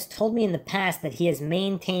source has told me in the past that he has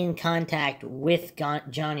maintained contact with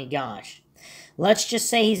Johnny Gosch. Let's just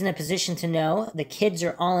say he's in a position to know the kids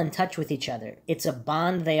are all in touch with each other. It's a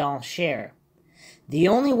bond they all share. The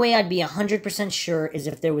only way I'd be 100% sure is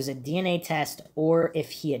if there was a DNA test or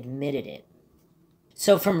if he admitted it."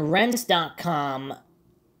 So from Rense.com,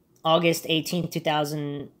 August 18,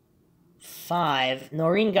 2005,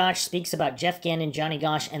 Noreen Gosch speaks about Jeff Gannon, Johnny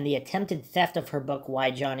Gosch, and the attempted theft of her book, Why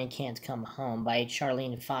Johnny Can't Come Home, by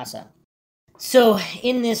Charlene Fossa. So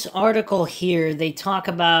in this article here, they talk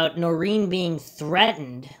about Noreen being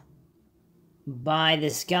threatened by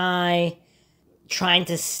this guy trying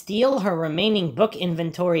to steal her remaining book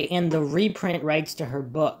inventory and the reprint rights to her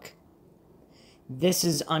book. This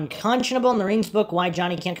is unconscionable. Noreen's book, Why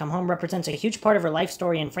Johnny Can't Come Home, represents a huge part of her life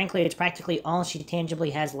story, and frankly, it's practically all she tangibly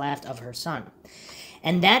has left of her son.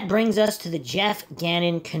 And that brings us to the Jeff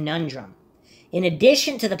Gannon conundrum. In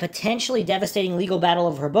addition to the potentially devastating legal battle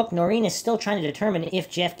of her book, Noreen is still trying to determine if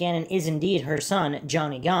Jeff Gannon is indeed her son,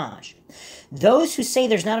 Johnny Gosch. Those who say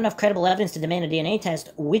there's not enough credible evidence to demand a DNA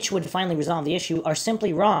test, which would finally resolve the issue, are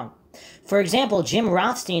simply wrong. For example, Jim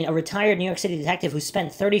Rothstein, a retired New York City detective who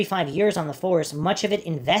spent 35 years on the force, much of it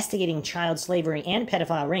investigating child slavery and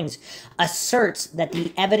pedophile rings, asserts that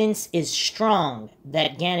the evidence is strong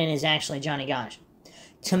that Gannon is actually Johnny Gosch.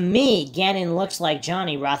 To me, Gannon looks like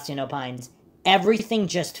Johnny, Rothstein opines. Everything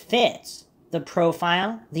just fits. The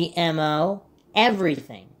profile, the MO,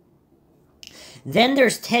 everything. Then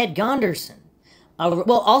there's Ted Gunderson.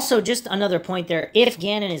 Well, also, just another point there. If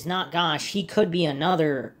Gannon is not Gosch, he could be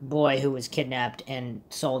another boy who was kidnapped and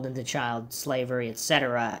sold into child slavery,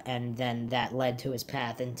 etc. And then that led to his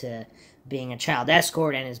path into being a child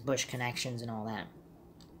escort and his Bush connections and all that.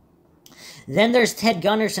 Then there's Ted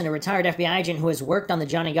Gunderson, a retired FBI agent who has worked on the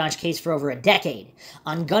Johnny Gosch case for over a decade.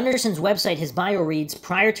 On Gunderson's website, his bio reads,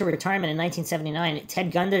 prior to retirement in 1979,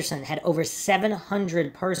 Ted Gunderson had over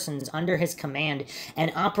 700 persons under his command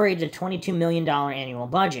and operated a $22 million annual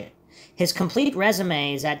budget. His complete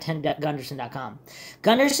resume is at tedgunderson.com.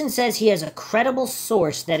 Gunderson says he has a credible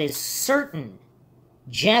source that is certain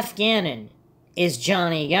Jeff Gannon is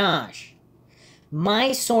Johnny Gosch.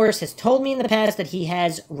 My source has told me in the past that he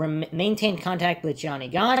has maintained contact with Johnny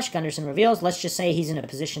Gosch. Gunderson reveals, let's just say he's in a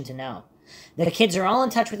position to know. The kids are all in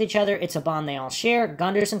touch with each other. It's a bond they all share.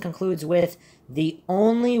 Gunderson concludes with, the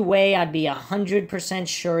only way I'd be 100%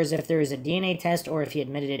 sure is if there is a DNA test or if he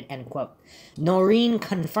admitted it, end quote. Noreen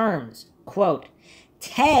confirms, quote,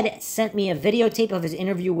 Ted sent me a videotape of his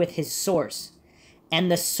interview with his source,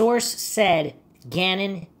 and the source said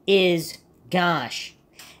Gannon is Gosch.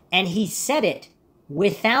 And he said it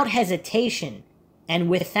without hesitation and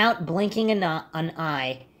without blinking an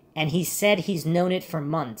eye, and he said he's known it for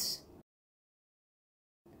months.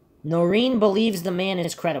 Noreen believes the man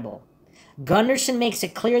is credible. Gunderson makes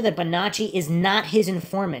it clear that Bonacci is not his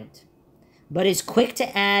informant, but is quick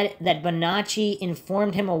to add that Bonacci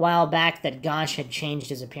informed him a while back that Gosch had changed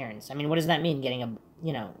his appearance. I mean, what does that mean? Getting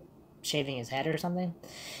shaving his head or something?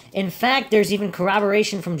 In fact, there's even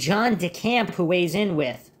corroboration from John DeCamp, who weighs in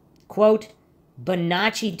with, quote,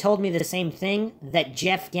 Bonacci told me the same thing, that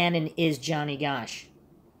Jeff Gannon is Johnny Gosch.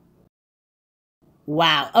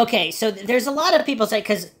 Wow. Okay, so there's a lot of people say,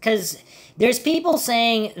 because there's people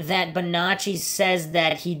saying that Bonacci says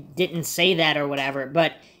that he didn't say that or whatever,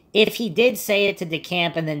 but if he did say it to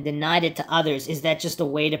DeCamp and then denied it to others, is that just a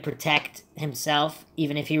way to protect himself,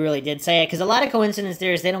 even if he really did say it? Because a lot of coincidence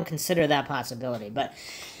theories, they don't consider that possibility. But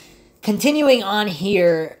continuing on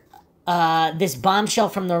here, this bombshell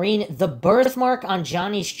from Noreen, the birthmark on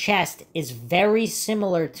Johnny's chest is very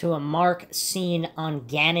similar to a mark seen on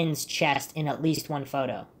Gannon's chest in at least one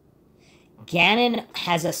photo. Gannon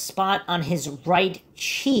has a spot on his right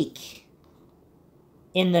cheek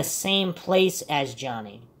in the same place as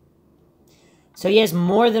Johnny. So he has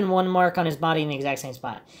more than one mark on his body in the exact same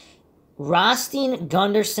spot. Rothstein,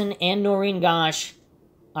 Gunderson, and Noreen Gosch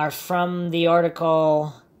are from the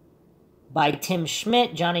article by Tim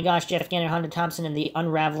Schmidt, Johnny Gosch, Jeff Gannon, Hunter Thompson, and the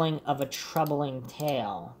Unraveling of a Troubling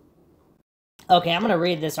Tale. Okay, I'm going to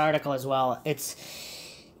read this article as well.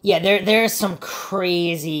 Yeah, there's some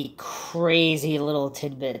crazy, crazy little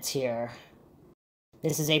tidbits here.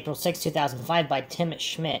 This is April 6, 2005 by Tim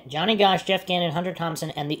Schmidt. Johnny Gosch, Jeff Gannon, Hunter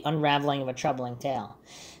Thompson, and the Unraveling of a Troubling Tale.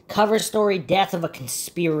 Cover story, Death of a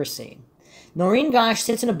Conspiracy. Noreen Gosch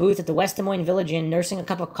sits in a booth at the West Des Moines Village Inn, nursing a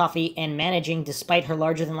cup of coffee and managing, despite her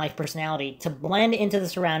larger-than-life personality, to blend into the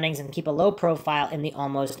surroundings and keep a low profile in the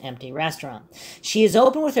almost empty restaurant. She is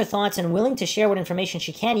open with her thoughts and willing to share what information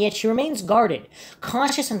she can, yet she remains guarded,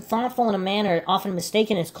 cautious and thoughtful in a manner often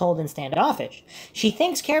mistaken as cold and standoffish. She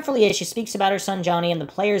thinks carefully as she speaks about her son Johnny and the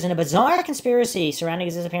players in a bizarre conspiracy surrounding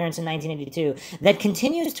his disappearance in 1982 that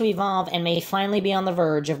continues to evolve and may finally be on the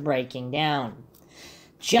verge of breaking down.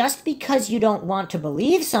 Just because you don't want to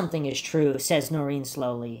believe something is true, says Noreen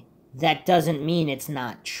slowly, that doesn't mean it's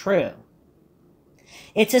not true.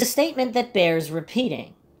 It's a statement that bears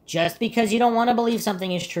repeating. Just because you don't want to believe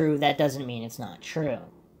something is true, that doesn't mean it's not true.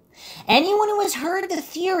 Anyone who has heard the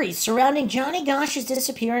theories surrounding Johnny Gosch's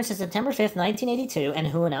disappearance on September 5th, 1982, and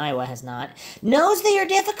who in Iowa has not, knows they are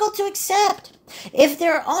difficult to accept. If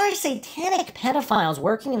there are satanic pedophiles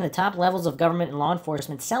working in the top levels of government and law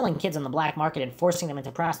enforcement, selling kids on the black market and forcing them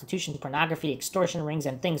into prostitution, pornography, extortion rings,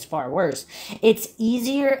 and things far worse, it's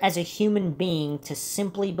easier as a human being to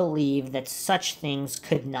simply believe that such things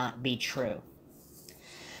could not be true.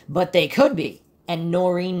 But they could be, and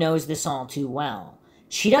Noreen knows this all too well.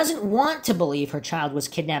 She doesn't want to believe her child was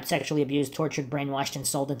kidnapped, sexually abused, tortured, brainwashed, and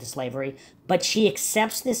sold into slavery, but she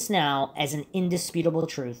accepts this now as an indisputable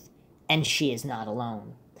truth, and she is not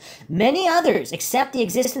alone. Many others accept the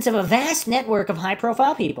existence of a vast network of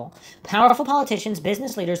high-profile people, powerful politicians,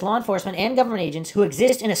 business leaders, law enforcement, and government agents who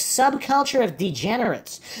exist in a subculture of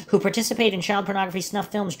degenerates who participate in child pornography,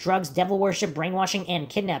 snuff films, drugs, devil worship, brainwashing, and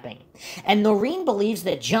kidnapping. And Noreen believes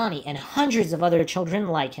that Johnny and hundreds of other children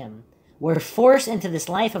like him were forced into this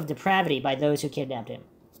life of depravity by those who kidnapped him.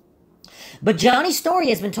 But Johnny's story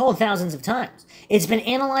has been told thousands of times. It's been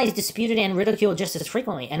analyzed, disputed, and ridiculed just as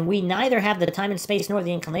frequently, and we neither have the time and space nor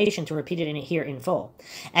the inclination to repeat it here in full.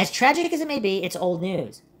 As tragic as it may be, it's old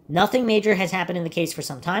news. Nothing major has happened in the case for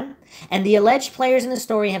some time, and the alleged players in the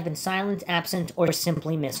story have been silent, absent, or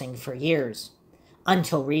simply missing for years.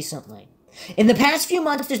 Until recently. In the past few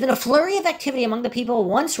months, there's been a flurry of activity among the people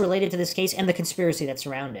once related to this case and the conspiracy that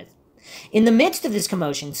surrounded it. In the midst of this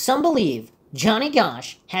commotion, some believe Johnny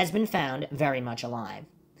Gosch has been found very much alive.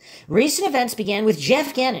 Recent events began with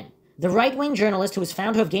Jeff Gannon, the right-wing journalist who was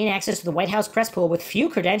found to have gained access to the White House press pool with few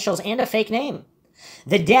credentials and a fake name.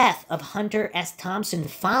 The death of Hunter S. Thompson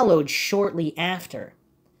followed shortly after.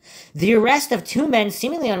 The arrest of two men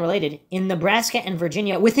seemingly unrelated in Nebraska and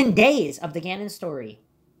Virginia within days of the Gannon story,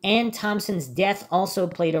 and Thompson's death also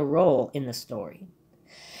played a role in the story.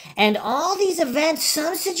 And all these events,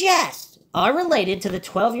 some suggest, are related to the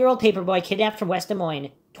 12-year-old paperboy kidnapped from West Des Moines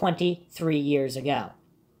 23 years ago.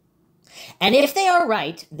 And if they are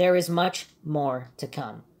right, there is much more to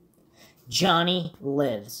come. Johnny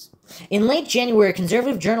lives. In late January, a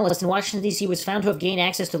conservative journalist in Washington, D.C. was found to have gained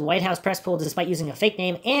access to the White House press pool despite using a fake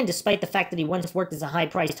name and despite the fact that he once worked as a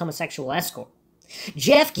high-priced homosexual escort.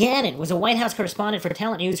 Jeff Gannon was a White House correspondent for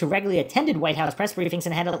Talent News who regularly attended White House press briefings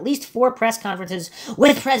and had at least 4 press conferences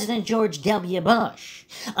with President George W. Bush.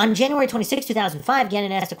 On January 26, 2005,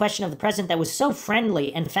 Gannon asked a question of the president that was so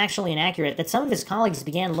friendly and factually inaccurate that some of his colleagues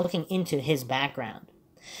began looking into his background.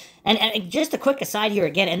 And just a quick aside here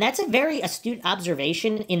again, and that's a very astute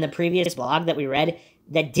observation in the previous blog that we read,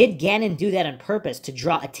 that did Gannon do that on purpose to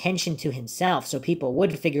draw attention to himself so people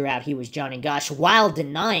would figure out he was Johnny Gosch while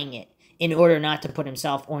denying it, in order not to put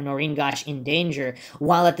himself or Noreen Gosch in danger,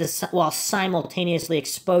 while simultaneously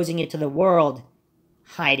exposing it to the world,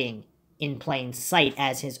 hiding in plain sight,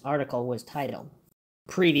 as his article was titled,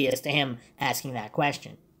 previous to him asking that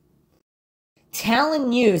question. Talent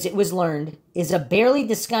News, it was learned, is a barely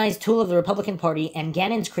disguised tool of the Republican Party, and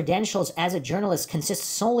Gannon's credentials as a journalist consist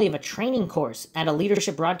solely of a training course at a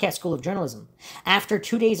leadership broadcast school of journalism. After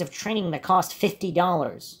 2 days of training that cost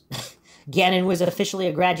 $50. Gannon was officially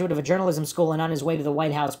a graduate of a journalism school and on his way to the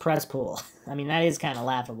White House press pool. I mean, that is kind of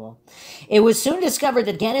laughable. It was soon discovered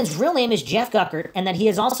that Gannon's real name is Jeff Guckert, and that he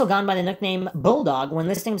has also gone by the nickname Bulldog when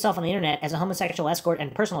listing himself on the internet as a homosexual escort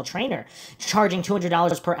and personal trainer, charging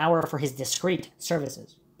 $200 per hour for his discreet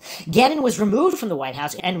services. Gannon was removed from the White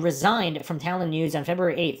House and resigned from Talent News on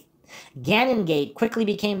February 8th. Gannongate quickly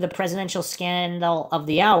became the presidential scandal of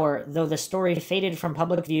the hour, though the story faded from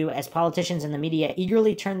public view as politicians and the media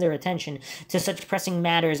eagerly turned their attention to such pressing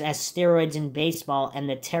matters as steroids in baseball and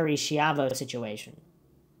the Terry Schiavo situation.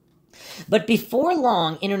 But before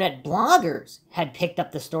long, internet bloggers had picked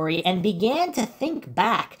up the story and began to think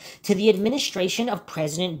back to the administration of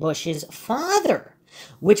President Bush's father,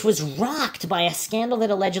 which was rocked by a scandal that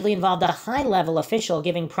allegedly involved a high-level official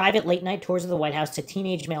giving private late-night tours of the White House to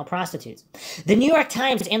teenage male prostitutes. The New York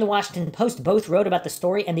Times and the Washington Post both wrote about the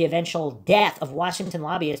story and the eventual death of Washington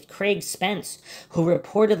lobbyist Craig Spence, who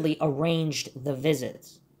reportedly arranged the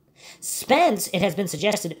visits. Spence, it has been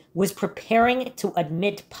suggested, was preparing to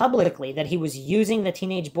admit publicly that he was using the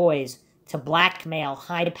teenage boys to blackmail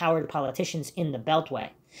high-powered politicians in the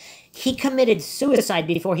Beltway. He committed suicide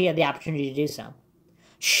before he had the opportunity to do so.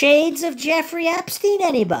 Shades of Jeffrey Epstein,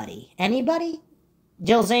 anybody? Anybody?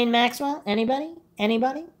 Jill Zane Maxwell, anybody?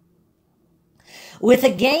 Anybody? With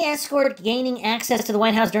a gay escort gaining access to the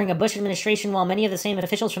White House during a Bush administration while many of the same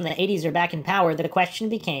officials from the 80s are back in power, the question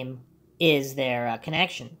became, is there a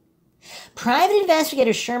connection? Private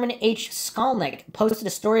investigator Sherman H. Skolnick posted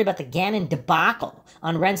a story about the Gannon debacle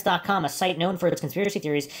on Rense.com, a site known for its conspiracy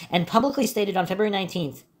theories, and publicly stated on February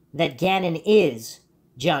 19th that Gannon is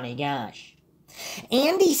Johnny Gosch.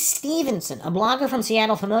 Andy Stevenson, a blogger from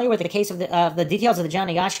Seattle familiar with the case of the details of the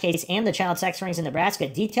Johnny Gosch case and the child sex rings in Nebraska,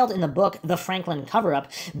 detailed in the book The Franklin Cover-Up,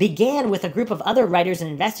 began with a group of other writers and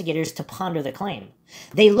investigators to ponder the claim.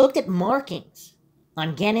 They looked at markings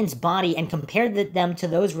on Gannon's body and compared them to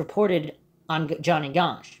those reported on Johnny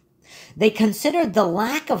Gosch. They considered the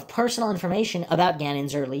lack of personal information about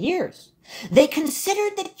Gannon's early years. They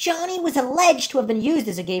considered that Johnny was alleged to have been used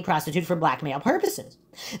as a gay prostitute for blackmail purposes.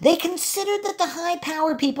 They considered that the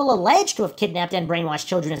high-powered people alleged to have kidnapped and brainwashed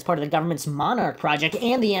children as part of the government's Monarch Project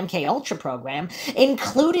and the MK Ultra program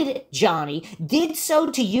included Johnny, did so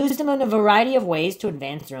to use them in a variety of ways to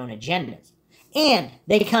advance their own agendas. And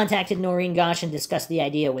they contacted Noreen Gosch and discussed the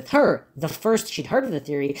idea with her, the first she'd heard of the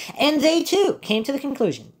theory, and they too came to the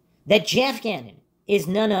conclusion that Jeff Gannon is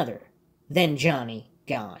none other than Johnny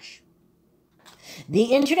Gosch. The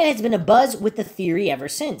internet has been abuzz with the theory ever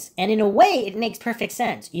since, and in a way it makes perfect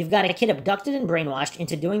sense. You've got a kid abducted and brainwashed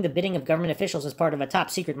into doing the bidding of government officials as part of a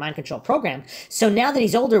top-secret mind control program, so now that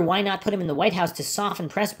he's older, why not put him in the White House to soften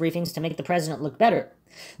press briefings to make the president look better?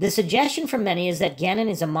 The suggestion from many is that Gannon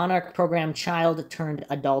is a Monarch program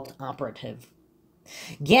child-turned-adult operative.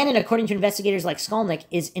 Gannon, according to investigators like Skolnick,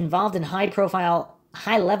 is involved in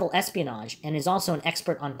high-level espionage and is also an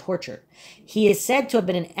expert on torture. He is said to have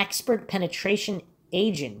been an expert penetration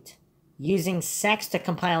agent using sex to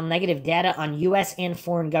compile negative data on U.S. and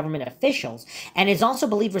foreign government officials, and is also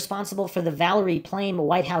believed responsible for the Valerie Plame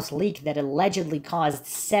White House leak that allegedly caused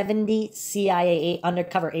 70 CIA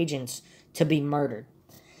undercover agents to be murdered.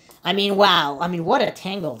 I mean, wow. I mean, what a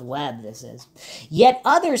tangled web this is. Yet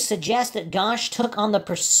others suggest that Gosch took on the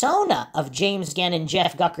persona of James Gannon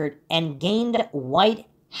Jeff Guckert and gained White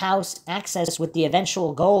House access with the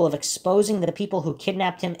eventual goal of exposing the people who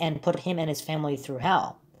kidnapped him and put him and his family through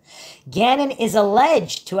hell. Gannon is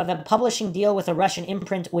alleged to have a publishing deal with a Russian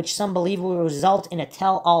imprint, which some believe will result in a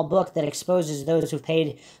tell-all book that exposes those who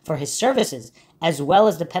paid for his services, as well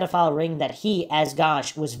as the pedophile ring that he, as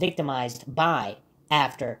Gosch, was victimized by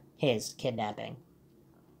after his kidnapping.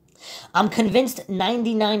 I'm convinced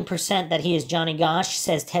 99% that he is Johnny Gosch,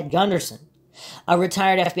 says Ted Gunderson, a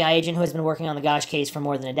retired FBI agent who has been working on the Gosch case for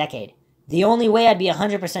more than a decade. The only way I'd be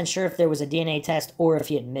 100% sure if there was a DNA test or if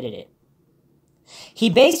he admitted it. He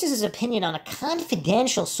bases his opinion on a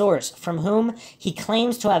confidential source from whom he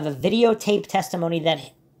claims to have a videotape testimony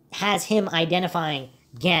that has him identifying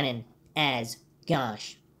Gannon as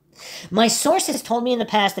Gosch. My source has told me in the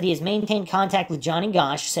past that he has maintained contact with Johnny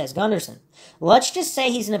Gosch, says Gunderson. Let's just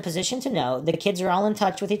say he's in a position to know the kids are all in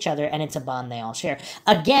touch with each other and it's a bond they all share.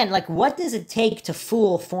 Again, like, what does it take to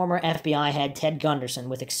fool former FBI head Ted Gunderson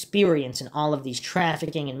with experience in all of these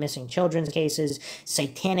trafficking and missing children's cases,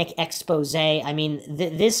 satanic expose? I mean,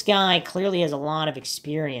 this guy clearly has a lot of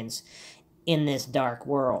experience in this dark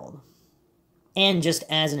world. And just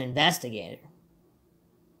as an investigator.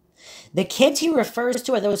 The kids he refers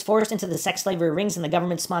to are those forced into the sex slavery rings in the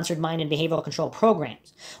government-sponsored mind and behavioral control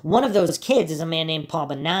programs. One of those kids is a man named Paul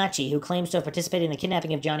Bonacci, who claims to have participated in the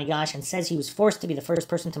kidnapping of Johnny Gosch and says he was forced to be the first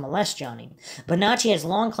person to molest Johnny. Bonacci has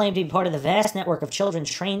long claimed to be part of the vast network of children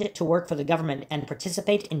trained to work for the government and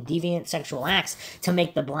participate in deviant sexual acts to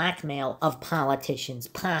make the blackmail of politicians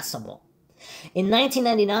possible. In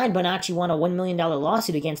 1999, Bonacci won a $1 million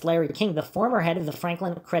lawsuit against Larry King, the former head of the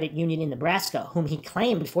Franklin Credit Union in Nebraska, whom he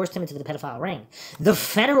claimed forced him into the pedophile ring. The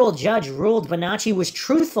federal judge ruled Bonacci was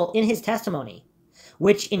truthful in his testimony,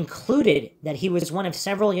 which included that he was one of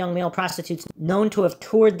several young male prostitutes known to have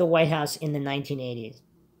toured the White House in the 1980s.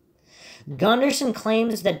 Gunderson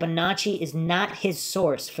claims that Bonacci is not his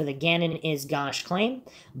source for the Gannon is Gosh claim,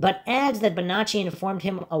 but adds that Bonacci informed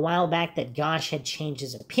him a while back that Gosh had changed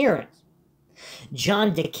his appearance.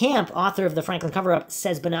 John DeCamp, author of the Franklin cover-up,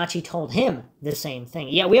 says Bonacci told him the same thing.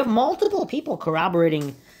 Yeah, we have multiple people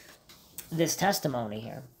corroborating this testimony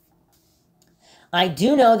here. I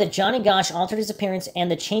do know that Johnny Gosh altered his appearance,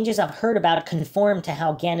 and the changes I've heard about conform to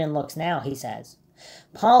how Gannon looks now, he says.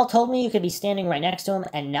 Paul told me you could be standing right next to him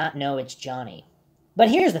and not know it's Johnny. But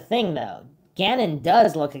here's the thing, though. Gannon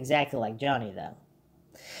does look exactly like Johnny, though.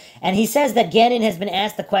 And he says that Gannon has been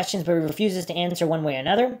asked the questions but refuses to answer one way or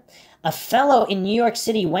another. A fellow in New York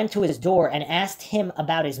City went to his door and asked him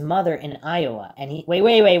about his mother in Iowa. And he...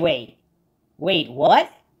 Wait. Wait,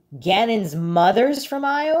 what? Gannon's mother's from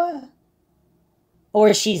Iowa?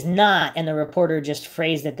 Or she's not, and the reporter just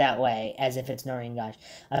phrased it that way, as if it's Noreen Gosh.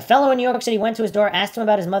 A fellow in New York City went to his door, asked him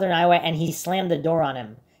about his mother in Iowa, and he slammed the door on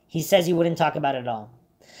him. He says he wouldn't talk about it at all.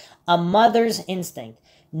 A mother's instinct.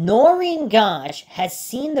 Noreen Gosh has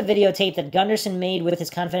seen the videotape that Gunderson made with his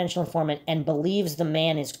confidential informant and believes the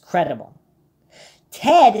man is credible.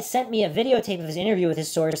 Ted sent me a videotape of his interview with his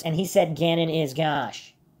source, and he said Gannon is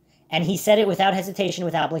Gosh. And he said it without hesitation,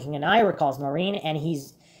 without blinking an eye, recalls Noreen, and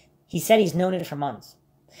he said he's known it for months.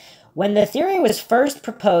 When the theory was first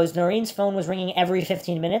proposed, Noreen's phone was ringing every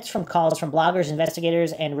 15 minutes from calls from bloggers,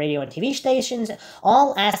 investigators, and radio and TV stations,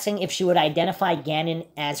 all asking if she would identify Gannon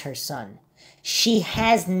as her son. She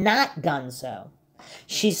has not done so.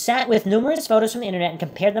 She's sat with numerous photos from the internet and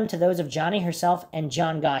compared them to those of Johnny herself and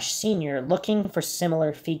John Gosh Sr., looking for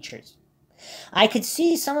similar features. I could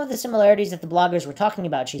see some of the similarities that the bloggers were talking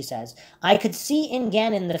about, she says. I could see in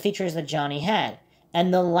Gannon the features that Johnny had.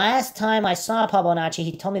 And the last time I saw Paul Bonacci,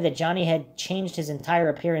 he told me that Johnny had changed his entire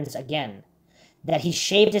appearance again. That he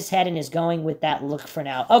shaved his head and is going with that look for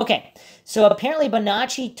now. Okay, so apparently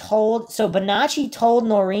Bonacci told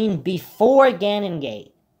Noreen before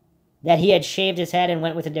Gannongate that he had shaved his head and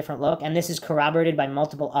went with a different look, and this is corroborated by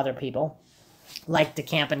multiple other people, like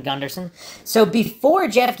DeCamp and Gunderson. So before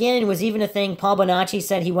Jeff Gannon was even a thing, Paul Bonacci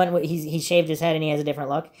said he shaved his head and he has a different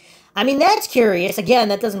look. I mean, that's curious. Again,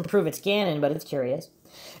 that doesn't prove it's Gannon, but it's curious.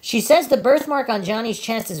 She says the birthmark on Johnny's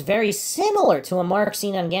chest is very similar to a mark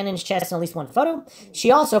seen on Gannon's chest in at least one photo.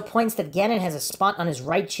 She also points that Gannon has a spot on his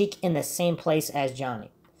right cheek in the same place as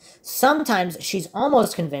Johnny. Sometimes she's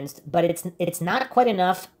almost convinced, but it's not quite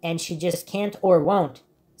enough, and she just can't or won't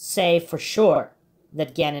say for sure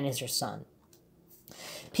that Gannon is her son.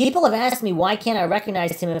 People have asked me why can't I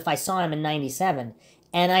recognize him if I saw him in 97,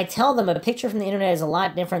 and I tell them a picture from the internet is a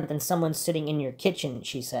lot different than someone sitting in your kitchen,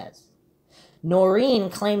 she says.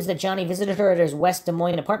 Noreen claims that Johnny visited her at his West Des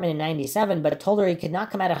Moines apartment in 97, but told her he could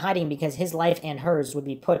not come out of hiding because his life and hers would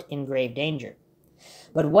be put in grave danger.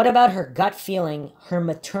 But what about her gut feeling, her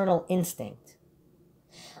maternal instinct?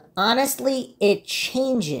 Honestly, it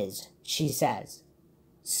changes, she says.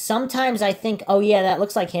 Sometimes I think, oh yeah, that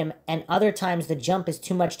looks like him, and other times the jump is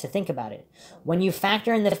too much to think about it. When you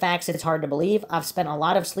factor in the facts, it's hard to believe. I've spent a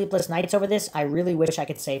lot of sleepless nights over this. I really wish I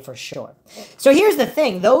could say for sure. So here's the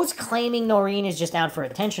thing. Those claiming Noreen is just out for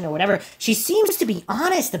attention or whatever, she seems to be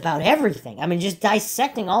honest about everything. I mean, just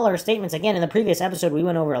dissecting all her statements. Again, in the previous episode, we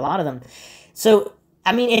went over a lot of them. So,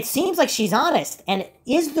 I mean, it seems like she's honest. And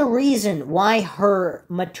is the reason why her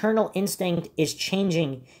maternal instinct is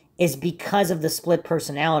changing is because of the split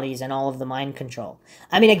personalities and all of the mind control.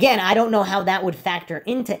 I mean, again, I don't know how that would factor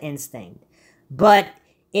into instinct, but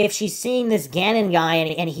if she's seeing this Gannon guy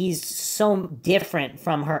and he's so different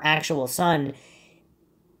from her actual son,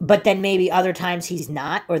 but then maybe other times he's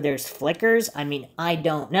not, or there's flickers, I mean, I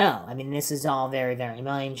don't know. I mean, this is all very, very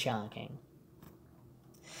mind-shocking.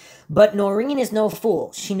 But Noreen is no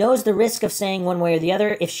fool. She knows the risk of saying one way or the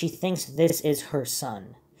other if she thinks this is her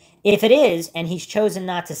son. If it is, and he's chosen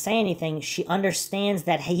not to say anything, she understands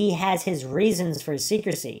that he has his reasons for his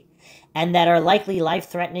secrecy, and that are likely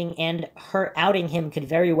life-threatening, and her outing him could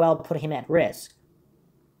very well put him at risk.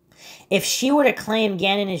 If she were to claim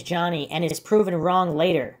Gannon is Johnny and is proven wrong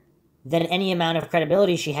later, then any amount of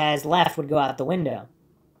credibility she has left would go out the window.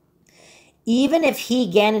 Even if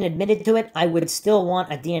Gannon, admitted to it, I would still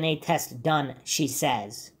want a DNA test done, she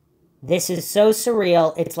says. This is so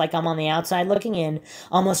surreal, it's like I'm on the outside looking in.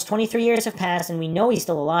 Almost 23 years have passed and we know he's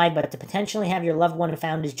still alive, but to potentially have your loved one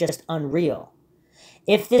found is just unreal.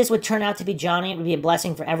 If this would turn out to be Johnny, it would be a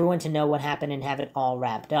blessing for everyone to know what happened and have it all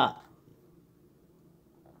wrapped up.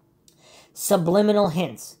 Subliminal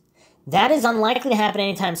hints. That is unlikely to happen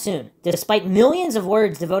anytime soon. Despite millions of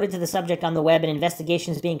words devoted to the subject on the web and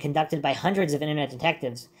investigations being conducted by hundreds of internet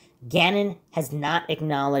detectives, Gannon has not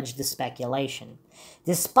acknowledged the speculation.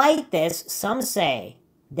 Despite this, some say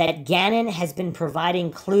that Gannon has been providing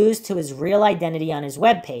clues to his real identity on his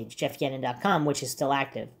webpage, jeffgannon.com, which is still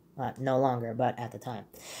active. No longer, but at the time.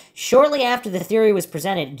 Shortly after the theory was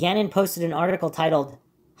presented, Gannon posted an article titled,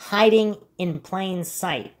 "Hiding in Plain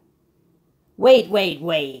Sight."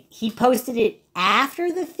 Wait. He posted it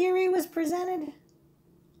after the theory was presented?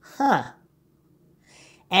 Huh.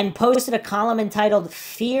 And posted a column entitled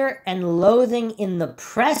 "Fear and Loathing in the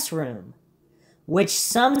Press Room," which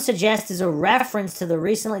some suggest is a reference to the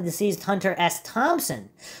recently deceased Hunter S. Thompson,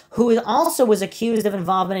 who also was accused of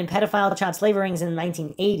involvement in pedophile child slavery rings in the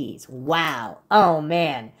 1980s. Wow. Oh,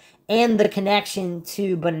 man. And the connection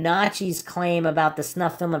to Bonacci's claim about the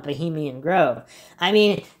snuff film at Bohemian Grove. I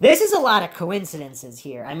mean, this is a lot of coincidences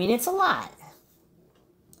here. I mean, it's a lot.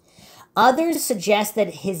 Others suggest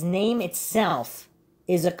that his name itself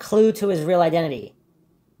is a clue to his real identity.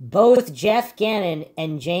 Both Jeff Gannon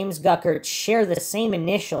and James Guckert share the same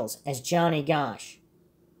initials as Johnny Gosch.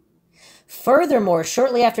 Furthermore,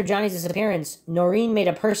 shortly after Johnny's disappearance, Noreen made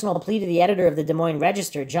a personal plea to the editor of the Des Moines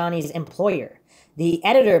Register, Johnny's employer. The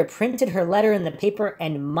editor printed her letter in the paper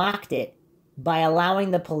and mocked it by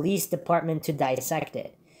allowing the police department to dissect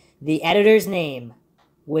it. The editor's name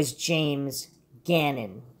was James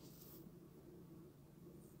Gannon.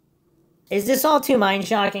 Is this all too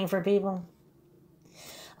mind-shocking for people?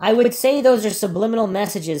 I would say those are subliminal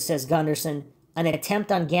messages, says Gunderson, an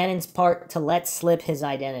attempt on Gannon's part to let slip his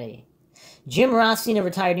identity. Jim Rothstein, a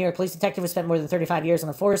retired New York police detective who spent more than 35 years on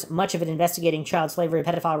the force, much of it investigating child slavery and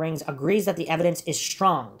pedophile rings, agrees that the evidence is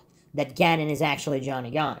strong that Gannon is actually Johnny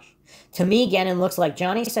Gosch. To me, Gannon looks like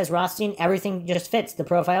Johnny, says Rothstein. Everything just fits. The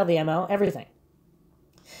profile, the MO, everything.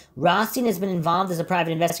 Rothstein has been involved as a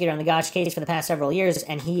private investigator on the Gosch case for the past several years,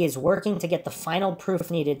 and he is working to get the final proof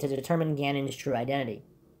needed to determine Gannon's true identity.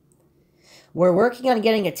 We're working on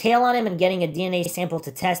getting a tail on him and getting a DNA sample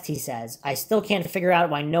to test, he says. I still can't figure out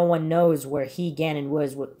why no one knows where Gannon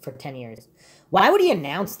was for 10 years. Why would he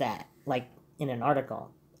announce that, like, in an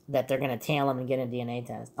article, that they're going to tail him and get a DNA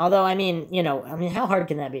test? Although, I mean, how hard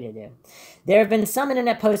can that be to do? There have been some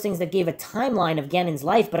internet postings that gave a timeline of Gannon's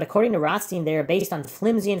life, but according to Rothstein, they are based on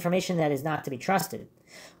flimsy information that is not to be trusted.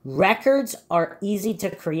 Records are easy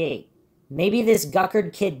to create. Maybe this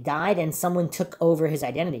Guckert kid died and someone took over his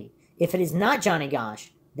identity. If it is not Johnny Gosch,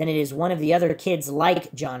 then it is one of the other kids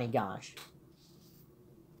like Johnny Gosch.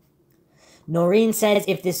 Noreen says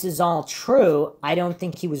if this is all true, I don't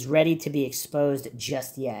think he was ready to be exposed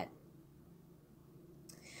just yet.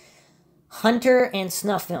 Hunter and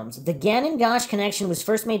snuff films. The Gannon-Gosch connection was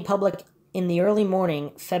first made public in the early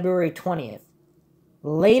morning, February 20th.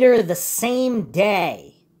 Later the same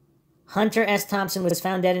day, Hunter S. Thompson was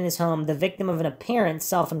found dead in his home, the victim of an apparent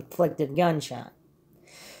self-inflicted gunshot.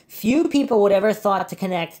 Few people would ever thought to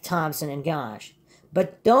connect Thompson and Gosch,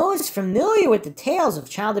 but those familiar with the tales of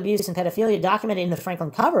child abuse and pedophilia documented in the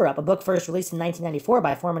Franklin Cover-Up, a book first released in 1994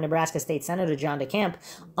 by former Nebraska State Senator John DeCamp,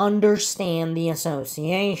 understand the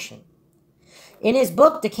association. In his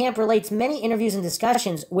book, DeCamp relates many interviews and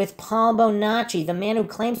discussions with Paul Bonacci, the man who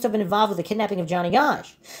claims to have been involved with the kidnapping of Johnny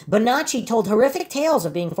Gosch. Bonacci told horrific tales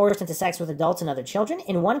of being forced into sex with adults and other children.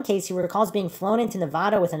 In one case, he recalls being flown into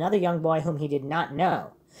Nevada with another young boy whom he did not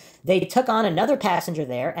know. They took on another passenger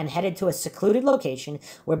there and headed to a secluded location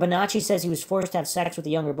where Bonacci says he was forced to have sex with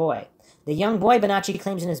the younger boy. The young boy, Bonacci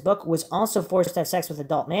claims in his book, was also forced to have sex with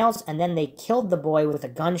adult males, and then they killed the boy with a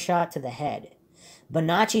gunshot to the head.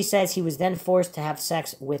 Bonacci says he was then forced to have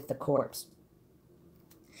sex with the corpse.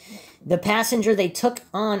 The passenger they took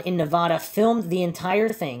on in Nevada filmed the entire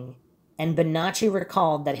thing, and Bonacci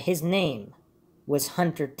recalled that his name was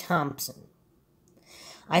Hunter Thompson.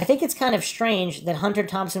 I think it's kind of strange that Hunter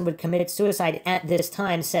Thompson would commit suicide at this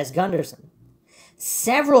time, says Gunderson.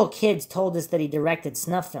 Several kids told us that he directed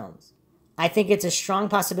snuff films. I think it's a strong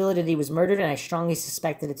possibility that he was murdered, and I strongly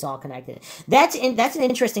suspect that it's all connected. That's an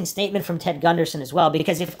interesting statement from Ted Gunderson as well,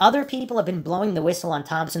 because if other people have been blowing the whistle on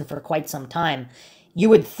Thompson for quite some time, you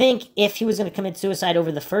would think if he was going to commit suicide over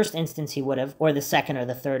the first instance he would have, or the second or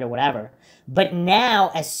the third or whatever. But now,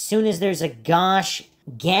 as soon as there's a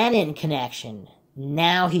Gosch-Gannon connection,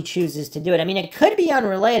 now he chooses to do it. I mean, it could be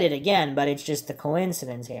unrelated again, but it's just a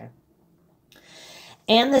coincidence here.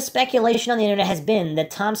 And the speculation on the internet has been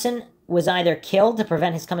that Thompson was either killed to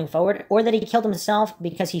prevent his coming forward, or that he killed himself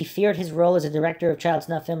because he feared his role as a director of child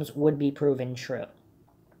snuff films would be proven true.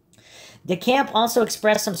 DeCamp also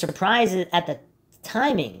expressed some surprise at the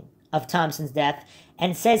timing of Thompson's death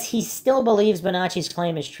and says he still believes Bonacci's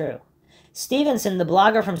claim is true. Stevenson, the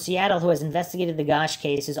blogger from Seattle who has investigated the Gosh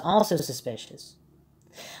case, is also suspicious.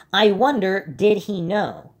 I wonder, did he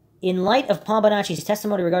know? In light of Paul Bonacci's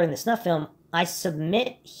testimony regarding the snuff film, I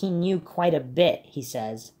submit he knew quite a bit, he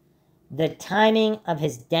says. The timing of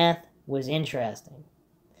his death was interesting.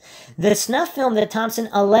 The snuff film that Thompson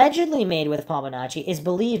allegedly made with Paul Bonacci is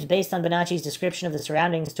believed, based on Bonacci's description of the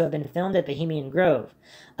surroundings, to have been filmed at Bohemian Grove,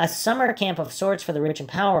 a summer camp of sorts for the rich and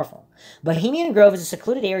powerful. Bohemian Grove is a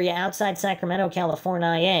secluded area outside Sacramento,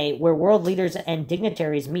 California, where world leaders and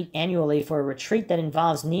dignitaries meet annually for a retreat that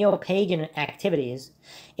involves neo-pagan activities,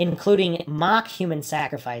 including mock human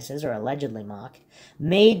sacrifices, or allegedly mock,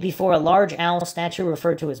 made before a large owl statue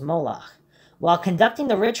referred to as Moloch. While conducting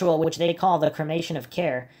the ritual, which they call the cremation of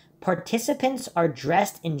care, participants are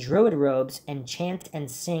dressed in druid robes and chant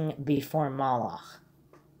and sing before Moloch.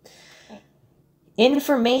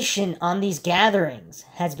 Information on these gatherings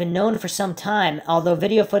has been known for some time, although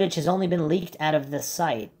video footage has only been leaked out of the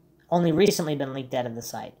site. Only recently been leaked out of the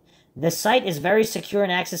site. The site is very secure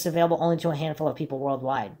and access available only to a handful of people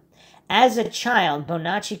worldwide. As a child,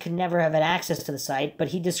 Bonacci could never have had access to the site, but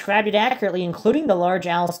he described it accurately, including the large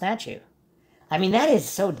owl statue. I mean, that is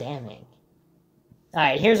so damning.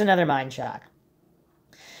 Alright, here's another mind shock.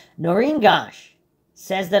 Noreen Gosh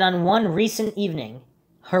says that on one recent evening,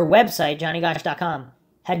 her website, johnnygosh.com,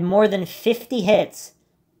 had more than 50 hits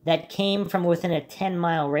that came from within a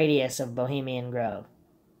 10-mile radius of Bohemian Grove.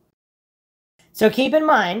 So keep in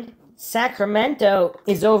mind, Sacramento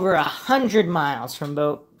is over 100 miles from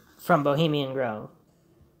Bohemian Grove.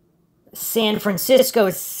 San Francisco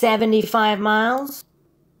is 75 miles.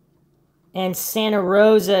 And Santa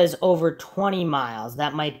Rosa is over 20 miles.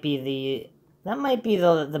 That might be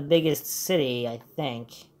the biggest city, I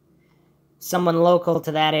think. Someone local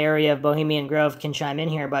to that area of Bohemian Grove can chime in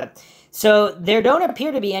here, but so there don't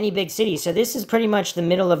appear to be any big cities. So this is pretty much the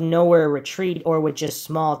middle of nowhere retreat, or with just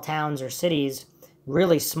small towns or cities,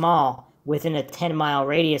 really small, within a 10-mile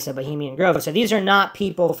radius of Bohemian Grove. So these are not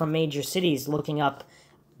people from major cities looking up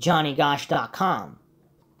johnnygosh.com.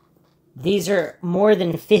 These are more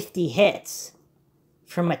than 50 hits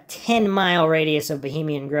from a 10-mile radius of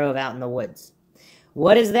Bohemian Grove out in the woods.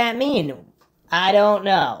 What does that mean? I don't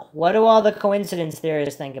know. What do all the coincidence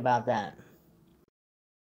theorists think about that?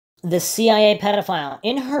 The CIA pedophile.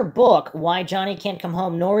 In her book, Why Johnny Can't Come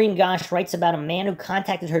Home, Noreen Gosh writes about a man who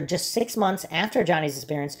contacted her just 6 months after Johnny's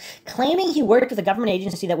disappearance, claiming he worked with a government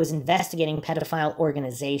agency that was investigating pedophile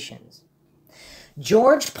organizations.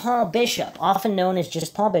 George Paul Bishop, often known as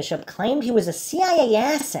just Paul Bishop, claimed he was a CIA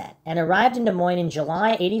asset and arrived in Des Moines in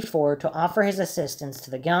July '84 to offer his assistance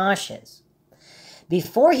to the Goshes.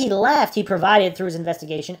 Before he left, he provided, through his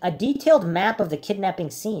investigation, a detailed map of the kidnapping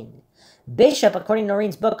scene. Bishop, according to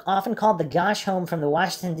Noreen's book, often called the Gosh home from the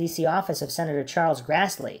Washington, D.C. office of Senator Charles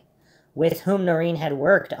Grassley, with whom Noreen had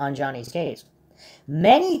worked on Johnny's case.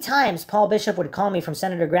 Many times, Paul Bishop would call me from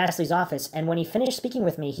Senator Grassley's office, and when he finished speaking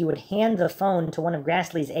with me, he would hand the phone to one of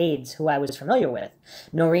Grassley's aides, who I was familiar with.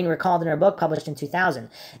 Noreen recalled in her book, published in 2000.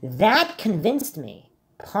 That convinced me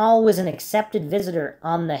Paul was an accepted visitor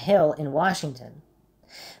on the Hill in Washington.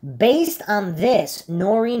 Based on this,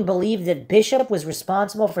 Noreen believed that Bishop was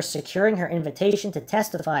responsible for securing her invitation to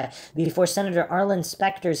testify before Senator Arlen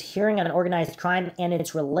Specter's hearing on organized crime and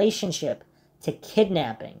its relationship to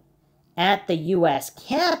kidnapping at the U.S.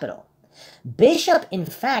 Capitol. Bishop, in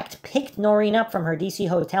fact, picked Noreen up from her D.C.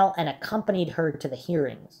 hotel and accompanied her to the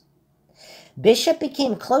hearings. Bishop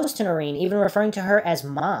became close to Noreen, even referring to her as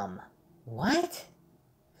Mom. What?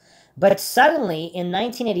 But suddenly, in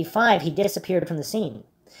 1985, he disappeared from the scene.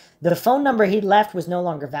 The phone number he'd left was no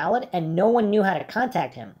longer valid, and no one knew how to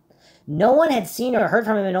contact him. No one had seen or heard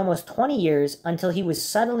from him in almost 20 years until he was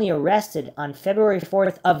suddenly arrested on February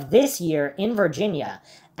 4th of this year in Virginia,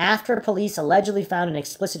 after police allegedly found an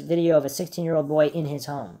explicit video of a 16-year-old boy in his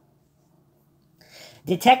home.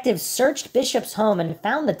 Detectives searched Bishop's home and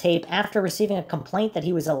found the tape after receiving a complaint that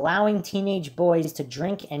he was allowing teenage boys to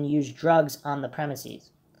drink and use drugs on the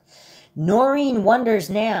premises. Noreen wonders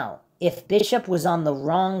now if Bishop was on the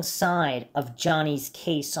wrong side of Johnny's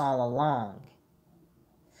case all along.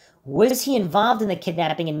 Was he involved in the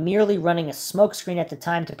kidnapping and merely running a smokescreen at the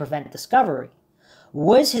time to prevent discovery?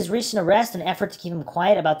 Was his recent arrest an effort to keep him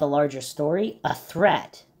quiet about the larger story a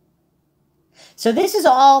threat? So this is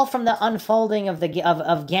all from the unfolding of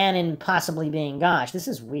Gannon possibly being Gosh. This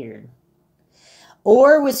is weird.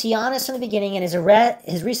 Or was he honest from the beginning and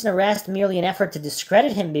his recent arrest merely an effort to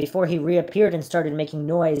discredit him before he reappeared and started making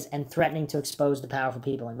noise and threatening to expose the powerful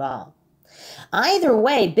people involved? Either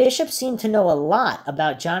way, Bishop seemed to know a lot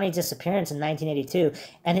about Johnny's disappearance in 1982,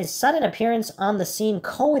 and his sudden appearance on the scene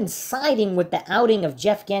coinciding with the outing of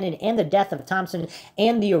Jeff Gannon and the death of Thompson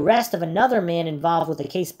and the arrest of another man involved with the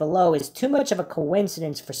case below is too much of a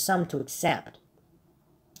coincidence for some to accept.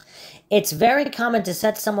 It's very common to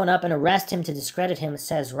set someone up and arrest him to discredit him,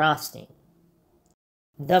 says Rothstein.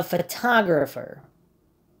 The photographer.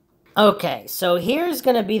 Okay, so here's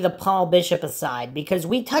going to be the Paul Bishop aside, because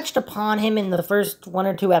we touched upon him in the first 1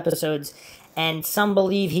 or 2 episodes, and some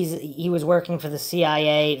believe he was working for the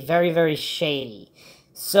CIA. Very, very shady.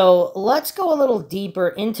 So let's go a little deeper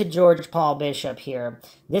into George Paul Bishop here.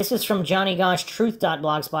 This is from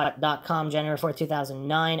JohnnyGoshTruth.blogspot.com, January 4,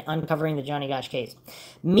 2009, uncovering the Johnny Gosh case.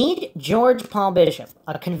 Meet George Paul Bishop,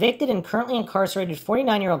 a convicted and currently incarcerated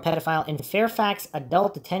 49-year-old pedophile in Fairfax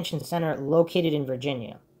Adult Detention Center located in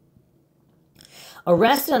Virginia.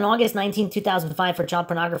 Arrested on August 19, 2005 for child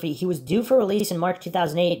pornography, he was due for release in March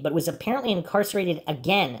 2008, but was apparently incarcerated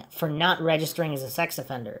again for not registering as a sex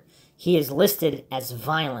offender. He is listed as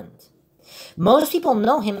violent. Most people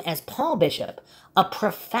know him as Paul Bishop, a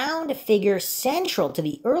profound figure central to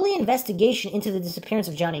the early investigation into the disappearance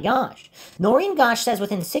of Johnny Gosh. Noreen Gosh says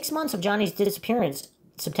within 6 months of Johnny's disappearance,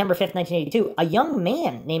 September 5th, 1982, a young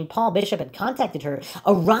man named Paul Bishop had contacted her,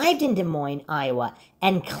 arrived in Des Moines, Iowa,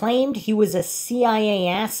 and claimed he was a CIA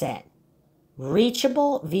asset,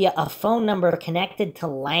 reachable via a phone number connected to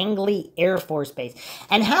Langley Air Force Base.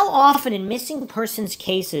 And how often in missing persons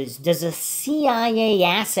cases does a CIA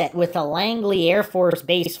asset with a Langley Air Force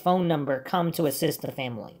Base phone number come to assist the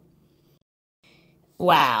family?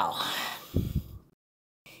 Wow.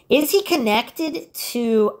 Is he connected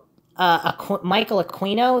to Michael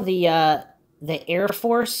Aquino, the Air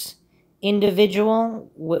Force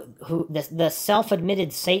individual, who the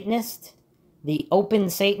self-admitted Satanist, the open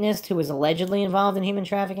Satanist who was allegedly involved in human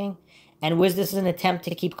trafficking? And was this an attempt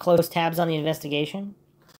to keep close tabs on the investigation?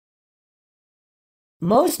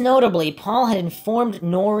 Most notably, Paul had informed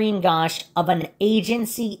Noreen Gosh of an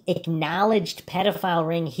agency-acknowledged pedophile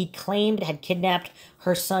ring he claimed had kidnapped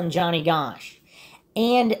her son Johnny Gosh,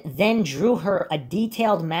 and then drew her a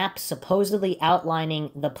detailed map supposedly outlining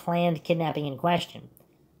the planned kidnapping in question.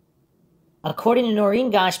 According to Noreen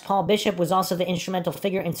Gosh, Paul Bishop was also the instrumental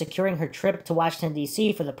figure in securing her trip to Washington,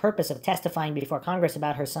 D.C. for the purpose of testifying before Congress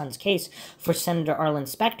about her son's case for Senator Arlen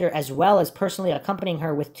Specter, as well as personally accompanying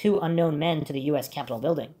her with 2 unknown men to the U.S. Capitol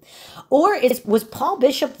building. Or was Paul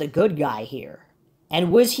Bishop the good guy here?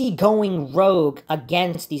 And was he going rogue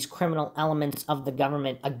against these criminal elements of the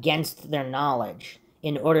government, against their knowledge,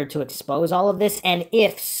 in order to expose all of this? And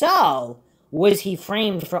if so, was he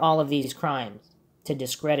framed for all of these crimes to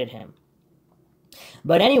discredit him?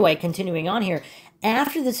 But anyway, continuing on here,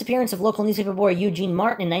 after the disappearance of local newspaper boy Eugene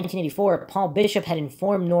Martin in 1984, Paul Bishop had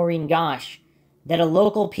informed Noreen Gosh that a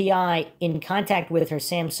local PI in contact with her,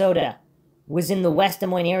 Sam Soda, was in the West Des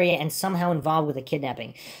Moines area and somehow involved with a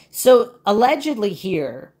kidnapping. So, allegedly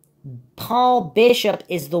here, Paul Bishop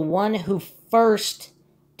is the one who first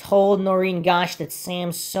told Noreen Gosh that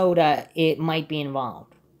Sam Soda might be involved.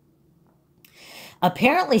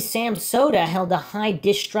 Apparently, Sam Soda held a high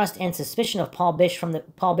distrust and suspicion of Paul Bishop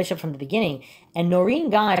from the beginning, and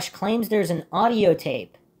Noreen Gosh claims there's an audio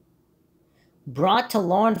tape brought to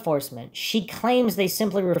law enforcement. She claims they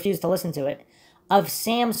simply refused to listen to it, of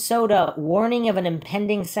Sam Soda warning of an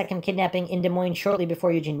impending second kidnapping in Des Moines shortly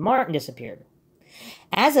before Eugene Martin disappeared.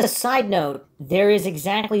 As a side note, there is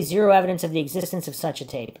exactly 0 evidence of the existence of such a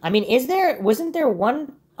tape. I mean, wasn't there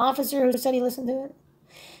one officer who said he listened to it?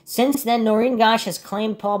 Since then, Noreen Gosh has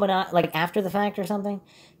claimed Paul Bonacci, like after the fact or something?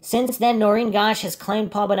 Since then, Noreen Gosh has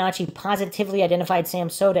claimed Paul Bonacci positively identified Sam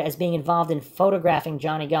Soda as being involved in photographing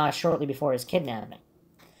Johnny Gosh shortly before his kidnapping.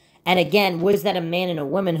 And again, was that a man and a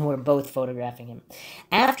woman who were both photographing him?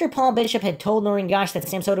 After Paul Bishop had told Noreen Gosh that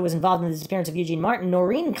Sam Soda was involved in the disappearance of Eugene Martin,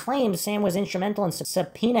 Noreen claims Sam was instrumental in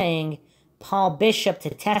subpoenaing Paul Bishop to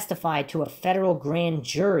testify to a federal grand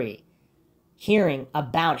jury hearing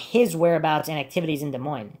about his whereabouts and activities in Des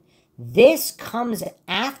Moines. This comes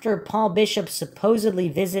after Paul Bishop supposedly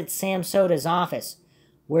visits Sam Soda's office,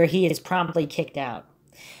 where he is promptly kicked out.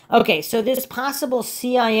 Okay, so this possible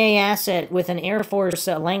CIA asset with an Air Force,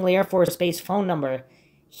 Langley Air Force Base phone number,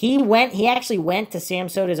 he actually went to Sam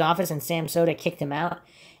Soda's office and Sam Soda kicked him out.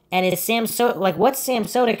 And is Sam Soda, what's Sam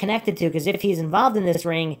Soda connected to? Because if he's involved in this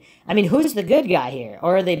ring, I mean, who's the good guy here?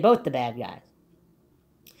 Or are they both the bad guys?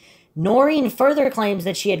 Noreen further claims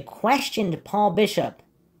that she had questioned Paul Bishop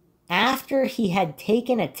after he had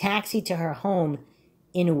taken a taxi to her home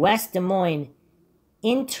in West Des Moines,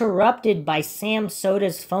 interrupted by Sam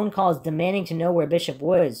Soda's phone calls demanding to know where Bishop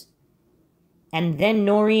was. And then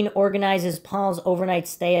Noreen organizes Paul's overnight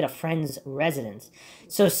stay at a friend's residence.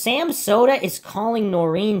 So Sam Soda is calling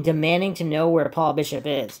Noreen demanding to know where Paul Bishop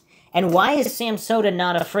is. And why is Sam Soda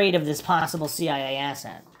not afraid of this possible CIA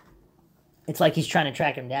asset? It's like he's trying to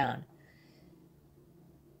track him down.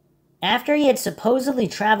 After he had supposedly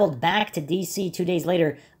traveled back to D.C. 2 days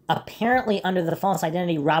later, apparently under the false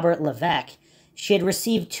identity Robert Levesque, she had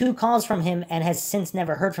received 2 calls from him and has since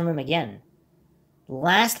never heard from him again.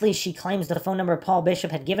 Lastly, she claims the phone number Paul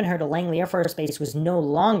Bishop had given her to Langley Air Force Base was no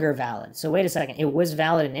longer valid. So wait a second, it was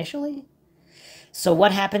valid initially? So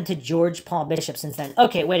what happened to George Paul Bishop since then?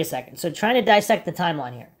 Okay, wait a second. So trying to dissect the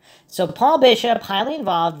timeline here. So Paul Bishop, highly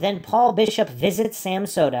involved, then Paul Bishop visits Sam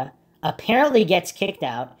Soda, apparently gets kicked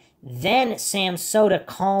out, then Sam Soda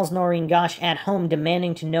calls Noreen Gosch at home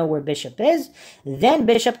demanding to know where Bishop is. Then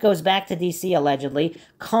Bishop goes back to D.C. allegedly,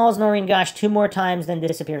 calls Noreen Gosch 2 more times, then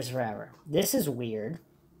disappears forever. This is weird.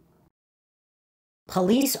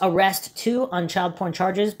 Police arrest 2 on child porn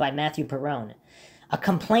charges by Matthew Perrone. A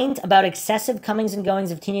complaint about excessive comings and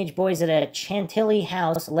goings of teenage boys at a Chantilly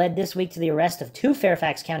house led this week to the arrest of 2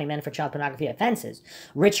 Fairfax County men for child pornography offenses.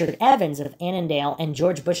 Richard Evans of Annandale and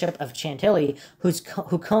George Bishop of Chantilly, who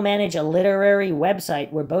co-manage a literary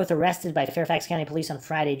website, were both arrested by Fairfax County Police on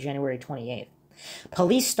Friday, January 28th.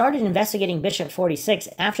 Police started investigating Bishop 46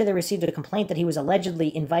 after they received a complaint that he was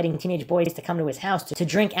allegedly inviting teenage boys to come to his house to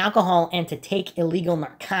drink alcohol and to take illegal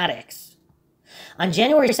narcotics. On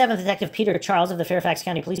January 7th, Detective Peter Charles of the Fairfax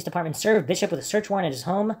County Police Department served Bishop with a search warrant at his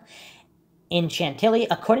home in Chantilly.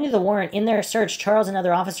 According to the warrant, in their search, Charles and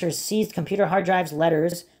other officers seized computer hard drives,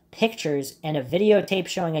 letters, pictures, and a videotape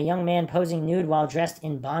showing a young man posing nude while dressed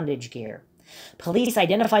in bondage gear. Police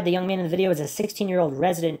identified the young man in the video as a 16-year-old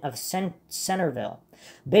resident of Centerville.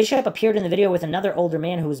 Bishop appeared in the video with another older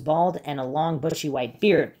man who was bald and a long, bushy white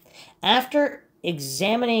beard. After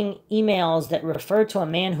examining emails that refer to a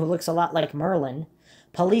man who looks a lot like Merlin,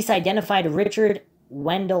 police identified Richard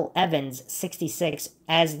Wendell Evans, 66,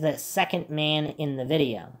 as the second man in the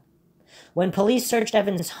video. When police searched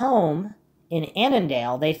Evans' home in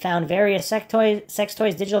Annandale, they found various sex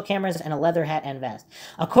toys, digital cameras, and a leather hat and vest.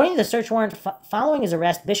 According to the search warrant following his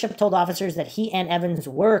arrest, Bishop told officers that he and Evans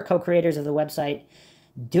were co-creators of the website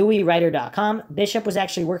DeweyWriter.com. Bishop was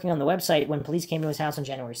actually working on the website when police came to his house on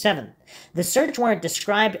January 7th. The search warrant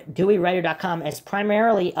described DeweyWriter.com as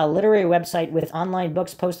primarily a literary website with online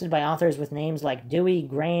books posted by authors with names like Dewey,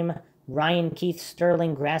 Graham, Ryan, Keith,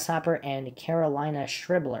 Sterling, Grasshopper, and Carolina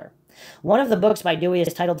Scribbler. One of the books by Dewey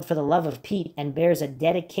is titled For the Love of Pete and bears a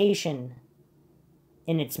dedication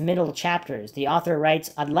in its middle chapters. The author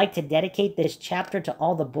writes, "I'd like to dedicate this chapter to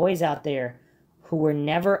all the boys out there who were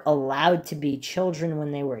never allowed to be children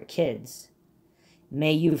when they were kids.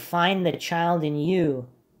 May you find the child in you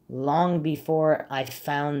long before I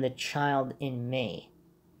found the child in me."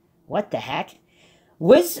 What the heck?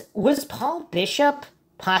 Was Paul Bishop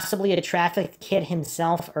possibly a trafficked kid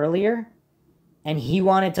himself earlier? And he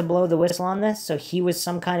wanted to blow the whistle on this? So he was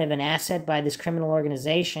some kind of an asset by this criminal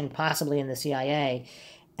organization, possibly in the CIA.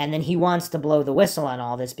 And then he wants to blow the whistle on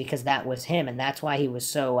all this because that was him. And that's why he was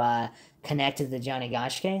so connected to the Johnny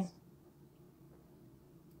Gosch case.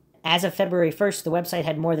 As of February 1st, the website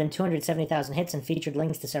had more than 270,000 hits and featured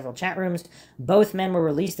links to several chat rooms. Both men were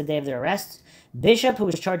released the day of their arrests. Bishop, who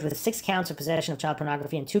was charged with 6 counts of possession of child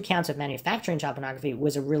pornography and 2 counts of manufacturing child pornography,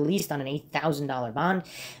 was released on an $8,000 bond.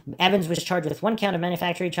 Evans was charged with 1 count of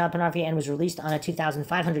manufacturing child pornography and was released on a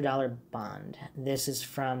 $2,500 bond. This is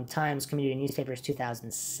from Times Community Newspapers,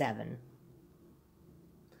 2007.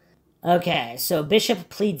 Okay, so Bishop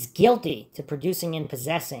pleads guilty to producing and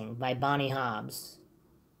possessing by Bonnie Hobbs.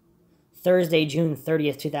 Thursday, June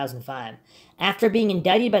 30th, 2005. After being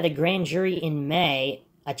indicted by the grand jury in May,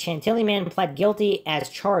 a Chantilly man pled guilty as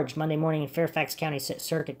charged Monday morning in Fairfax County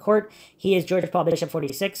Circuit Court. He is George Paul Bishop,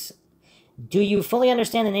 46. "Do you fully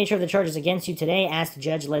understand the nature of the charges against you today?" asked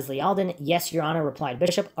Judge Leslie Alden. "Yes, Your Honor," replied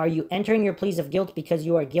Bishop. "Are you entering your pleas of guilt because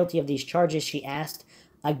you are guilty of these charges?" she asked.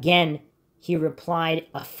 Again, he replied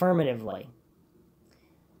affirmatively.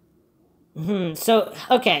 So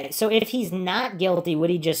if he's not guilty, would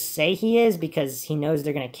he just say he is because he knows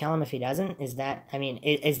they're going to kill him if he doesn't? Is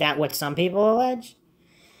that what some people allege?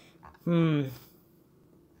 And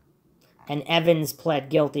Evans pled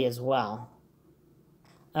guilty as well.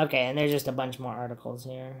 Okay, and there's just a bunch more articles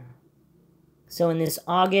here. So in this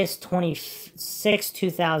August 26,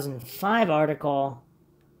 2005 article,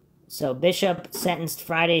 so Bishop sentenced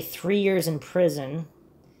Friday 3 years in prison.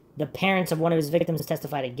 The parents of one of his victims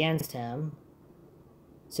testified against him.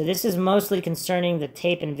 So this is mostly concerning the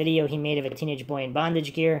tape and video he made of a teenage boy in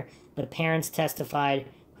bondage gear. The parents testified,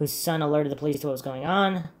 whose son alerted the police to what was going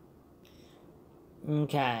on.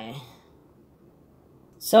 Okay.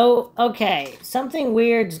 So, okay, something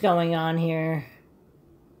weird's going on here.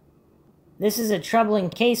 This is a troubling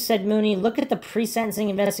case, said Mooney. Look at the pre-sentencing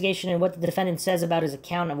investigation and what the defendant says about his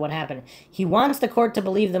account of what happened. He wants the court to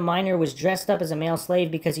believe the minor was dressed up as a male slave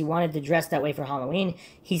because he wanted to dress that way for Halloween.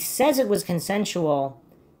 He says it was consensual,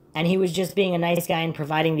 and he was just being a nice guy and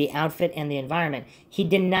providing the outfit and the environment. He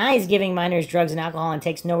denies giving minors drugs and alcohol and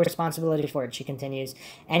takes no responsibility for it, she continues.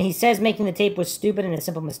 And he says making the tape was stupid and a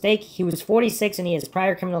simple mistake. He was 46 and he has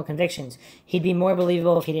prior criminal convictions. He'd be more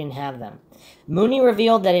believable if he didn't have them. Mooney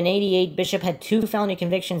revealed that in '88, Bishop had 2 felony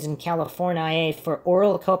convictions in California for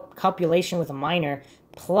oral copulation with a minor,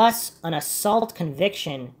 plus an assault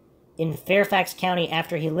conviction in Fairfax County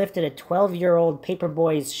after he lifted a 12-year-old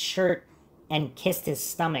paperboy's shirt and kissed his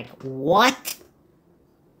stomach. What?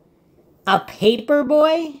 A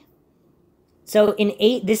paperboy? So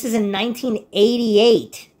this is in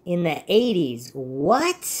 1988, in the 80s.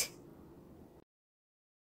 What?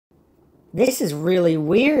 This is really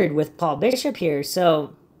weird with Paul Bishop here.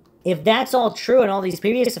 So, if that's all true and all these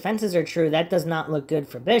previous offenses are true, that does not look good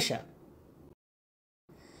for Bishop.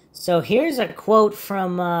 So here's a quote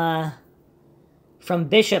from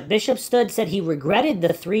Bishop. Bishop said he regretted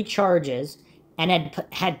the 3 charges and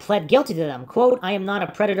had pled guilty to them. Quote, I am not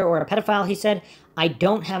a predator or a pedophile, he said. I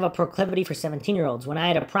don't have a proclivity for 17-year-olds. When I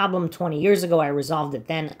had a problem 20 years ago, I resolved it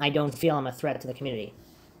then. I don't feel I'm a threat to the community.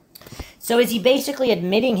 So is he basically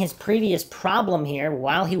admitting his previous problem here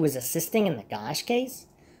while he was assisting in the Gosh case?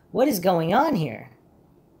 What is going on here?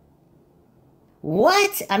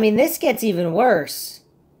 What? I mean, this gets even worse.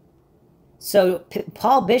 So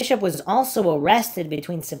Paul Bishop was also arrested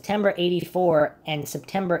between September 84 and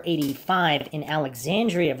September 85 in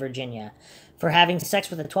Alexandria, Virginia, for having sex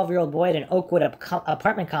with a 12-year-old boy at an Oakwood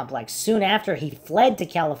apartment complex. Soon after, he fled to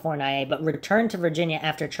California, but returned to Virginia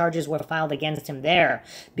after charges were filed against him there,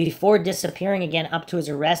 before disappearing again up to his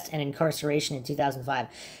arrest and incarceration in 2005.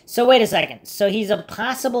 So wait a second. So he's a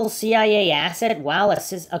possible CIA asset while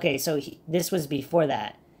okay, so this was before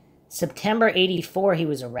that. September 84, he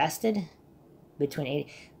was arrested? Between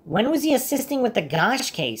 80... When was he assisting with the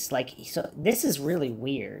Gosh case? So this is really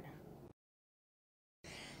weird.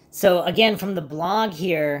 So, again, from the blog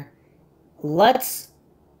here, let's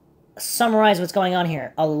summarize what's going on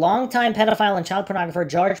here. A longtime pedophile and child pornographer,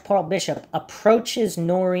 George Paul Bishop, approaches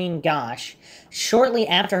Noreen Gosh shortly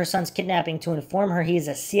after her son's kidnapping to inform her he is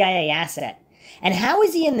a CIA asset. And how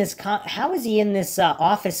is he in this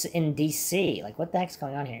office in D.C.? Like, what the heck's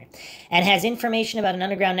going on here? And has information about an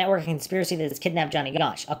underground network conspiracy that has kidnapped Johnny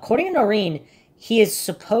Gosh. According to Noreen, he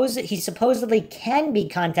supposedly can be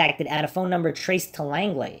contacted at a phone number traced to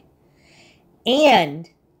Langley, and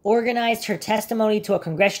organized her testimony to a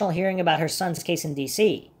congressional hearing about her son's case in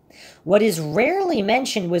D.C. What is rarely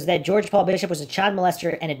mentioned was that George Paul Bishop was a child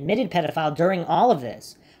molester and admitted pedophile during all of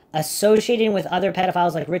this, associating with other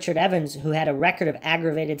pedophiles like Richard Evans, who had a record of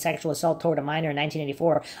aggravated sexual assault toward a minor in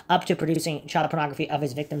 1984, up to producing child pornography of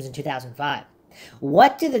his victims in 2005.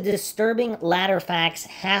 What do the disturbing latter facts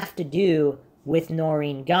have to do with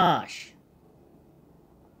Noreen Gosh?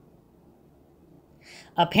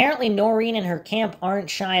 Apparently, Noreen and her camp aren't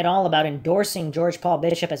shy at all about endorsing George Paul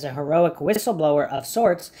Bishop as a heroic whistleblower of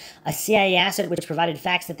sorts, a CIA asset which provided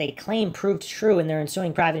facts that they claim proved true in their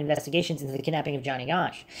ensuing private investigations into the kidnapping of Johnny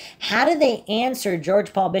Gosh. How do they answer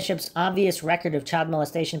George Paul Bishop's obvious record of child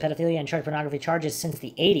molestation, pedophilia, and child pornography charges since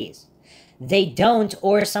the 80s? They don't,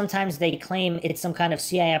 or sometimes they claim it's some kind of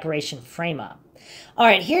CIA operation frame-up. All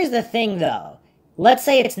right, here's the thing, though. Let's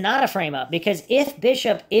say it's not a frame-up, because if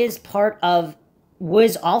Bishop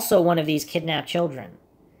was also one of these kidnapped children,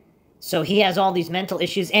 so he has all these mental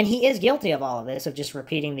issues, and he is guilty of all of this, of just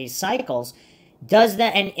repeating these cycles, does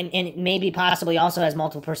that, and maybe possibly also has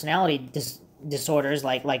multiple personality disorders,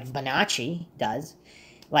 like Bonacci does,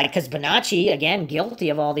 because Bonacci, again, guilty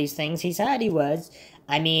of all these things he said he was.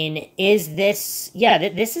 I mean, is this... Yeah,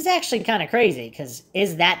 this is actually kind of crazy, because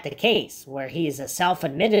is that the case, where he is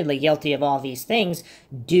self-admittedly guilty of all these things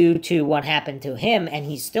due to what happened to him, and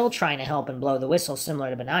he's still trying to help and blow the whistle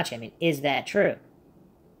similar to Bonacci? I mean, is that true?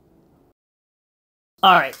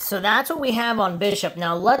 Alright, so that's what we have on Bishop.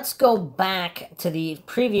 Now, let's go back to the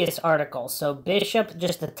previous article. So, Bishop,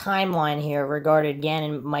 just a timeline here, regarded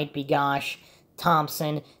Gannon, might be Gosh,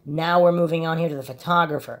 Thompson. Now we're moving on here to the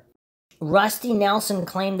photographer. Rusty Nelson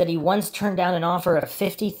claimed that he once turned down an offer of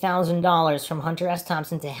 $50,000 from Hunter S.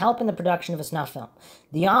 Thompson to help in the production of a snuff film.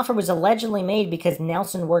 The offer was allegedly made because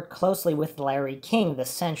Nelson worked closely with Larry King, the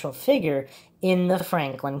central figure in the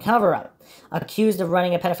Franklin cover-up. Accused of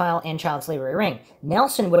running a pedophile and child slavery ring,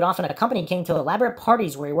 Nelson would often accompany King to elaborate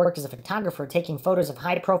parties where he worked as a photographer, taking photos of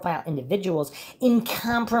high-profile individuals in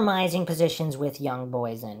compromising positions with young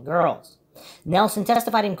boys and girls. Nelson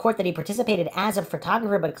testified in court that he participated as a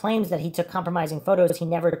photographer, but claims that he took compromising photos. He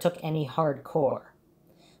never took any hardcore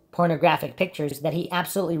pornographic pictures, that he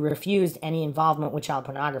absolutely refused any involvement with child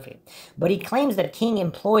pornography. But he claims that King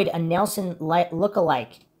employed a Nelson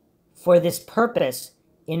lookalike for this purpose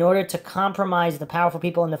in order to compromise the powerful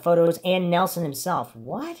people in the photos and Nelson himself.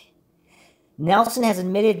 What? Nelson has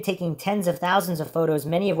admitted taking tens of thousands of photos,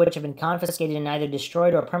 many of which have been confiscated and either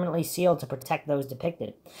destroyed or permanently sealed to protect those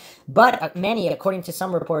depicted. But many, according to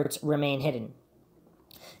some reports, remain hidden.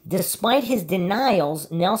 Despite his denials,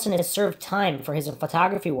 Nelson has served time for his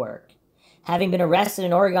photography work, having been arrested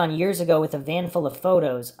in Oregon years ago with a van full of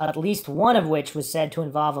photos, at least one of which was said to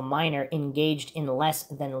involve a minor engaged in less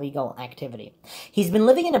than legal activity. He's been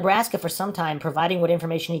living in Nebraska for some time, providing what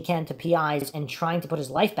information he can to PIs and trying to put his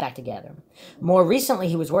life back together. More recently,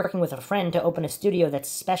 he was working with a friend to open a studio that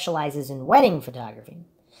specializes in wedding photography.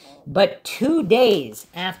 But 2 days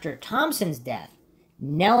after Thompson's death,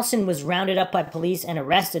 Nelson was rounded up by police and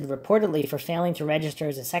arrested, reportedly for failing to register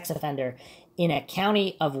as a sex offender in a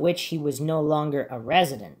county of which he was no longer a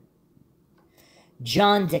resident.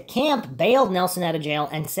 John DeCamp bailed Nelson out of jail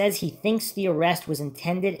and says he thinks the arrest was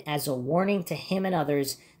intended as a warning to him and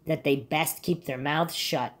others that they best keep their mouths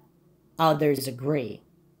shut. Others agree.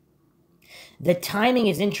 The timing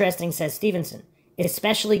is interesting, says Stevenson,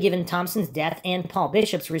 especially given Thompson's death and Paul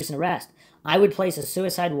Bishop's recent arrest. I would place a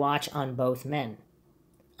suicide watch on both men.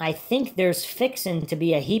 I think there's fixin' to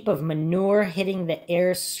be a heap of manure hitting the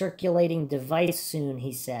air circulating device soon,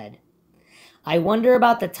 he said. I wonder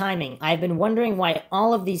about the timing. I've been wondering why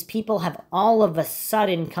all of these people have all of a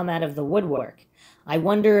sudden come out of the woodwork. I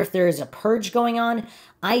wonder if there is a purge going on.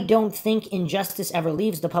 I don't think injustice ever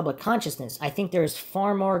leaves the public consciousness. I think there is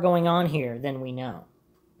far more going on here than we know.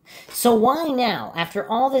 So why now, after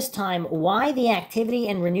all this time, why the activity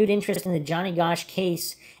and renewed interest in the Johnny Gosch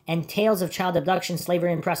case and tales of child abduction,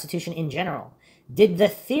 slavery, and prostitution in general? Did the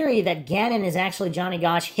theory that Gannon is actually Johnny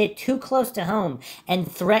Gosch hit too close to home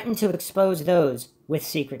and threaten to expose those with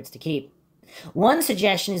secrets to keep? One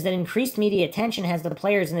suggestion is that increased media attention has the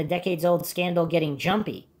players in the decades-old scandal getting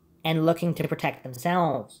jumpy and looking to protect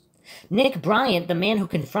themselves. Nick Bryant, the man who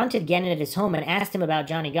confronted Gannon at his home and asked him about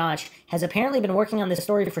Johnny Gosch, has apparently been working on this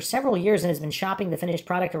story for several years and has been shopping the finished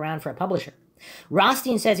product around for a publisher.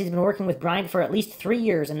 Rothstein says he's been working with Bryant for at least 3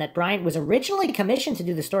 years and that Bryant was originally commissioned to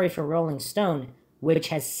do the story for Rolling Stone, which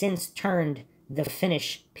has since turned the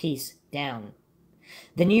finished piece down.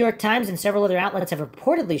 The New York Times and several other outlets have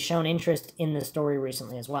reportedly shown interest in the story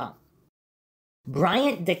recently as well.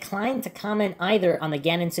 Bryant declined to comment either on the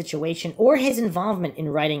Gannon situation or his involvement in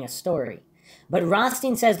writing a story. But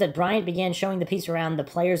Rothstein says that Bryant began showing the piece around. The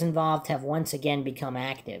players involved have once again become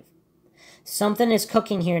active. Something is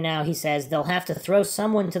cooking here now, he says. They'll have to throw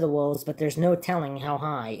someone to the wolves, but there's no telling how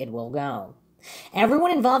high it will go.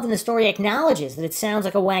 Everyone involved in the story acknowledges that it sounds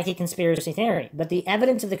like a wacky conspiracy theory, but the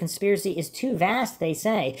evidence of the conspiracy is too vast, they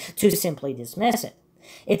say, to simply dismiss it.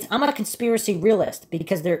 I'm a conspiracy realist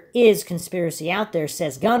because there is conspiracy out there,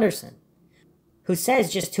 says Gunderson, who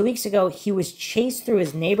says just 2 weeks ago he was chased through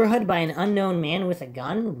his neighborhood by an unknown man with a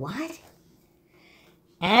gun. What?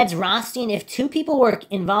 Adds Rothstein, if 2 people were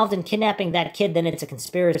involved in kidnapping that kid, then it's a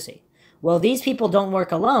conspiracy. Well, these people don't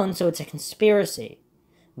work alone, so it's a conspiracy.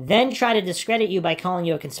 Then try to discredit you by calling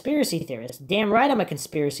you a conspiracy theorist. Damn right I'm a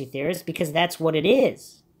conspiracy theorist because that's what it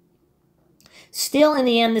is. Still, in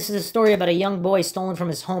the end, this is a story about a young boy stolen from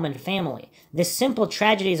his home and family. This simple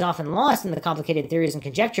tragedy is often lost in the complicated theories and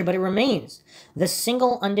conjecture, but it remains the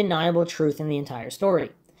single undeniable truth in the entire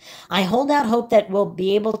story. I hold out hope that we'll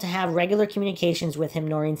be able to have regular communications with him,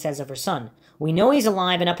 Noreen says of her son. We know he's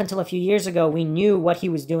alive, and up until a few years ago, we knew what he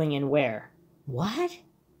was doing and where. What?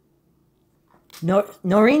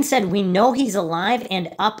 Noreen said, we know he's alive,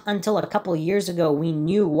 and up until a couple years ago, we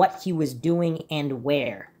knew what he was doing and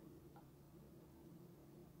where.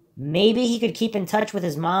 Maybe he could keep in touch with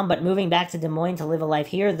his mom, but moving back to Des Moines to live a life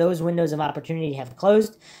here, those windows of opportunity have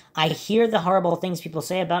closed. I hear the horrible things people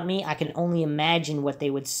say about me. I can only imagine what they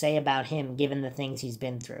would say about him, given the things he's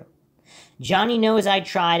been through. Johnny knows I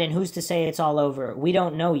tried, and who's to say it's all over? We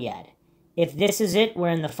don't know yet. If this is it, we're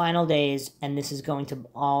in the final days, and this is going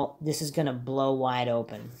to blow wide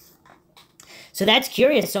open. So that's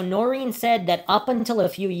curious. So Noreen said that up until a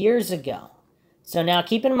few years ago. So now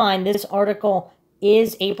keep in mind, this article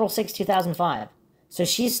is April 6, 2005. So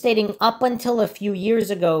she's stating up until a few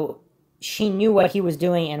years ago, she knew what he was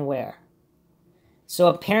doing and where. So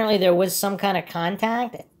apparently there was some kind of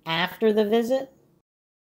contact after the visit.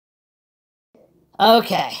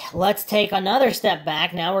 Okay, let's take another step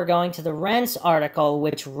back. Now we're going to the Rents article,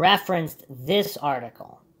 which referenced this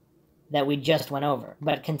article that we just went over.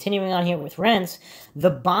 But continuing on here with Rents, the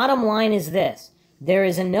bottom line is this. There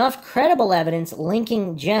is enough credible evidence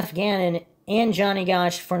linking Jeff Gannon and Johnny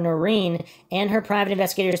Gosch for Noreen and her private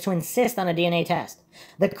investigators to insist on a DNA test.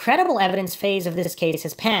 The credible evidence phase of this case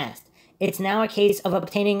has passed. It's now a case of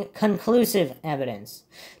obtaining conclusive evidence.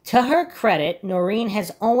 To her credit, Noreen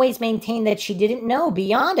has always maintained that she didn't know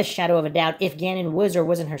beyond a shadow of a doubt if Gannon was or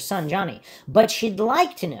wasn't her son, Johnny. But she'd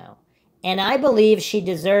like to know. And I believe she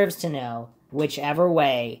deserves to know, whichever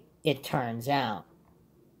way it turns out.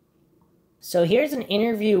 So here's an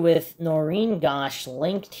interview with Noreen Gosch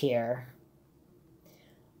linked here.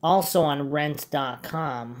 Also on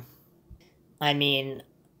Rent.com. I mean,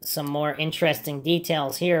 some more interesting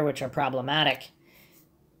details here, which are problematic.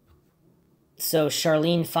 So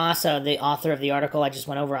Charlene Fossa, the author of the article I just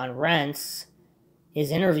went over on Rents, is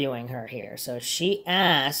interviewing her here. So she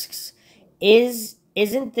asks,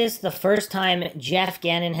 isn't this the first time Jeff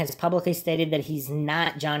Gannon has publicly stated that he's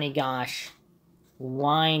not Johnny Gosch?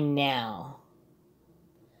 Why now?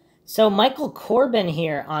 So Michael Corbin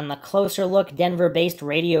here on the Closer Look Denver-based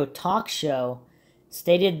radio talk show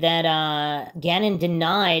stated that Gannon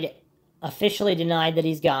officially denied that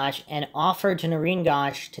he's Gosch and offered to Noreen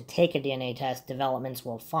Gosch to take a DNA test. Developments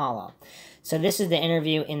will follow. So this is the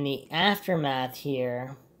interview in the aftermath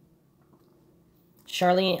here.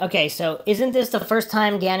 Charlene, okay, so isn't this the first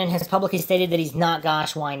time Gannon has publicly stated that he's not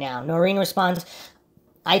Gosch? Why now? Noreen responds,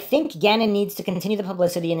 I think Gannon needs to continue the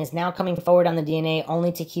publicity and is now coming forward on the DNA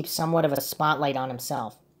only to keep somewhat of a spotlight on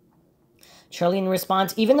himself. Charlene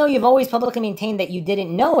responds, even though you've always publicly maintained that you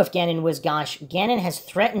didn't know if Gannon was Gosch, Gannon has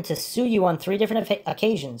threatened to sue you on 3 different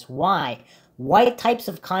occasions. Why? What types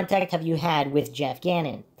of contact have you had with Jeff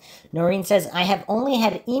Gannon? Noreen says, I have only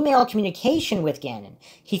had email communication with Gannon.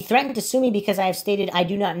 He threatened to sue me because I have stated I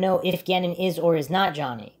do not know if Gannon is or is not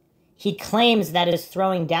Johnny. He claims that is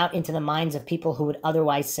throwing doubt into the minds of people who would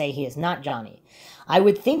otherwise say he is not Johnny. I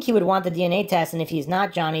would think he would want the DNA test, and if he's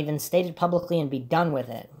not Johnny, then state it publicly and be done with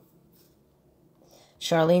it.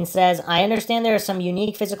 Charlene says, I understand there are some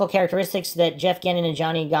unique physical characteristics that Jeff Gannon and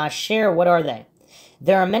Johnny Gosch share. What are they?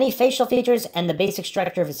 There are many facial features and the basic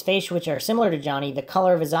structure of his face which are similar to Johnny. The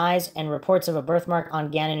color of his eyes and reports of a birthmark on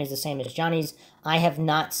Gannon is the same as Johnny's. I have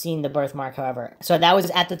not seen the birthmark, however. So that was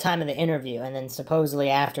at the time of the interview, and then supposedly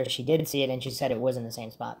after she did see it and she said it was in the same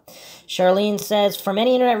spot. Charlene says, for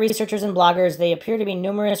many internet researchers and bloggers, there appear to be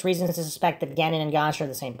numerous reasons to suspect that Gannon and Gosch are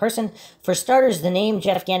the same person. For starters, the name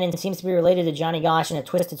Jeff Gannon seems to be related to Johnny Gosch in a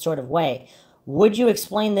twisted sort of way. Would you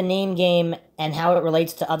explain the name game and how it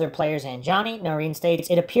relates to other players and Johnny? Noreen states,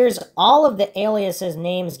 it appears all of the aliases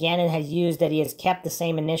names Gannon has used that he has kept the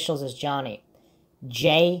same initials as Johnny.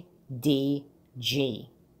 JDG.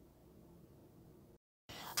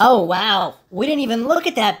 Oh, wow. We didn't even look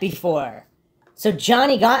at that before. So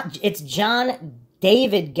it's John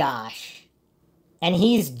David Gosch. And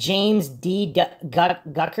he's James D.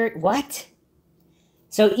 Guckert. What?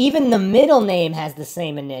 So even the middle name has the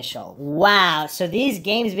same initial. Wow. So these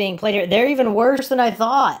games being played here, they're even worse than I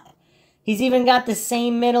thought. He's even got the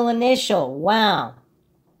same middle initial. Wow.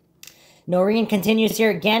 Noreen continues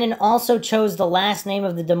here. Gannon also chose the last name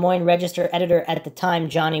of the Des Moines Register editor at the time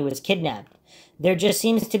Johnny was kidnapped. There just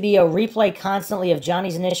seems to be a replay constantly of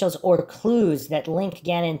Johnny's initials or clues that link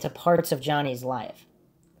Gannon to parts of Johnny's life.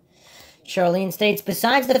 Charlene states,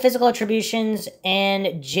 besides the physical attributions and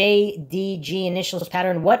JDG initials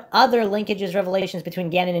pattern, what other linkages, revelations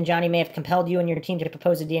between Gannon and Johnny may have compelled you and your team to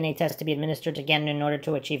propose a DNA test to be administered to Gannon in order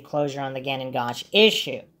to achieve closure on the Gannon-Gosch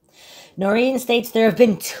issue? Noreen states, there have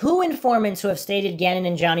been 2 informants who have stated Gannon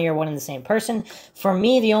and Johnny are one and the same person. For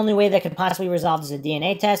me, the only way that could possibly be resolved is a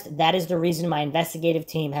DNA test. That is the reason my investigative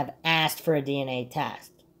team have asked for a DNA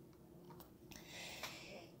test.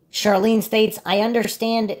 Charlene states, I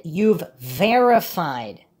understand you've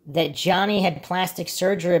verified that Johnny had plastic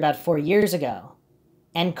surgery about 4 years ago.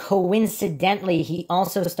 And coincidentally, he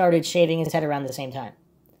also started shaving his head around the same time.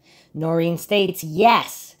 Noreen states,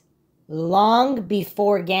 yes. Long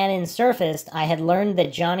before Gannon surfaced, I had learned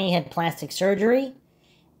that Johnny had plastic surgery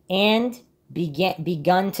and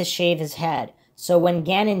begun to shave his head. So when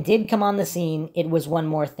Gannon did come on the scene, it was one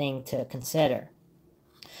more thing to consider.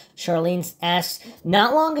 Charlene asks,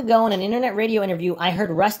 not long ago in an internet radio interview, I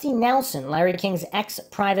heard Rusty Nelson, Larry King's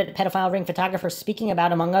ex-private pedophile ring photographer, speaking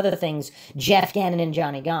about, among other things, Jeff Gannon and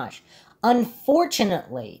Johnny Gosch.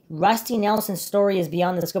 Unfortunately, Rusty Nelson's story is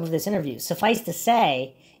beyond the scope of this interview. Suffice to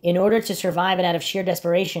say, in order to survive and out of sheer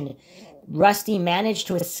desperation, Rusty managed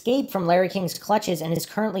to escape from Larry King's clutches and is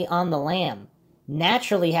currently on the lam.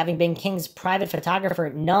 Naturally, having been King's private photographer,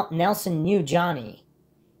 Nelson knew Johnny.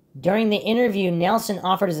 During the interview, Nelson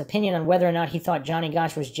offered his opinion on whether or not he thought Johnny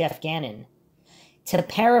Gosch was Jeff Gannon. To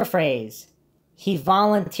paraphrase, he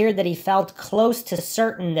volunteered that he felt close to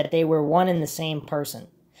certain that they were one and the same person.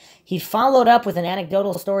 He followed up with an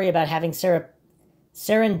anecdotal story about having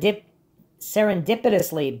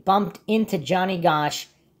serendipitously bumped into Johnny Gosch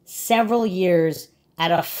several years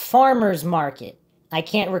at a farmer's market. I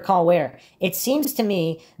can't recall where. It seems to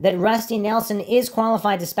me that Rusty Nelson is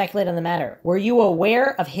qualified to speculate on the matter. Were you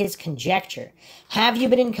aware of his conjecture? Have you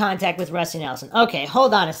been in contact with Rusty Nelson? Okay,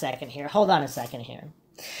 hold on a second here.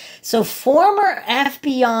 So former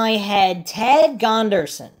FBI head Ted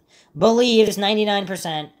Gunderson believes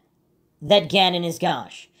 99% that Gannon is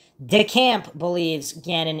Gosch. DeCamp believes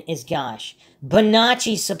Gannon is Gosch.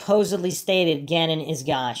 Bonacci supposedly stated Gannon is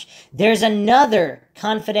Gosch. There's another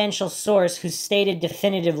confidential source who stated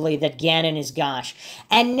definitively that Gannon is Gosch.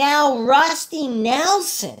 And now Rusty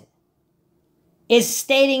Nelson is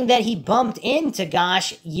stating that he bumped into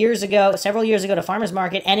Gosch several years ago to Farmer's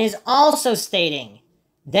Market, and is also stating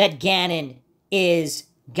that Gannon is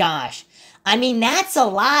Gosch. I mean, that's a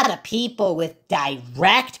lot of people with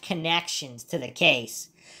direct connections to the case.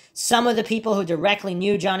 Some of the people who directly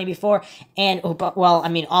knew Johnny before,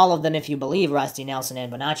 all of them if you believe Rusty Nelson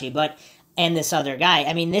and Bonacci, and this other guy.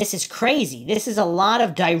 I mean, this is crazy. This is a lot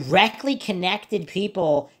of directly connected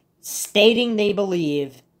people stating they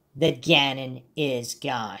believe that Gannon is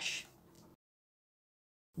Gosch.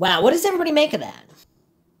 Wow, what does everybody make of that?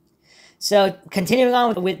 So, continuing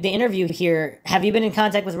on with the interview here, have you been in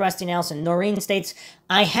contact with Rusty Nelson? Noreen states,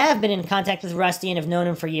 I have been in contact with Rusty and have known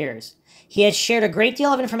him for years. He has shared a great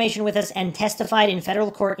deal of information with us and testified in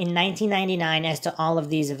federal court in 1999 as to all of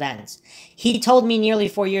these events. He told me nearly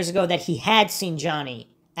 4 years ago that he had seen Johnny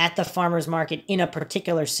at the farmer's market in a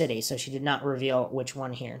particular city, so she did not reveal which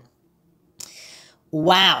one here.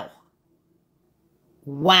 Wow.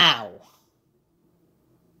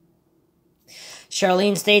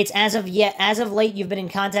 Charlene states, as of late, you've been in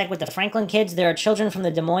contact with the Franklin kids. There are children from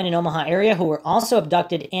the Des Moines and Omaha area who were also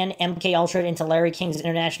abducted and MK-Ultra'd into Larry King's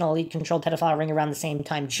international elite-controlled pedophile ring around the same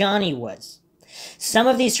time Johnny was. Some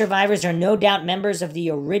of these survivors are no doubt members of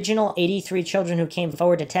the original 83 children who came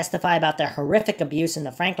forward to testify about their horrific abuse in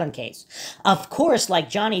the Franklin case. Of course, like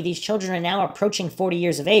Johnny, these children are now approaching 40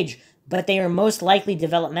 years of age, but they are most likely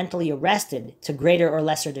developmentally arrested to greater or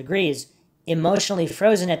lesser degrees, emotionally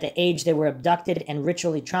frozen at the age they were abducted and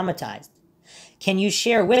ritually traumatized. Can you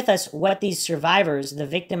share with us what these survivors, the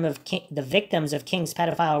victims of King's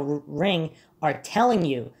pedophile ring, are telling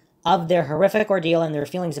you of their horrific ordeal and their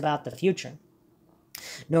feelings about the future?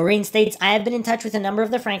 Noreen states, I have been in touch with a number of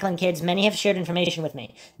the Franklin kids. Many have shared information with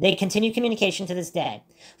me. They continue communication to this day.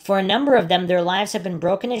 For a number of them, their lives have been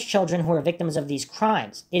broken as children who are victims of these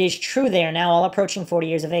crimes. It is true they are now all approaching 40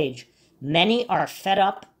 years of age. Many are fed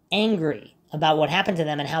up, angry about what happened to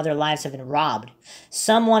them and how their lives have been robbed.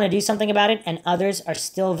 Some want to do something about it, and others are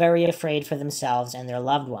still very afraid for themselves and their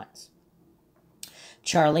loved ones.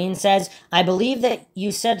 Charlene says, I believe that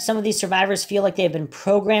you said some of these survivors feel like they have been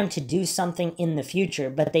programmed to do something in the future,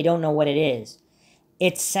 but they don't know what it is.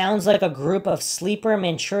 It sounds like a group of sleeper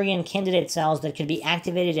Manchurian candidate cells that could be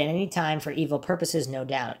activated at any time for evil purposes, no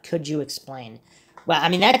doubt. Could you explain? Well, I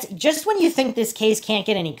mean, that's just when you think this case can't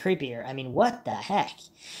get any creepier. I mean, what the heck?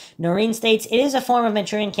 Noreen states, it is a form of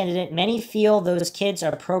Manchurian candidate. Many feel those kids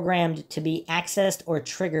are programmed to be accessed or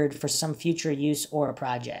triggered for some future use or a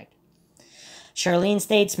project. Charlene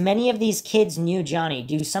states, many of these kids knew Johnny.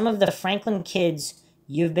 Do some of the Franklin kids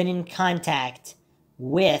you've been in contact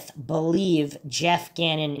with believe Jeff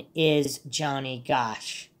Gannon is Johnny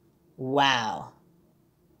Gosch? Wow.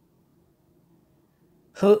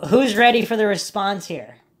 Who's ready for the response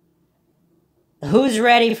here? Who's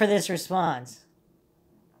ready for this response?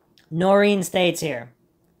 Noreen states here,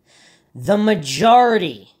 the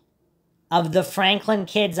majority of the Franklin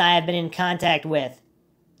kids I have been in contact with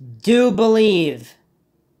do believe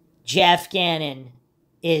Jeff Gannon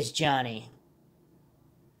is Johnny.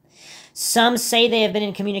 Some say they have been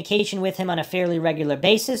in communication with him on a fairly regular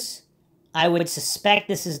basis. I would suspect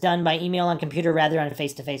this is done by email on computer rather than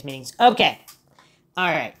face-to-face meetings. Okay. All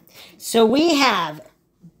right. So we have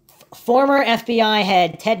former FBI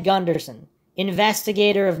head Ted Gunderson,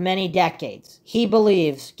 investigator of many decades. He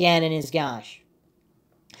believes Gannon is Gosch.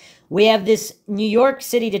 We have this New York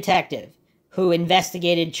City detective who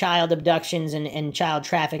investigated child abductions and child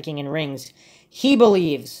trafficking in rings. He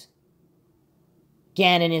believes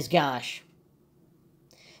Gannon is Gosch.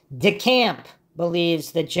 DeCamp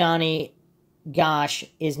believes that Johnny Gosch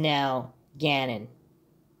is now Gannon.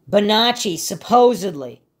 Bonacci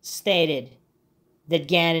supposedly stated that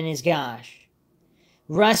Gannon is Gosh.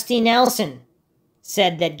 Rusty Nelson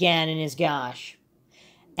said that Gannon is Gosh.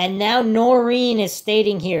 And now Noreen is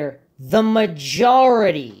stating here the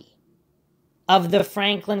majority of the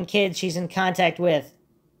Franklin kids she's in contact with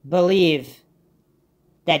believe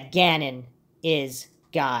that Gannon is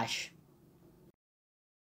Gosh.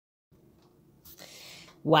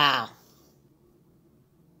 Wow.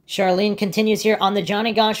 Charlene continues here, on the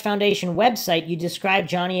Johnny Gosh Foundation website, you describe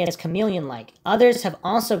Johnny as chameleon-like. Others have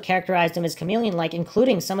also characterized him as chameleon-like,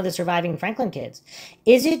 including some of the surviving Franklin kids.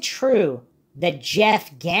 Is it true that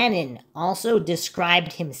Jeff Gannon also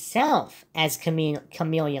described himself as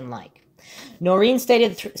chameleon-like? Noreen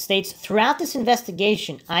states, throughout this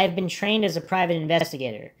investigation, I have been trained as a private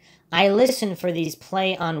investigator. I listen for these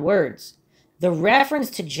play on words. The reference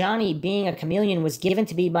to Johnny being a chameleon was given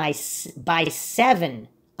to me by 7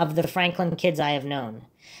 of the Franklin kids I have known.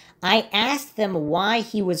 I asked them why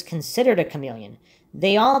he was considered a chameleon.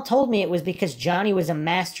 They all told me it was because Johnny was a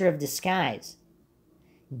master of disguise.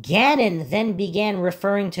 Gannon then began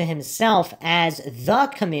referring to himself as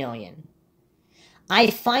the chameleon. I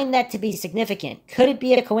find that to be significant. Could it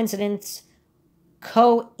be a coincident,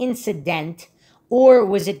 or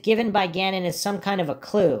was it given by Gannon as some kind of a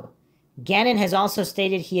clue? Gannon has also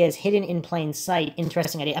stated he has hidden in plain sight.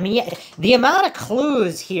 Interesting idea. I mean, yeah, the amount of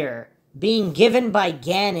clues here being given by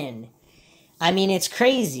Gannon, I mean, it's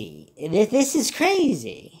crazy. This is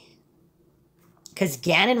crazy. Because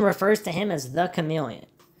Gannon refers to him as the chameleon.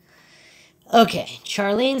 Okay,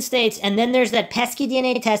 Charlene states, and then there's that pesky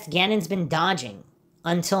DNA test Gannon's been dodging.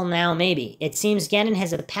 Until now, maybe. It seems Gannon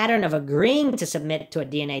has a pattern of agreeing to submit to a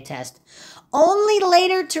DNA test, only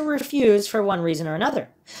later to refuse for one reason or another.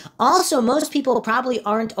 Also, most people probably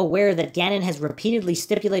aren't aware that Gannon has repeatedly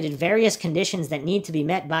stipulated various conditions that need to be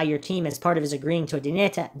met by your team as part of his agreeing to a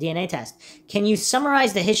DNA test. Can you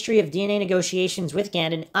summarize the history of DNA negotiations with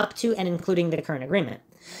Gannon up to and including the current agreement?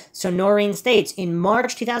 So Noreen states, in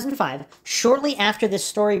March 2005, shortly after this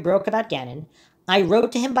story broke about Gannon, I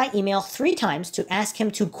wrote to him by email 3 times to ask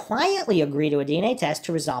him to quietly agree to a DNA test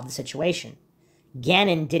to resolve the situation.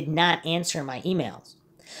 Gannon did not answer my emails.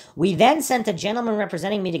 We then sent a gentleman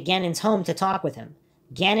representing me to Gannon's home to talk with him.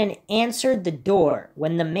 Gannon answered the door.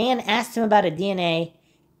 When the man asked him about a DNA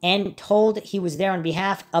and told he was there on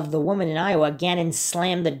behalf of the woman in Iowa, Gannon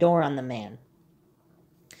slammed the door on the man.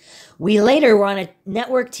 We later were on a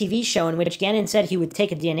network TV show in which Gannon said he would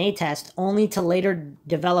take a DNA test, only to later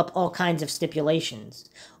develop all kinds of stipulations.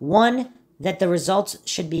 1, that the results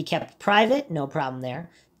should be kept private, no problem there.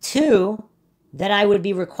 2, that I would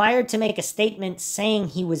be required to make a statement saying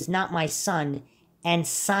he was not my son and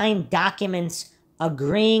sign documents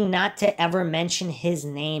agreeing not to ever mention his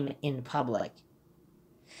name in public.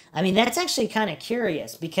 I mean, that's actually kind of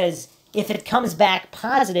curious, because if it comes back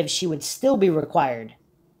positive, she would still be required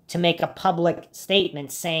to make a public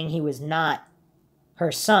statement saying he was not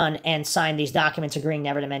her son and sign these documents agreeing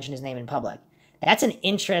never to mention his name in public. That's an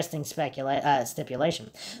interesting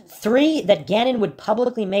stipulation. 3, that Gannon would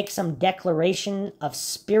publicly make some declaration of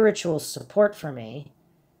spiritual support for me.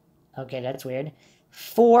 Okay, that's weird.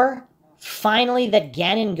 4, finally, that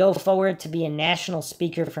Gannon go forward to be a national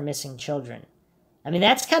speaker for missing children. I mean,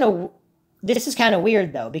 this is kind of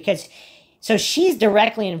weird, though, because, so she's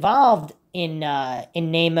directly involved in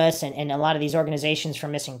NamUs and a lot of these organizations for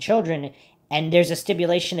missing children, and there's a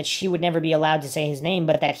stipulation that she would never be allowed to say his name,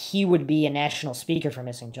 but that he would be a national speaker for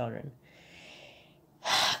missing children.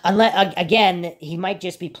 Unless, again, he might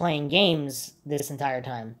just be playing games this entire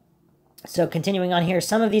time. So continuing on here,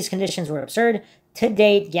 some of these conditions were absurd. To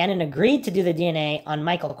date, Gannon agreed to do the DNA on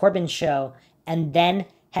Michael Corbin's show and then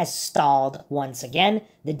has stalled once again.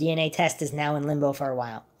 The DNA test is now in limbo for a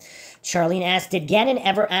while. Charlene asked, did Gannon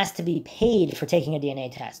ever ask to be paid for taking a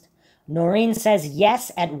DNA test? Noreen says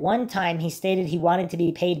yes, at one time he stated he wanted to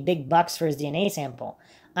be paid big bucks for his DNA sample.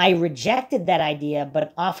 I rejected that idea,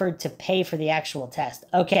 but offered to pay for the actual test.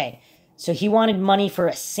 Okay, so he wanted money for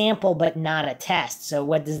a sample, but not a test. So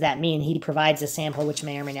what does that mean? He provides a sample which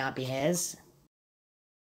may or may not be his?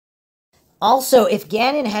 Also, if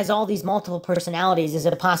Gannon has all these multiple personalities, is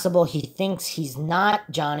it possible he thinks he's not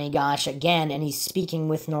Johnny Gosh again, and he's speaking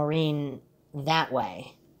with Noreen that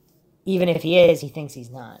way? Even if he is, he thinks he's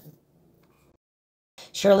not.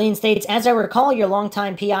 Charlene states, as I recall, your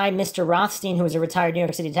longtime PI, Mr. Rothstein, who is a retired New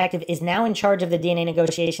York City detective, is now in charge of the DNA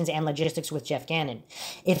negotiations and logistics with Jeff Gannon.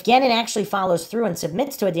 If Gannon actually follows through and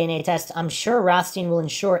submits to a DNA test, I'm sure Rothstein will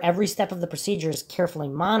ensure every step of the procedure is carefully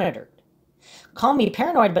monitored. Call me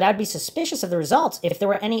paranoid, but I'd be suspicious of the results if there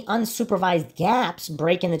were any unsupervised gaps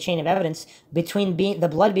breaking the chain of evidence between the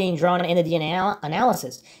blood being drawn and the DNA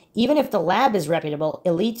analysis. Even if the lab is reputable,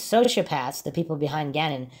 elite sociopaths, the people behind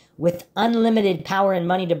Gannon, with unlimited power and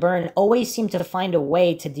money to burn, always seem to find a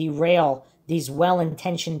way to derail these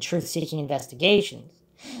well-intentioned truth-seeking investigations.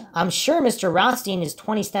 I'm sure Mr. Rothstein is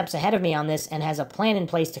 20 steps ahead of me on this and has a plan in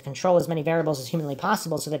place to control as many variables as humanly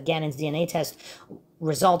possible so that Gannon's DNA test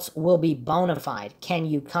results will be bona fide. Can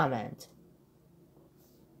you comment?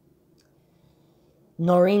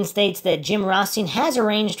 Noreen states that Jim Rothstein has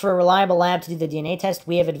arranged for a reliable lab to do the DNA test.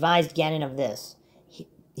 We have advised Gannon of this.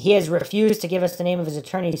 He has refused to give us the name of his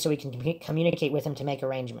attorney so we can communicate with him to make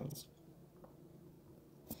arrangements.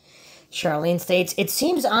 Charlene states, it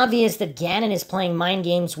seems obvious that Gannon is playing mind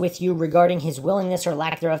games with you regarding his willingness or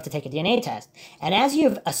lack thereof to take a DNA test. And as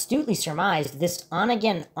you've astutely surmised, this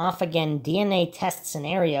on-again, off-again DNA test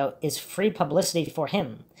scenario is free publicity for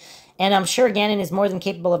him. And I'm sure Gannon is more than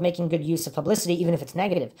capable of making good use of publicity, even if it's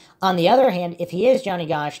negative. On the other hand, if he is Johnny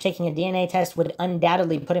Gosch, taking a DNA test would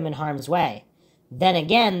undoubtedly put him in harm's way. Then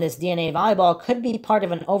again, this DNA volleyball could be part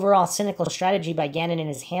of an overall cynical strategy by Gannon and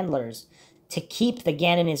his handlers to keep the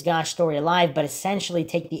Gannon is Gosh story alive, but essentially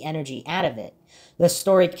take the energy out of it. The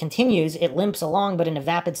story continues, it limps along, but in a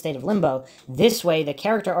vapid state of limbo. This way, the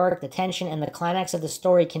character arc, the tension, and the climax of the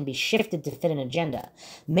story can be shifted to fit an agenda.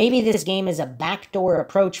 Maybe this game is a backdoor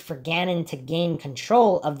approach for Gannon to gain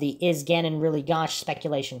control of the is Gannon really Gosh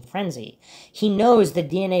speculation frenzy. He knows the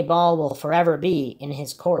DNA ball will forever be in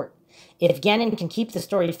his court. If Gannon can keep the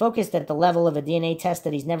story focused at the level of a DNA test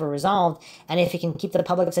that he's never resolved, and if he can keep the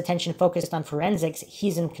public's attention focused on forensics,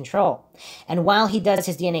 he's in control. And while he does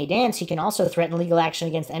his DNA dance, he can also threaten legal action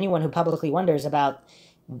against anyone who publicly wonders about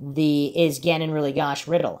the is Gannon really Gosh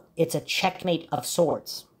riddle. It's a checkmate of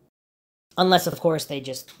sorts. Unless, of course, they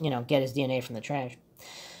just, get his DNA from the trash.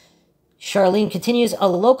 Charlene continues, a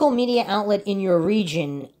local media outlet in your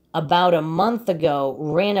region about a month ago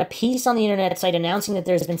ran a piece on the internet site announcing that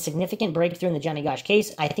there's been significant breakthrough in the Johnny Gosch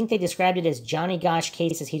case. I think they described it as Johnny Gosch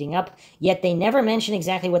case is heating up, yet they never mentioned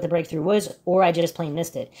exactly what the breakthrough was, or I just plain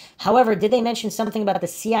missed it. However, did they mention something about the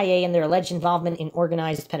CIA and their alleged involvement in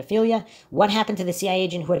organized pedophilia? What happened to the CIA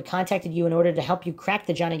agent who had contacted you in order to help you crack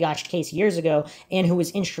the Johnny Gosch case years ago and who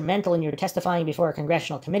was instrumental in your testifying before a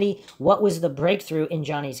congressional committee? What was the breakthrough in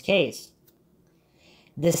Johnny's case?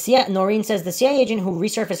 Noreen says, the CIA agent who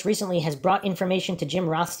resurfaced recently has brought information to Jim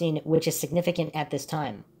Rothstein, which is significant at this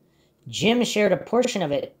time. Jim shared a portion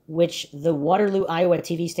of it, which the Waterloo, Iowa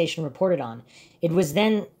TV station reported on. It was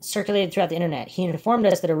then circulated throughout the internet. He informed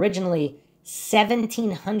us that originally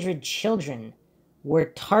 1,700 children were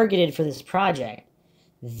targeted for this project.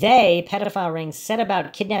 They, pedophile rings, set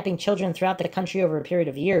about kidnapping children throughout the country over a period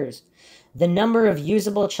of years. The number of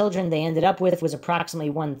usable children they ended up with was approximately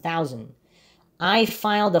 1,000. I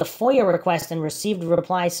filed a FOIA request and received a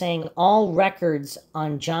reply saying all records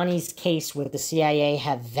on Johnny's case with the CIA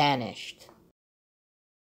have vanished.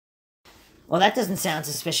 Well, that doesn't sound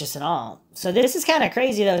suspicious at all. So this is kind of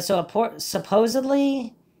crazy, though. So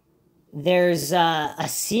supposedly, there's a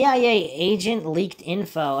CIA agent leaked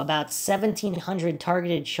info about 1,700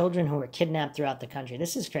 targeted children who were kidnapped throughout the country.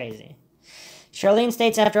 This is crazy. Charlene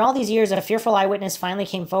states, after all these years, a fearful eyewitness finally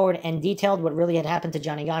came forward and detailed what really had happened to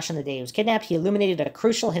Johnny Gosch on the day he was kidnapped. He illuminated a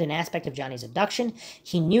crucial hidden aspect of Johnny's abduction.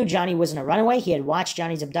 He knew Johnny wasn't a runaway. He had watched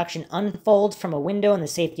Johnny's abduction unfold from a window in the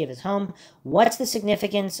safety of his home. What's the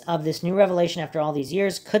significance of this new revelation after all these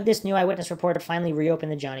years? Could this new eyewitness report finally reopen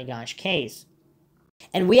the Johnny Gosch case?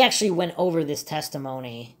 And we actually went over this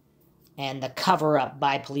testimony and the cover-up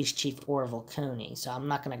by Police Chief Orville Cooney, so I'm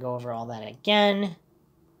not going to go over all that again.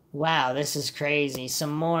 Wow, this is crazy.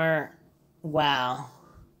 Some more... Wow.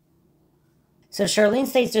 So Charlene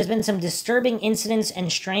states there's been some disturbing incidents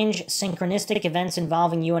and strange synchronistic events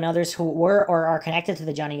involving you and others who were or are connected to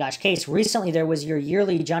the Johnny Gosch case. Recently, there was your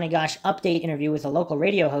yearly Johnny Gosch update interview with a local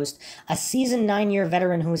radio host, a seasoned 9-year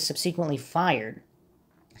veteran who was subsequently fired.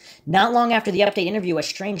 Not long after the update interview, a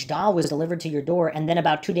strange doll was delivered to your door, and then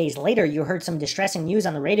about 2 days later, you heard some distressing news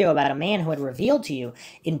on the radio about a man who had revealed to you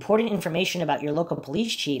important information about your local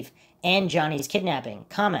police chief and Johnny's kidnapping.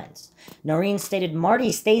 Comments. Noreen stated,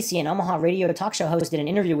 Marty Stacy, an Omaha radio talk show host, did an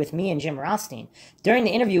interview with me and Jim Rothstein. During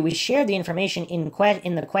the interview, we shared the information in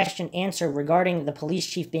the question-answer regarding the police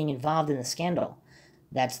chief being involved in the scandal.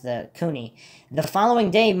 That's the Cooney. The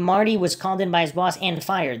following day, Marty was called in by his boss and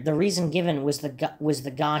fired. The reason given was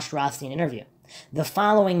the Gosch Rothstein interview. The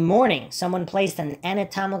following morning, someone placed an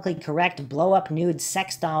anatomically correct blow-up nude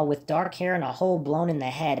sex doll with dark hair and a hole blown in the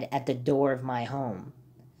head at the door of my home.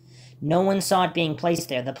 No one saw it being placed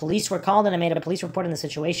there. The police were called and I made a police report on the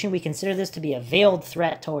situation. We consider this to be a veiled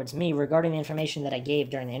threat towards me regarding the information that I gave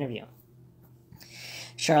during the interview.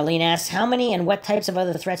 Charlene asks, how many and what types of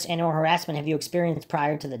other threats and or harassment have you experienced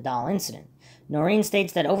prior to the doll incident? Noreen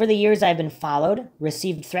states that over the years I've been followed,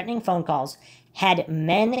 received threatening phone calls, had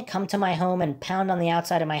men come to my home and pound on the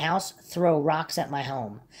outside of my house, throw rocks at my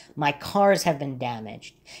home. My cars have been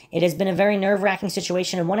damaged. It has been a very nerve-wracking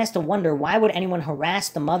situation, and one has to wonder, why would anyone harass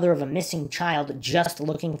the mother of a missing child just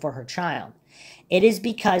looking for her child? It is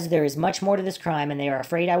because there is much more to this crime, and they are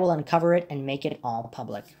afraid I will uncover it and make it all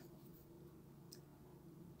public.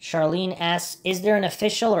 Charlene asks, is there an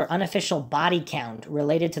official or unofficial body count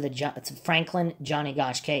related to the Franklin Johnny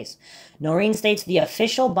Gosch case? Noreen states the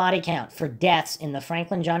official body count for deaths in the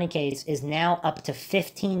Franklin Johnny case is now up to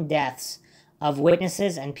 15 deaths of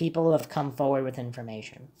witnesses and people who have come forward with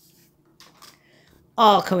information.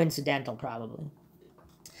 All coincidental, probably.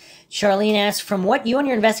 Charlene asks, from what you and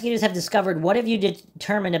your investigators have discovered, what have you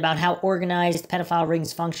determined about how organized pedophile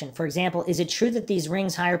rings function? For example, is it true that these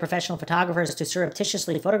rings hire professional photographers to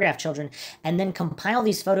surreptitiously photograph children and then compile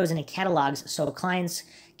these photos into catalogs so clients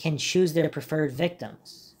can choose their preferred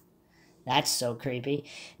victims? That's so creepy.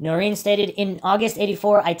 Noreen stated, in August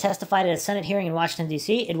 84, I testified at a Senate hearing in Washington,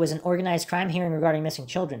 D.C. It was an organized crime hearing regarding missing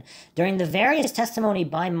children. During the various testimony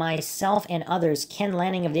by myself and others, Ken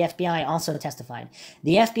Lanning of the FBI also testified.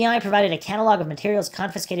 The FBI provided a catalog of materials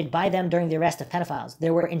confiscated by them during the arrest of pedophiles.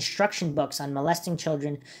 There were instruction books on molesting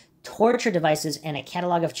children, torture devices, and a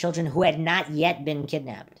catalog of children who had not yet been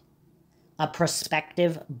kidnapped. A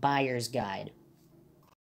prospective buyer's guide.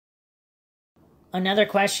 Another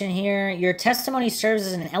question here. Your testimony serves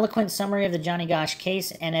as an eloquent summary of the Johnny Gosch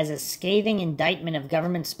case and as a scathing indictment of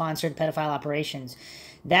government-sponsored pedophile operations.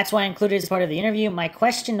 That's why I included it as part of the interview. My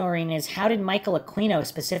question, Noreen, is how did Michael Aquino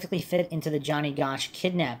specifically fit into the Johnny Gosch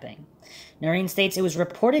kidnapping? Noreen states, it was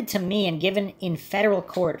reported to me and given in federal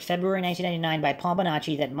court February 1999 by Paul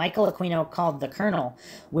Bonacci that Michael Aquino, called the Colonel,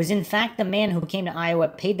 was in fact the man who came to Iowa,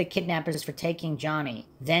 paid the kidnappers for taking Johnny,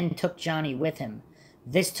 then took Johnny with him.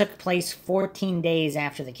 This took place 14 days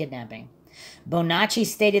after the kidnapping. Bonacci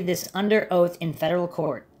stated this under oath in federal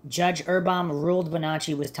court. Judge Urbaum ruled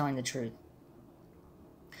Bonacci was telling the truth.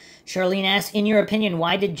 Charlene asks, in your opinion,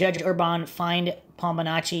 why did Judge Urbaum find Paul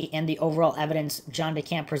Bonacci and the overall evidence John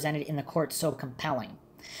DeCamp presented in the court so compelling?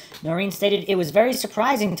 Noreen stated, it was very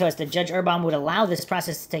surprising to us that Judge Urbaum would allow this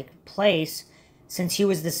process to take place, since he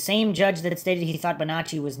was the same judge that stated he thought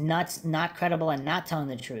Bonacci was nuts, not credible, and not telling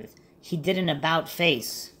the truth. He did an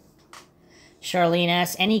about-face. Charlene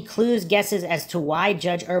asks, any clues, guesses as to why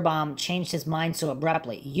Judge Urbaum changed his mind so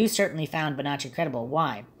abruptly? You certainly found Bonacci credible.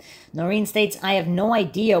 Why? Noreen states, I have no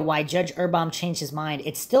idea why Judge Urbaum changed his mind.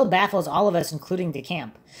 It still baffles all of us, including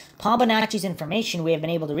DeCamp. Paul Bonacci's information we have been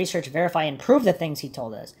able to research, verify, and prove the things he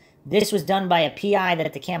told us. This was done by a PI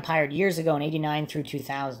that DeCamp hired years ago in 89 through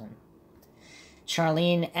 2000.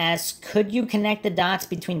 Charlene asks, could you connect the dots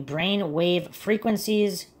between brain wave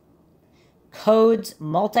frequencies, codes,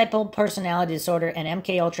 multiple personality disorder, and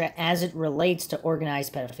MKUltra as it relates to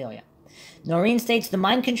organized pedophilia? Noreen states, the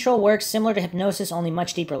mind control works similar to hypnosis, only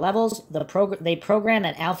much deeper levels. They program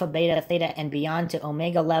at alpha, beta, theta, and beyond to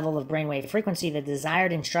omega level of brainwave frequency the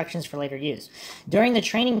desired instructions for later use. During the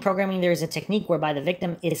training programming, there is a technique whereby the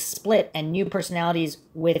victim is split and new personalities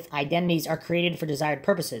with identities are created for desired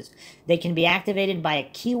purposes. They can be activated by a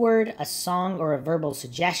keyword, a song, or a verbal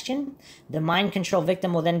suggestion. The mind control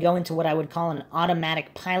victim will then go into what I would call an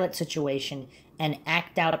automatic pilot situation and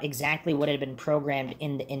act out exactly what had been programmed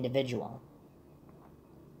in the individual.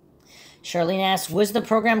 Charlene asks, was the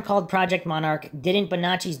program called Project Monarch? Didn't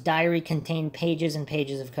Bonacci's diary contain pages and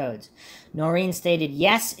pages of codes? Noreen stated,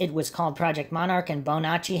 yes, it was called Project Monarch, and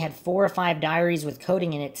Bonacci had 4 or 5 diaries with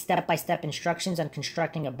coding in it, step-by-step instructions on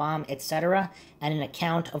constructing a bomb, etc., and an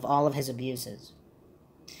account of all of his abuses.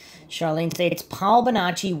 Charlene states, Paul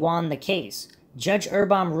Bonacci won the case. Judge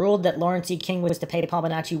Urbaum ruled that Lawrence E. King was to pay Paul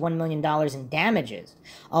Bonacci $1 million in damages.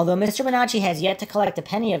 Although Mr. Bonacci has yet to collect a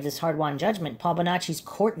penny of this hard-won judgment, Paul Bonacci's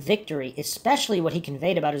court victory, especially what he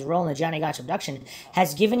conveyed about his role in the Johnny Gosch abduction,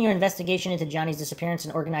 has given your investigation into Johnny's disappearance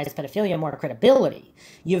and organized pedophilia more credibility.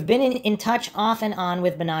 You've been in touch off and on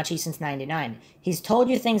with Bonacci since '99. He's told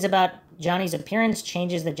you things about Johnny's appearance,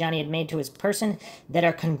 changes that Johnny had made to his person that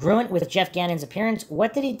are congruent with Jeff Gannon's appearance.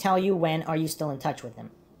 What did he tell you? When are you still in touch with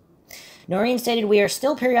him? Noreen stated, we are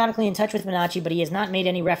still periodically in touch with Bonacci, but he has not made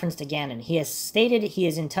any reference to Gannon. He has stated he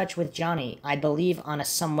is in touch with Johnny, I believe, on a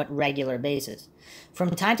somewhat regular basis.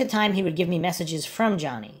 From time to time, he would give me messages from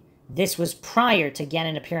Johnny. This was prior to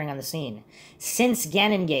Gannon appearing on the scene. Since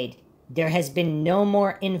Gannongate, there has been no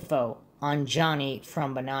more info on Johnny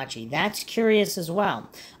from Bonacci. That's curious as well.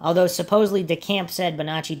 Although supposedly DeCamp said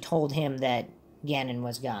Bonacci told him that Gannon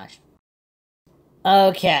was Gosh.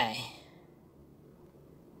 Okay.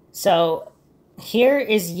 So, here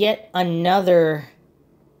is yet another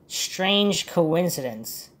strange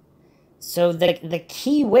coincidence. So, the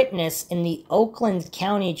key witness in the Oakland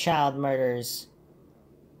County child murders.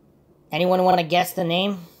 Anyone want to guess the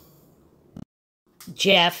name?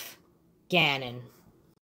 Jeff Gannon.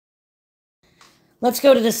 Let's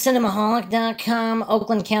go to the cinemaholic.com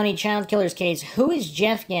Oakland County child killers case. Who is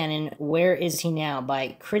Jeff Gannon? Where is he now?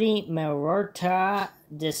 By Kriti Mehrotra,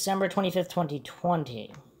 December 25th,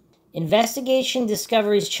 2020. Investigation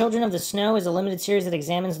Discoveries Children of the Snow is a limited series that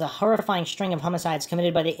examines the horrifying string of homicides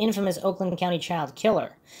committed by the infamous Oakland County child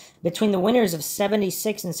killer. Between the winters of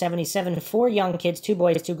 76 and 77, 4 young kids, 2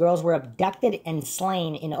 boys, 2 girls, were abducted and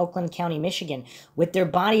slain in Oakland County, Michigan, with their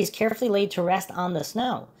bodies carefully laid to rest on the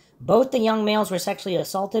snow. Both the young males were sexually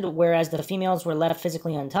assaulted, whereas the females were left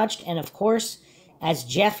physically untouched, and of course, as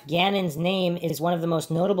Jeff Gannon's name is one of the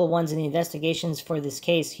most notable ones in the investigations for this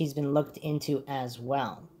case, he's been looked into as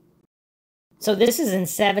well. So this is in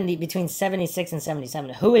between 76 and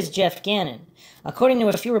 77. Who is Jeff Gannon? According to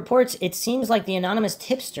a few reports, it seems like the anonymous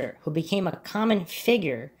tipster who became a common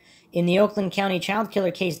figure in the Oakland County child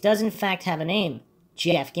killer case does in fact have a name,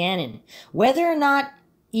 Jeff Gannon. Whether or not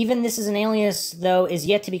even this is an alias, though, is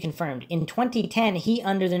yet to be confirmed. In 2010, he,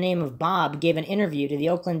 under the name of Bob, gave an interview to the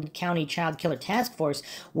Oakland County Child Killer Task Force,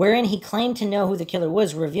 wherein he claimed to know who the killer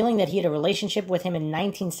was, revealing that he had a relationship with him in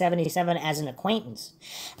 1977 as an acquaintance.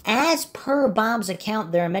 As per Bob's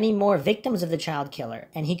account, there are many more victims of the child killer,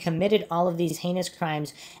 and he committed all of these heinous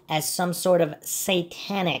crimes as some sort of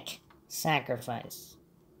satanic sacrifice.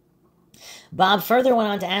 Bob further went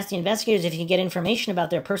on to ask the investigators if he could get information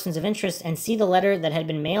about their persons of interest and see the letter that had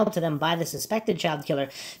been mailed to them by the suspected child killer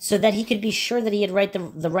so that he could be sure that he had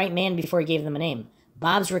the right man before he gave them a name.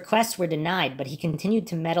 Bob's requests were denied, but he continued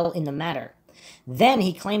to meddle in the matter. Then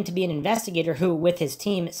he claimed to be an investigator who, with his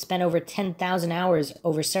team, spent over 10,000 hours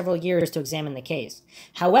over several years to examine the case.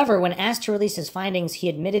 However, when asked to release his findings, he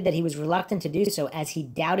admitted that he was reluctant to do so as he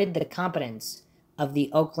doubted the competence of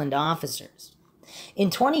the Oakland officers. In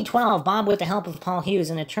 2012, Bob, with the help of Paul Hughes,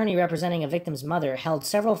 an attorney representing a victim's mother, held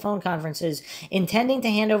several phone conferences intending to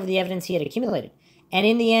hand over the evidence he had accumulated. And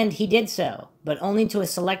in the end, he did so, but only to a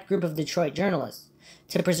select group of Detroit journalists.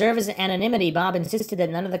 To preserve his anonymity, Bob insisted that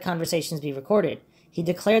none of the conversations be recorded. He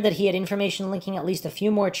declared that he had information linking at least a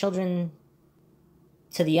few more children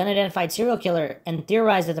to the unidentified serial killer and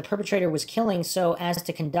theorized that the perpetrator was killing so as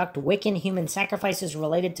to conduct Wiccan human sacrifices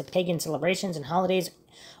related to pagan celebrations and holidays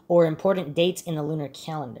or important dates in the lunar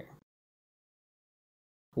calendar.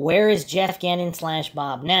 Where is Jeff Gannon /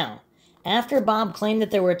 Bob now? After Bob claimed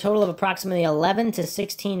that there were a total of approximately 11 to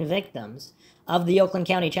 16 victims of the Oakland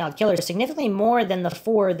County child killer, significantly more than the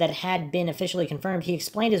 4 that had been officially confirmed, he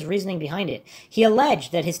explained his reasoning behind it. He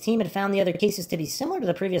alleged that his team had found the other cases to be similar to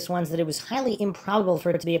the previous ones, that it was highly improbable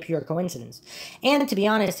for it to be a pure coincidence. And to be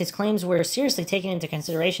honest, his claims were seriously taken into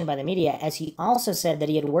consideration by the media, as he also said that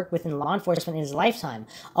he had worked within law enforcement in his lifetime,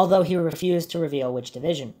 although he refused to reveal which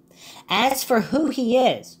division. As for who he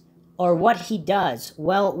is, or what he does,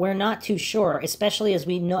 well, we're not too sure, especially as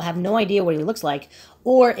we have no idea what he looks like,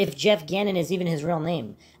 or if Jeff Gannon is even his real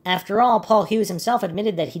name. After all, Paul Hughes himself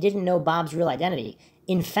admitted that he didn't know Bob's real identity.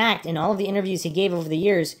 In fact, in all of the interviews he gave over the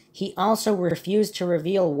years, he also refused to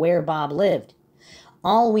reveal where Bob lived.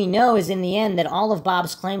 All we know is in the end that all of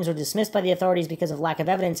Bob's claims were dismissed by the authorities because of lack of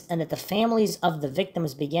evidence, and that the families of the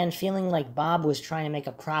victims began feeling like Bob was trying to make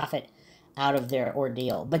a profit out of their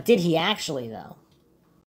ordeal. But did he actually, though?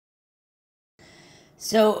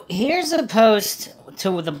 So here's a post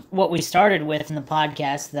to what we started with in the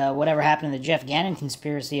podcast, the whatever happened to the Jeff Gannon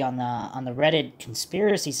conspiracy on the Reddit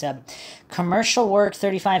conspiracy sub. Commercial Work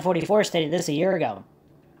 3544 stated this a year ago.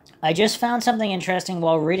 I just found something interesting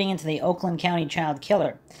while reading into the Oakland County child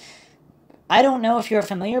killer. I don't know if you're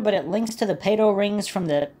familiar, but it links to the pedo rings from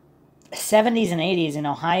the 70s and 80s in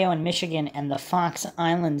Ohio and Michigan and the Fox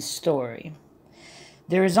Island story.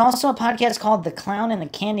 There is also a podcast called The Clown and the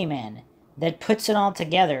Candyman that puts it all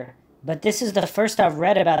together, but this is the first I've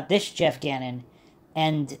read about this Jeff Gannon,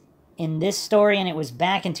 and in this story, and it was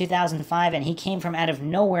back in 2005, and he came from out of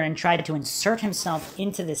nowhere and tried to insert himself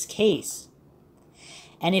into this case.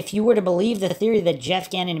 And if you were to believe the theory that Jeff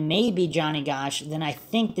Gannon may be Johnny Gosh, then I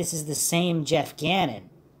think this is the same Jeff Gannon.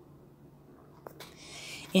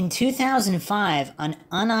 In 2005, an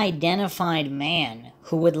unidentified man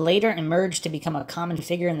who would later emerge to become a common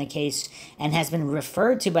figure in the case and has been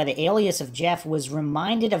referred to by the alias of Jeff, was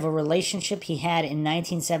reminded of a relationship he had in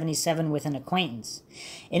 1977 with an acquaintance.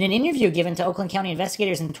 In an interview given to Oakland County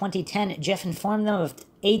investigators in 2010, Jeff informed them of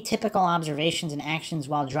atypical observations and actions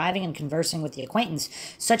while driving and conversing with the acquaintance,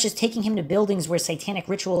 such as taking him to buildings where satanic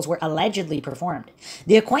rituals were allegedly performed.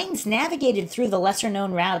 The acquaintance navigated through the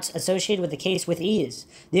lesser-known routes associated with the case with ease.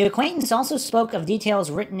 The acquaintance also spoke of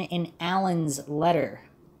details written in Allen's letter.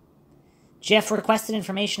 Jeff requested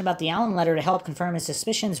information about the Allen letter to help confirm his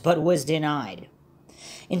suspicions, but was denied.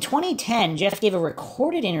 In 2010, Jeff gave a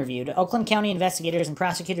recorded interview to Oakland County investigators and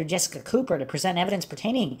prosecutor Jessica Cooper to present evidence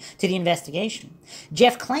pertaining to the investigation.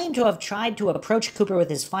 Jeff claimed to have tried to approach Cooper with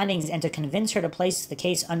his findings and to convince her to place the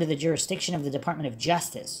case under the jurisdiction of the Department of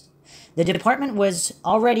Justice. The department was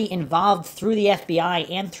already involved through the FBI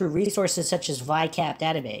and through resources such as VICAP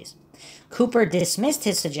database. Cooper dismissed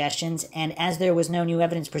his suggestions, and as there was no new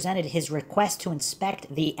evidence presented, his request to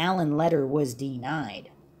inspect the Allen letter was denied.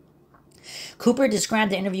 Cooper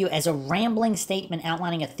described the interview as a rambling statement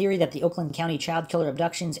outlining a theory that the Oakland County child killer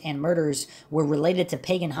abductions and murders were related to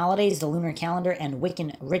pagan holidays, the lunar calendar, and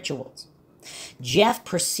Wiccan rituals. Jeff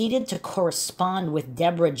proceeded to correspond with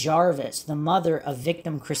Deborah Jarvis, the mother of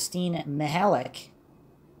victim Christine Mihalik.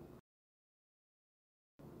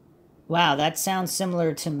 Wow, that sounds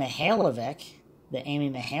similar to Mihalovic, the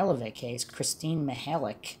Amy Mihalovic case, Christine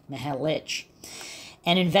Mihalich,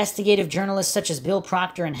 and investigative journalists such as Bill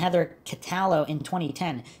Proctor and Heather Catallo in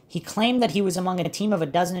 2010. He claimed that he was among a team of a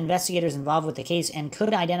dozen investigators involved with the case and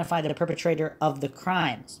could identify the perpetrator of the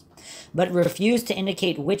crimes, but refused to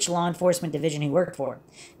indicate which law enforcement division he worked for.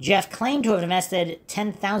 Jeff claimed to have invested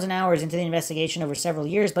 10,000 hours into the investigation over several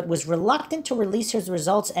years, but was reluctant to release his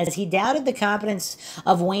results as he doubted the competence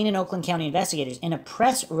of Wayne and Oakland County investigators. In a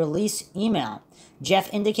press release email,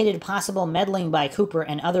 Jeff indicated possible meddling by Cooper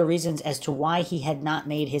and other reasons as to why he had not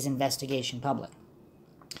made his investigation public.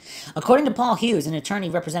 According to Paul Hughes, an attorney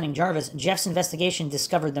representing Jarvis, Jeff's investigation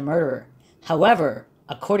discovered the murderer. However,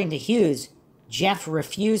 according to Hughes, Jeff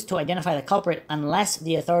refused to identify the culprit unless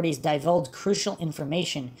the authorities divulged crucial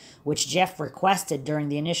information, which Jeff requested during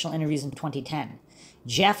the initial interviews in 2010.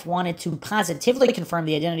 Jeff wanted to positively confirm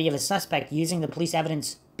the identity of a suspect using the police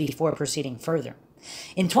evidence before proceeding further.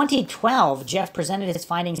 In 2012, Jeff presented his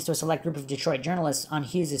findings to a select group of Detroit journalists on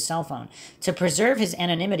Hughes' cell phone. To preserve his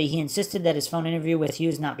anonymity, he insisted that his phone interview with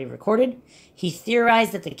Hughes not be recorded. He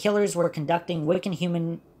theorized that the killers were conducting Wiccan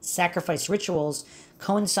human sacrifice rituals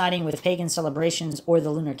coinciding with pagan celebrations or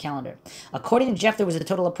the lunar calendar. According to Jeff, there was a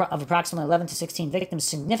total of approximately 11 to 16 victims,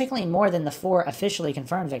 significantly more than the 4 officially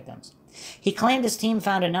confirmed victims. He claimed his team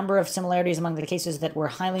found a number of similarities among the cases that were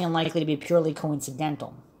highly unlikely to be purely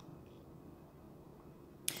coincidental.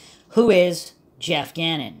 Who is Jeff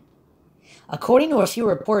Gannon? According to a few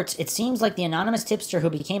reports, it seems like the anonymous tipster who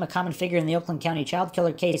became a common figure in the Oakland County child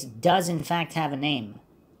killer case does in fact have a name: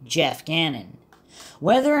 Jeff Gannon.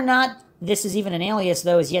 Whether or not this is even an alias,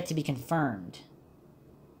 though, is yet to be confirmed.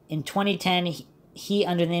 In 2010, he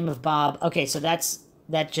under the name of Bob. Okay, so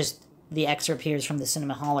that just the excerpt here is from the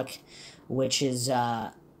Cinemaholic, which is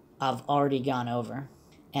I've already gone over,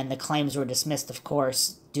 and the claims were dismissed, of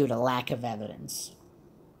course, due to lack of evidence.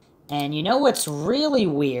 And you know what's really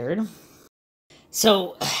weird?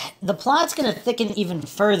 So, the plot's going to thicken even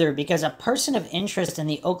further because a person of interest in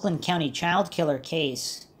the Oakland County child killer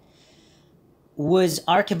case was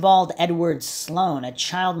Archibald Edward Sloan, a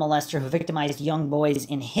child molester who victimized young boys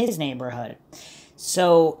in his neighborhood.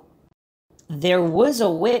 So, there was a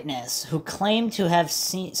witness who claimed to have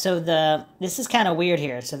seen... this is kind of weird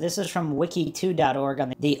here. So, this is from wiki2.org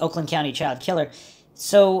on the Oakland County child killer.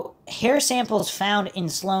 So, hair samples found in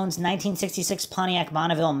Sloan's 1966 Pontiac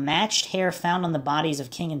Bonneville matched hair found on the bodies of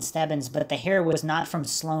King and Stebbins, but the hair was not from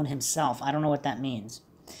Sloan himself. I don't know what that means,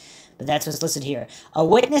 but that's what's listed here. A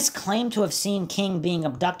witness claimed to have seen King being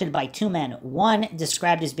abducted by 2 men, one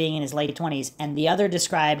described as being in his late 20s, and the other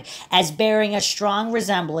described as bearing a strong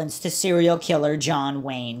resemblance to serial killer John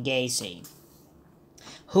Wayne Gacy,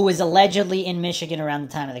 who was allegedly in Michigan around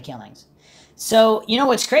the time of the killings. So, you know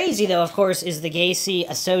what's crazy, though, of course, is the Gacy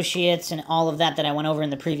associates and all of that I went over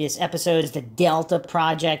in the previous episodes, the Delta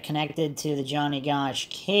Project connected to the Johnny Gosch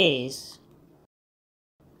case.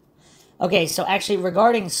 Okay, so actually,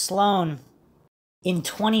 regarding Sloan, in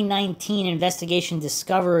 2019, Investigation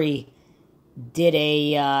Discovery did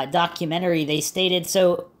a documentary. They stated,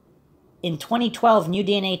 so in 2012, New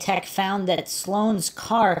DNA Tech found that Sloan's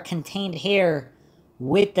car contained hair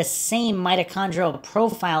with the same mitochondrial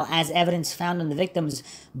profile as evidence found in the victims,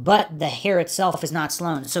 but the hair itself is not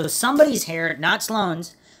Sloan's. So somebody's hair, not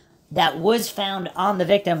Sloan's, that was found on the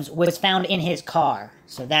victims was found in his car.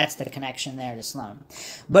 So that's the connection there to Sloan.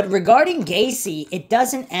 But regarding Gacy, it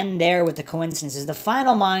doesn't end there with the coincidences. The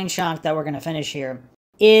final mind shock that we're going to finish here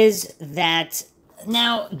is that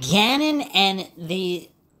now Gannon and the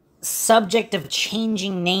subject of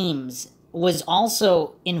changing names was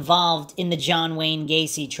also involved in the John Wayne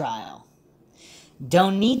Gacy trial.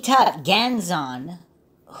 Donita Gannon,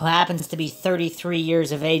 who happens to be 33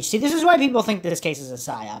 years of age. See, this is why people think this case is a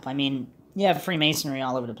psyop. I mean, you have Freemasonry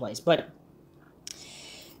all over the place. But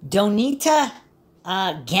Donita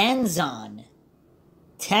Gannon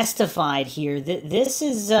testified here that this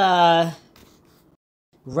is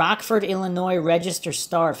Rockford, Illinois Register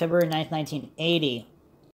Star, February 9th, 1980.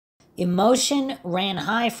 Emotion ran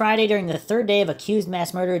high Friday during the third day of accused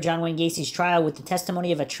mass murderer John Wayne Gacy's trial with the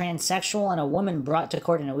testimony of a transsexual and a woman brought to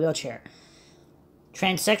court in a wheelchair.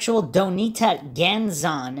 Transsexual Donita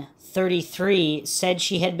Gannon, 33, said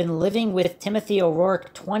she had been living with Timothy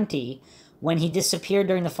O'Rourke, 20, when he disappeared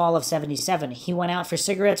during the fall of 77. He went out for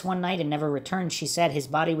cigarettes one night and never returned, she said. His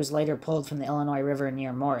body was later pulled from the Illinois River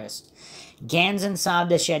near Morris. Gannon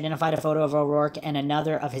sobbed as she identified a photo of O'Rourke and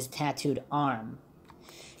another of his tattooed arm.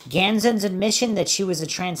 Gannon's admission that she was a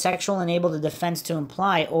transsexual enabled the defense to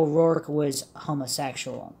imply O'Rourke was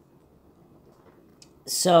homosexual.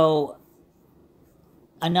 So,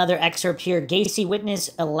 another excerpt here. Gacy witness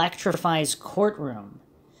electrifies courtroom.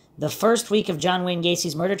 The first week of John Wayne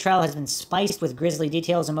Gacy's murder trial has been spiced with grisly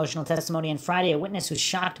details, emotional testimony, and Friday, a witness who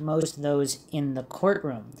shocked most of those in the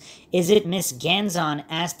courtroom. Is it Miss Gannon?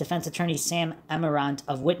 Asked defense attorney Sam Amarant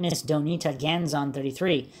of witness Donita Gannon,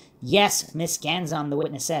 33. Yes, Miss Gannon, the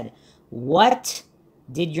witness said. What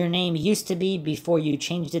did your name used to be before you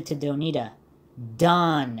changed it to Donita?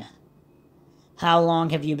 Dawn. How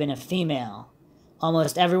long have you been a female?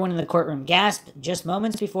 Almost everyone in the courtroom gasped. Just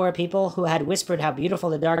moments before, people who had whispered how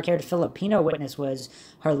beautiful the dark-haired Filipino witness was,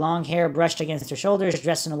 her long hair brushed against her shoulders,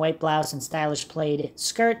 dressed in a white blouse and stylish plaid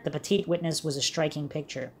skirt, the petite witness was a striking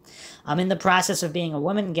picture. I'm in the process of being a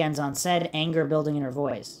woman, Gannon said, anger building in her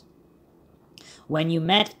voice. When you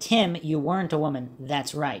met Tim, you weren't a woman.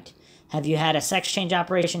 That's right. Have you had a sex change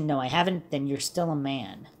operation? No, I haven't. Then you're still a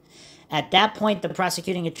man. At that point, the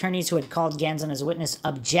prosecuting attorneys who had called Gannon as a witness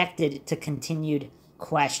objected to continued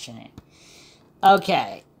questioning.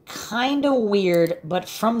 Okay, kind of weird, but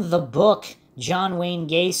from the book John Wayne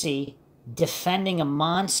Gacy, Defending a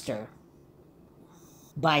Monster,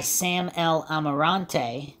 by Sam L.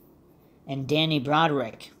 Amarante and Danny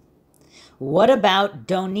Broderick. What about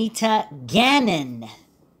Donita Gannon?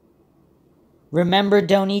 Remember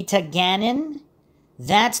Donita Gannon?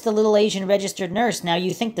 That's the little Asian registered nurse. Now,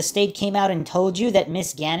 you think the state came out and told you that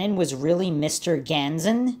Miss Gannon was really Mr.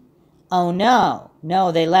 Gannon? Oh, no.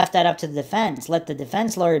 No, they left that up to the defense. Let the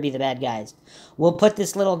defense lawyer be the bad guys. We'll put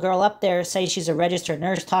this little girl up there, say she's a registered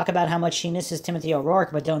nurse, talk about how much she misses Timothy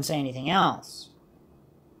O'Rourke, but don't say anything else.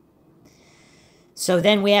 So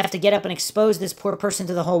then we have to get up and expose this poor person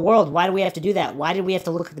to the whole world. Why do we have to do that? Why did we have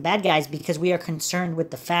to look at the bad guys? Because we are concerned with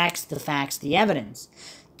the facts, the evidence.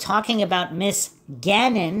 Talking about Miss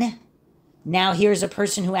Gannon, now here's a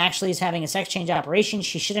person who actually is having a sex change operation.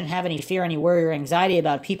 She shouldn't have any fear, any worry, or anxiety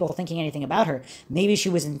about people thinking anything about her. Maybe she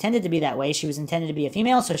was intended to be that way. She was intended to be a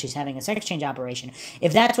female, so she's having a sex change operation.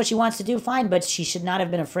 If that's what she wants to do, fine, but she should not have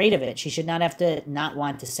been afraid of it. She should not have to not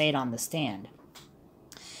want to say it on the stand.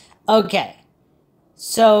 Okay.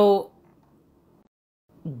 So,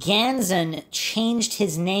 Gannon changed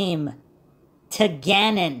his name to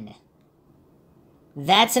Gannon.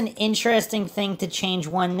 That's an interesting thing to change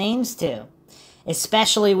one's names to,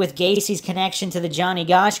 especially with Gacy's connection to the Johnny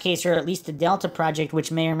Gosch case, or at least the Delta Project, which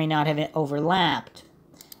may or may not have overlapped,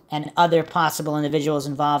 and other possible individuals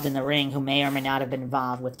involved in the ring who may or may not have been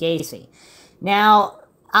involved with Gacy. Now,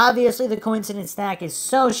 obviously, the coincidence stack is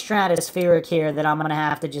so stratospheric here that I'm going to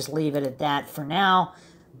have to just leave it at that for now.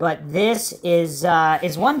 But this is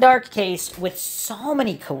one dark case with so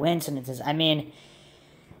many coincidences. I mean,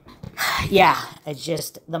 yeah, it's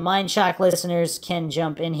just the Mindshock listeners can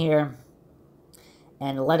jump in here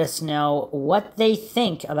and let us know what they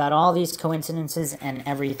think about all these coincidences and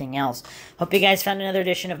everything else. Hope you guys found another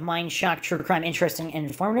edition of Mindshock True Crime interesting and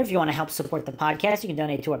informative. If you want to help support the podcast, you can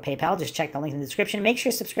donate to our PayPal. Just check the link in the description. Make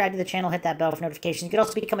sure to subscribe to the channel. Hit that bell for notifications. You can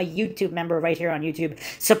also become a YouTube member right here on YouTube.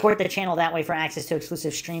 Support the channel that way for access to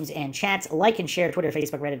exclusive streams and chats. Like and share Twitter,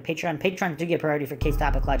 Facebook, Reddit, Patreon. Patrons do get priority for case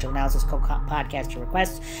topic, logical analysis, podcast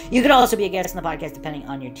requests. You could also be a guest on the podcast depending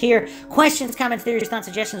on your tier. Questions, comments, theories, thoughts,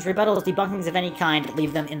 suggestions, rebuttals, debunkings of any kind,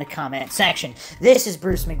 leave them in the comment section. This is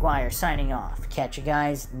Bruce McGuire signing off. Catch you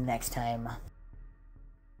guys next time.